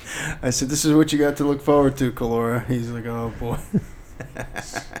 I said, this is what you got to look forward to, Calora. He's like, oh boy.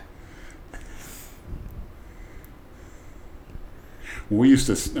 He used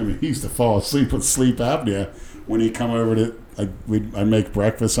to fall asleep with sleep apnea when he'd come over to, I'd make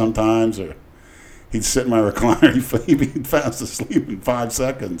breakfast sometimes, or he'd sit in my recliner, he'd be fast asleep in 5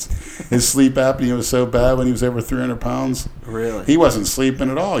 seconds. His sleep apnea was so bad when he was over 300 pounds. Really? He wasn't sleeping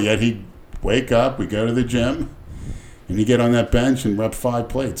at all, yet he'd wake up, we'd go to the gym, and he'd get on that bench and rep 5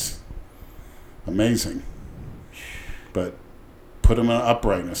 plates. Amazing. But put him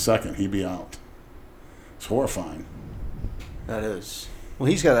upright in a second, he'd be out. It's horrifying. That is. Well,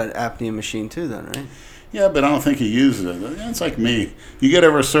 he's got an apnea machine too, then, right? Yeah, but I don't think he uses it. It's like me. You get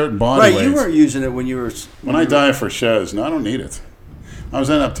over a certain body Right, weight. you weren't using it when you were. When I dive for shows, no, I don't need it. I was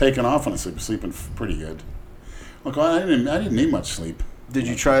ended up taking off on sleeping pretty good. Look, I didn't need much sleep. Did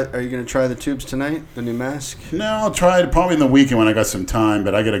you try? Are you going to try the tubes tonight? The new mask? No, I'll try it probably in the weekend when I got some time,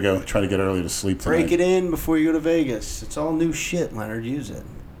 but I got to go try to get early to sleep tonight. Break it in before you go to Vegas. It's all new shit, Leonard. Use it.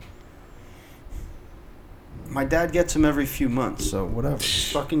 My dad gets them every few months, so whatever.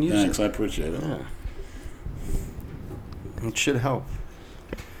 Just fucking use Thanks, it. I appreciate it. Yeah. It should help.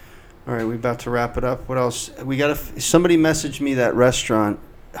 All right, we about to wrap it up. What else? We got somebody messaged me that restaurant,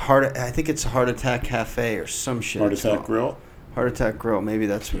 I think it's Heart Attack Cafe or some shit. Heart Attack Grill. Heart Attack Grill. Maybe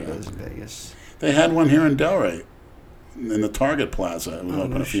that's what it is in Vegas. They had one here in Delray, in the Target Plaza. It was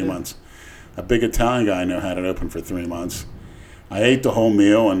open a few months. A big Italian guy I know had it open for 3 months. I ate the whole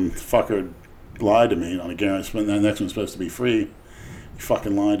meal, and the fucker lied to me on a guarantee. The next one's supposed to be free. He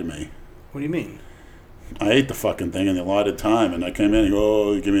fucking lied to me. What do you mean? I ate the fucking thing in the allotted time, and I came in and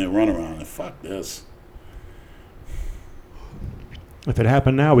go, give me a runaround. And fuck this. If it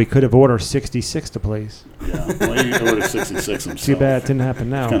happened now, we could have ordered 66 to place. Yeah, well, he ordered 66 himself. Too bad it didn't happen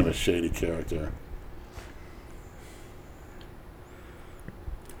now. He's kind of a shady character.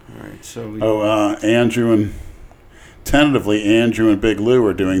 All right, so we... Tentatively, Andrew and Big Lou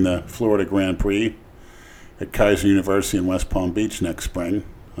are doing the Florida Grand Prix at Kaiser University in West Palm Beach next spring.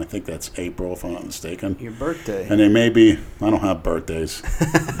 I think that's April, if I'm not mistaken. Your birthday. And they may be, I don't have birthdays.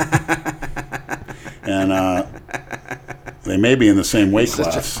 And they may be in the same weight Such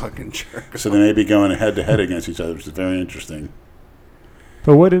class. a fucking jerk. So they may be going head to head against each other, which is very interesting.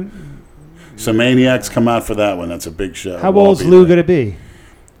 But what? Did, So Maniacs come out for that one. That's a big show. how We'll all old's be Lou there. going to be?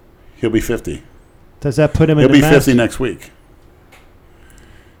 He'll be 50. Does that put him in He'll the be 50 Masters? next week.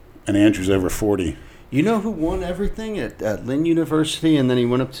 And Andrew's over 40. You know who won everything at Lynn University, and then he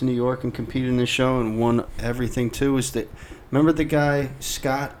went up to New York and competed in the show and won everything too? Remember the guy,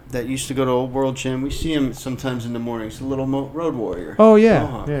 Scott, that used to go to Old World Gym? We see him sometimes in the mornings, a little road warrior. Oh, yeah.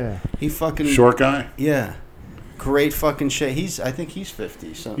 Mohawk. Yeah. He fucking... Short guy? Yeah. Great fucking shit. I think he's 50.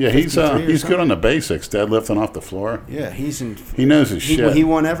 Yeah, he's 53 or good something. on the basics, deadlifting off the floor. Yeah, he's in... He knows his shit. He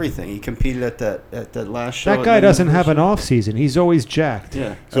won everything. He competed at that last show. That at guy Lynn doesn't have an University. off season. He's always jacked.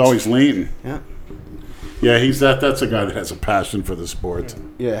 Yeah. He's always lean. Yeah. Yeah, that's a guy that has a passion for the sport.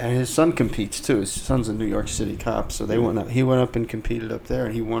 Yeah, and his son competes too. His son's a New York City cop, so he went up and competed up there,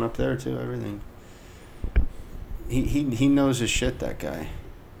 and he won up there too. Everything. He knows his shit. That guy.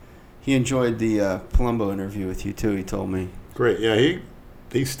 He enjoyed the Palumbo interview with you too. He told me. Great. Yeah,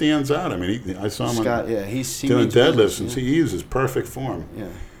 he stands out. I mean, I saw him Scott. Yeah, he's doing means deadlifts, business, and yeah. he uses perfect form. Yeah.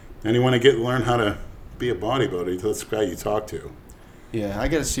 And you want to learn how to be a bodybuilder. That's the guy you talk to. Yeah, I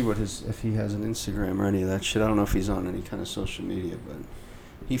got to see if he has an Instagram or any of that shit. I don't know if he's on any kind of social media, but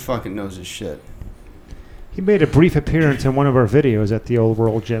he fucking knows his shit. He made a brief appearance in one of our videos at the Old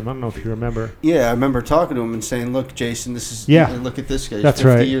World Gym. I don't know if you remember. Yeah, I remember talking to him and saying, "Look, Jason, this is look at this guy. He's That's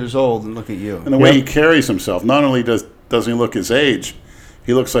 50 right. years old, and look at you." And the way he carries himself, not only doesn't he look his age,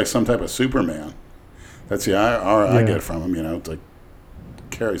 he looks like some type of Superman. That's the I get from him. It's like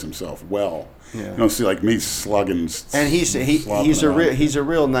carries himself well. Yeah. You don't see like me slugging. And he's a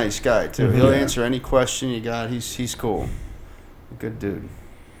real nice guy too. Mm-hmm. He'll Yeah. answer any question you got. He's cool. Good dude.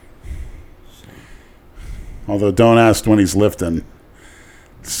 Although don't ask when he's lifting.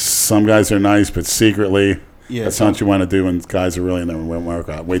 Some guys are nice, but secretly, Yeah. that's not what you want to do when guys are really in their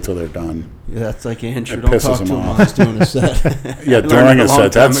workout. Wait till they're done. Yeah, that's like Andrew. It Don't pisses talk to him him off. while he's doing a set. Yeah, I learned during it a long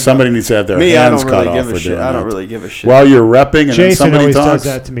set, time ago. somebody needs to have their Me, I hands don't cut really off give for a shit. doing I don't that. really give a shit. While you're repping and then Jason somebody always talks, does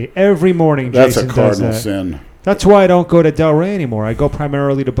that to me. Every morning, that's Jason a cardinal does that. sin. That's why I don't go to Delray anymore. I go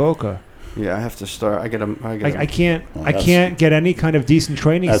primarily to Boca. Yeah, I have to start. I I can't. Well, I that's- can't get any kind of decent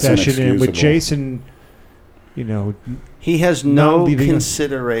training that's session in with inexcusable. Jason. He has no Not leaving-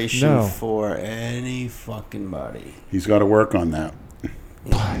 consideration No. for any fucking body. He's got to work on that.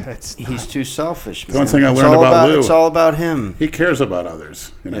 He's too selfish. The one man. thing I It's learned all about Lou- It's all about him. He cares about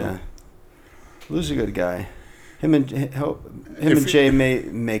others. Yeah. Lou's a good guy. Him and If Jay may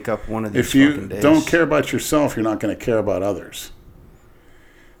make up one of these If you fucking days. don't care about yourself, you're not going to care about others.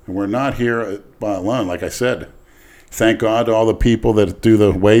 And we're not here alone. Like I said, thank God to all the people that do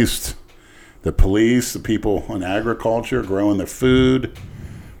the waste, the police, the people in agriculture, growing the food,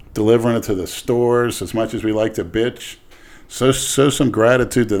 delivering it to the stores. As much as we like to bitch, so some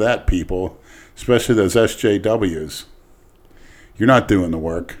gratitude to that people, especially those SJWs. You're not doing the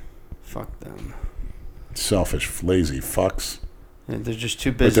work. Fuck them. Selfish, lazy fucks. And they're just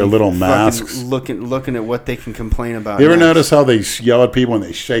too busy their little fucking masks. looking at what they can complain about. You ever next. notice how they yell at people when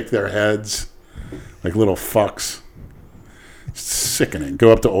they shake their heads? Like little fucks. Sickening.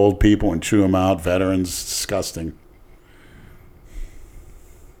 Go up to old people and chew them out. Veterans, disgusting.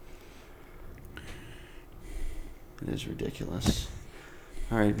 It is ridiculous.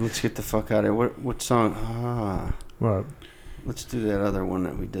 All right, let's get the fuck out of here. What song? What? Let's do that other one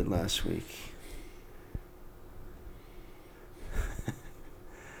that we did last week.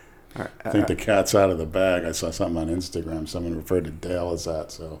 All right, I think the cat's out of the bag. I saw something on Instagram. Someone referred to Dale as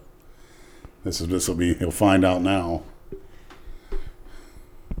that. So this will be. He'll find out now.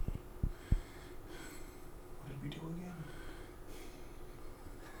 What did we do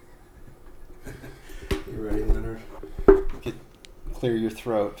again? You ready, Leonard? Clear your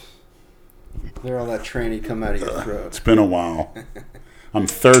throat. Clear all that tranny come out of your throat. It's been a while. I'm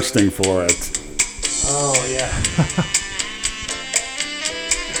thirsting for it. Oh, yeah.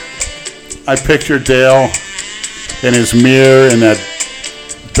 I picture Dale in his mirror in that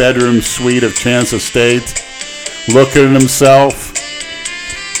bedroom suite of Chance Estate, looking at himself,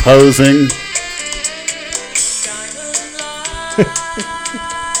 posing.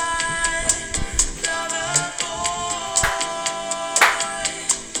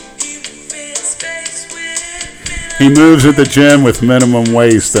 He moves at the gym with minimum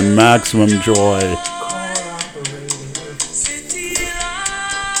waste and maximum joy. Can you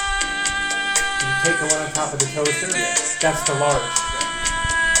take the one on top of the toaster? That's the large.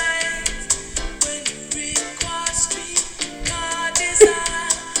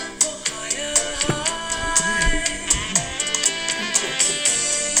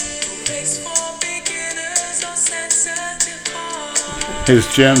 His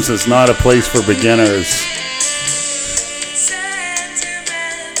gyms is not a place for beginners.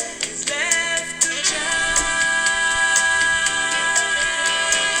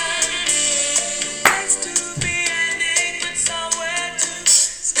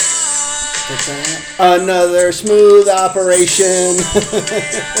 Another smooth operation.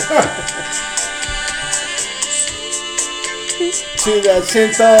 To that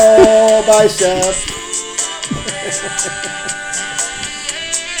synthol bicep.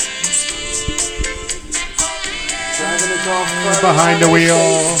 Driving a golf cart Behind the wheel.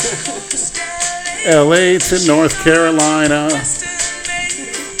 LA to North Carolina.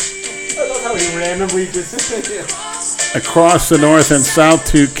 I love how he randomly just... Across the north and south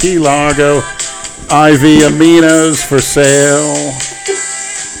to Key Largo. IV aminos for sale.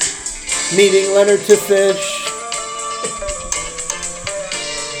 Meeting Leonard to fish.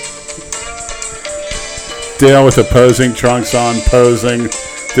 Dale with the posing trunks on, posing,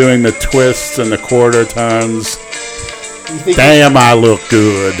 doing the twists and the quarter turns. Damn, I look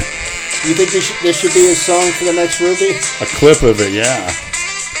good. You think this should be a song for the next Ruby? A clip of it, yeah.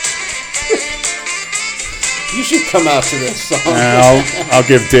 You should come out to this song. I'll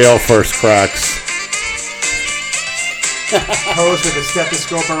give Dale first cracks. Pose with a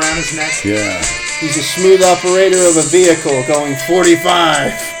stethoscope around his neck. Yeah. He's a smooth operator of a vehicle going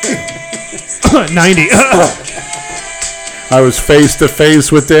 45. 90. I was face to face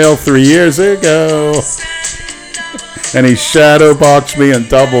with Dale 3 years ago. And he shadow boxed me and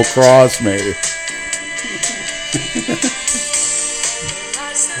double crossed me.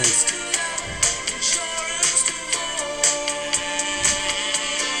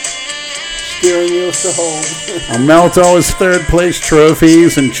 Steering wheels to hold. I'll melt all his third place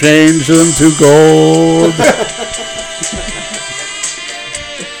trophies and change them to gold.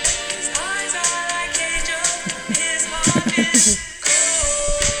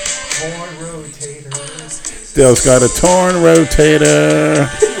 Torn rotator. Dale's got a torn rotator.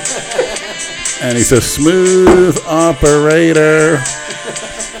 And he's a smooth operator.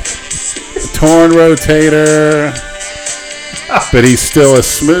 A torn rotator. But he's still a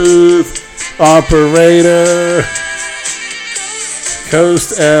smooth operator.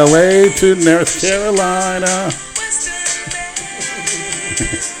 Coast LA to North Carolina.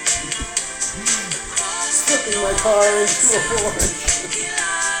 Flipping my car into a orange.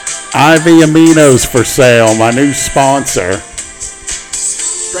 IV Aminos for sale, my new sponsor.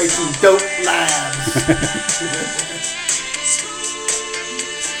 Straight from Dope Labs.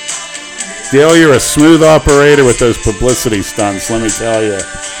 Dale, you're a smooth operator with those publicity stunts, let me tell you.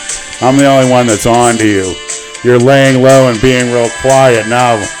 I'm the only one that's on to you. You're laying low and being real quiet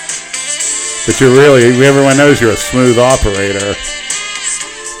now. But everyone knows you're a smooth operator.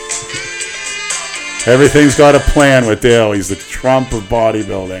 Everything's got a plan with Dale. He's the Trump of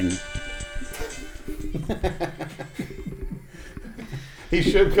bodybuilding. He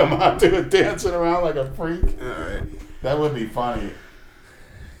should come out to it dancing around like a freak. All right. That would be funny.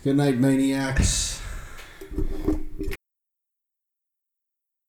 Good night, maniacs.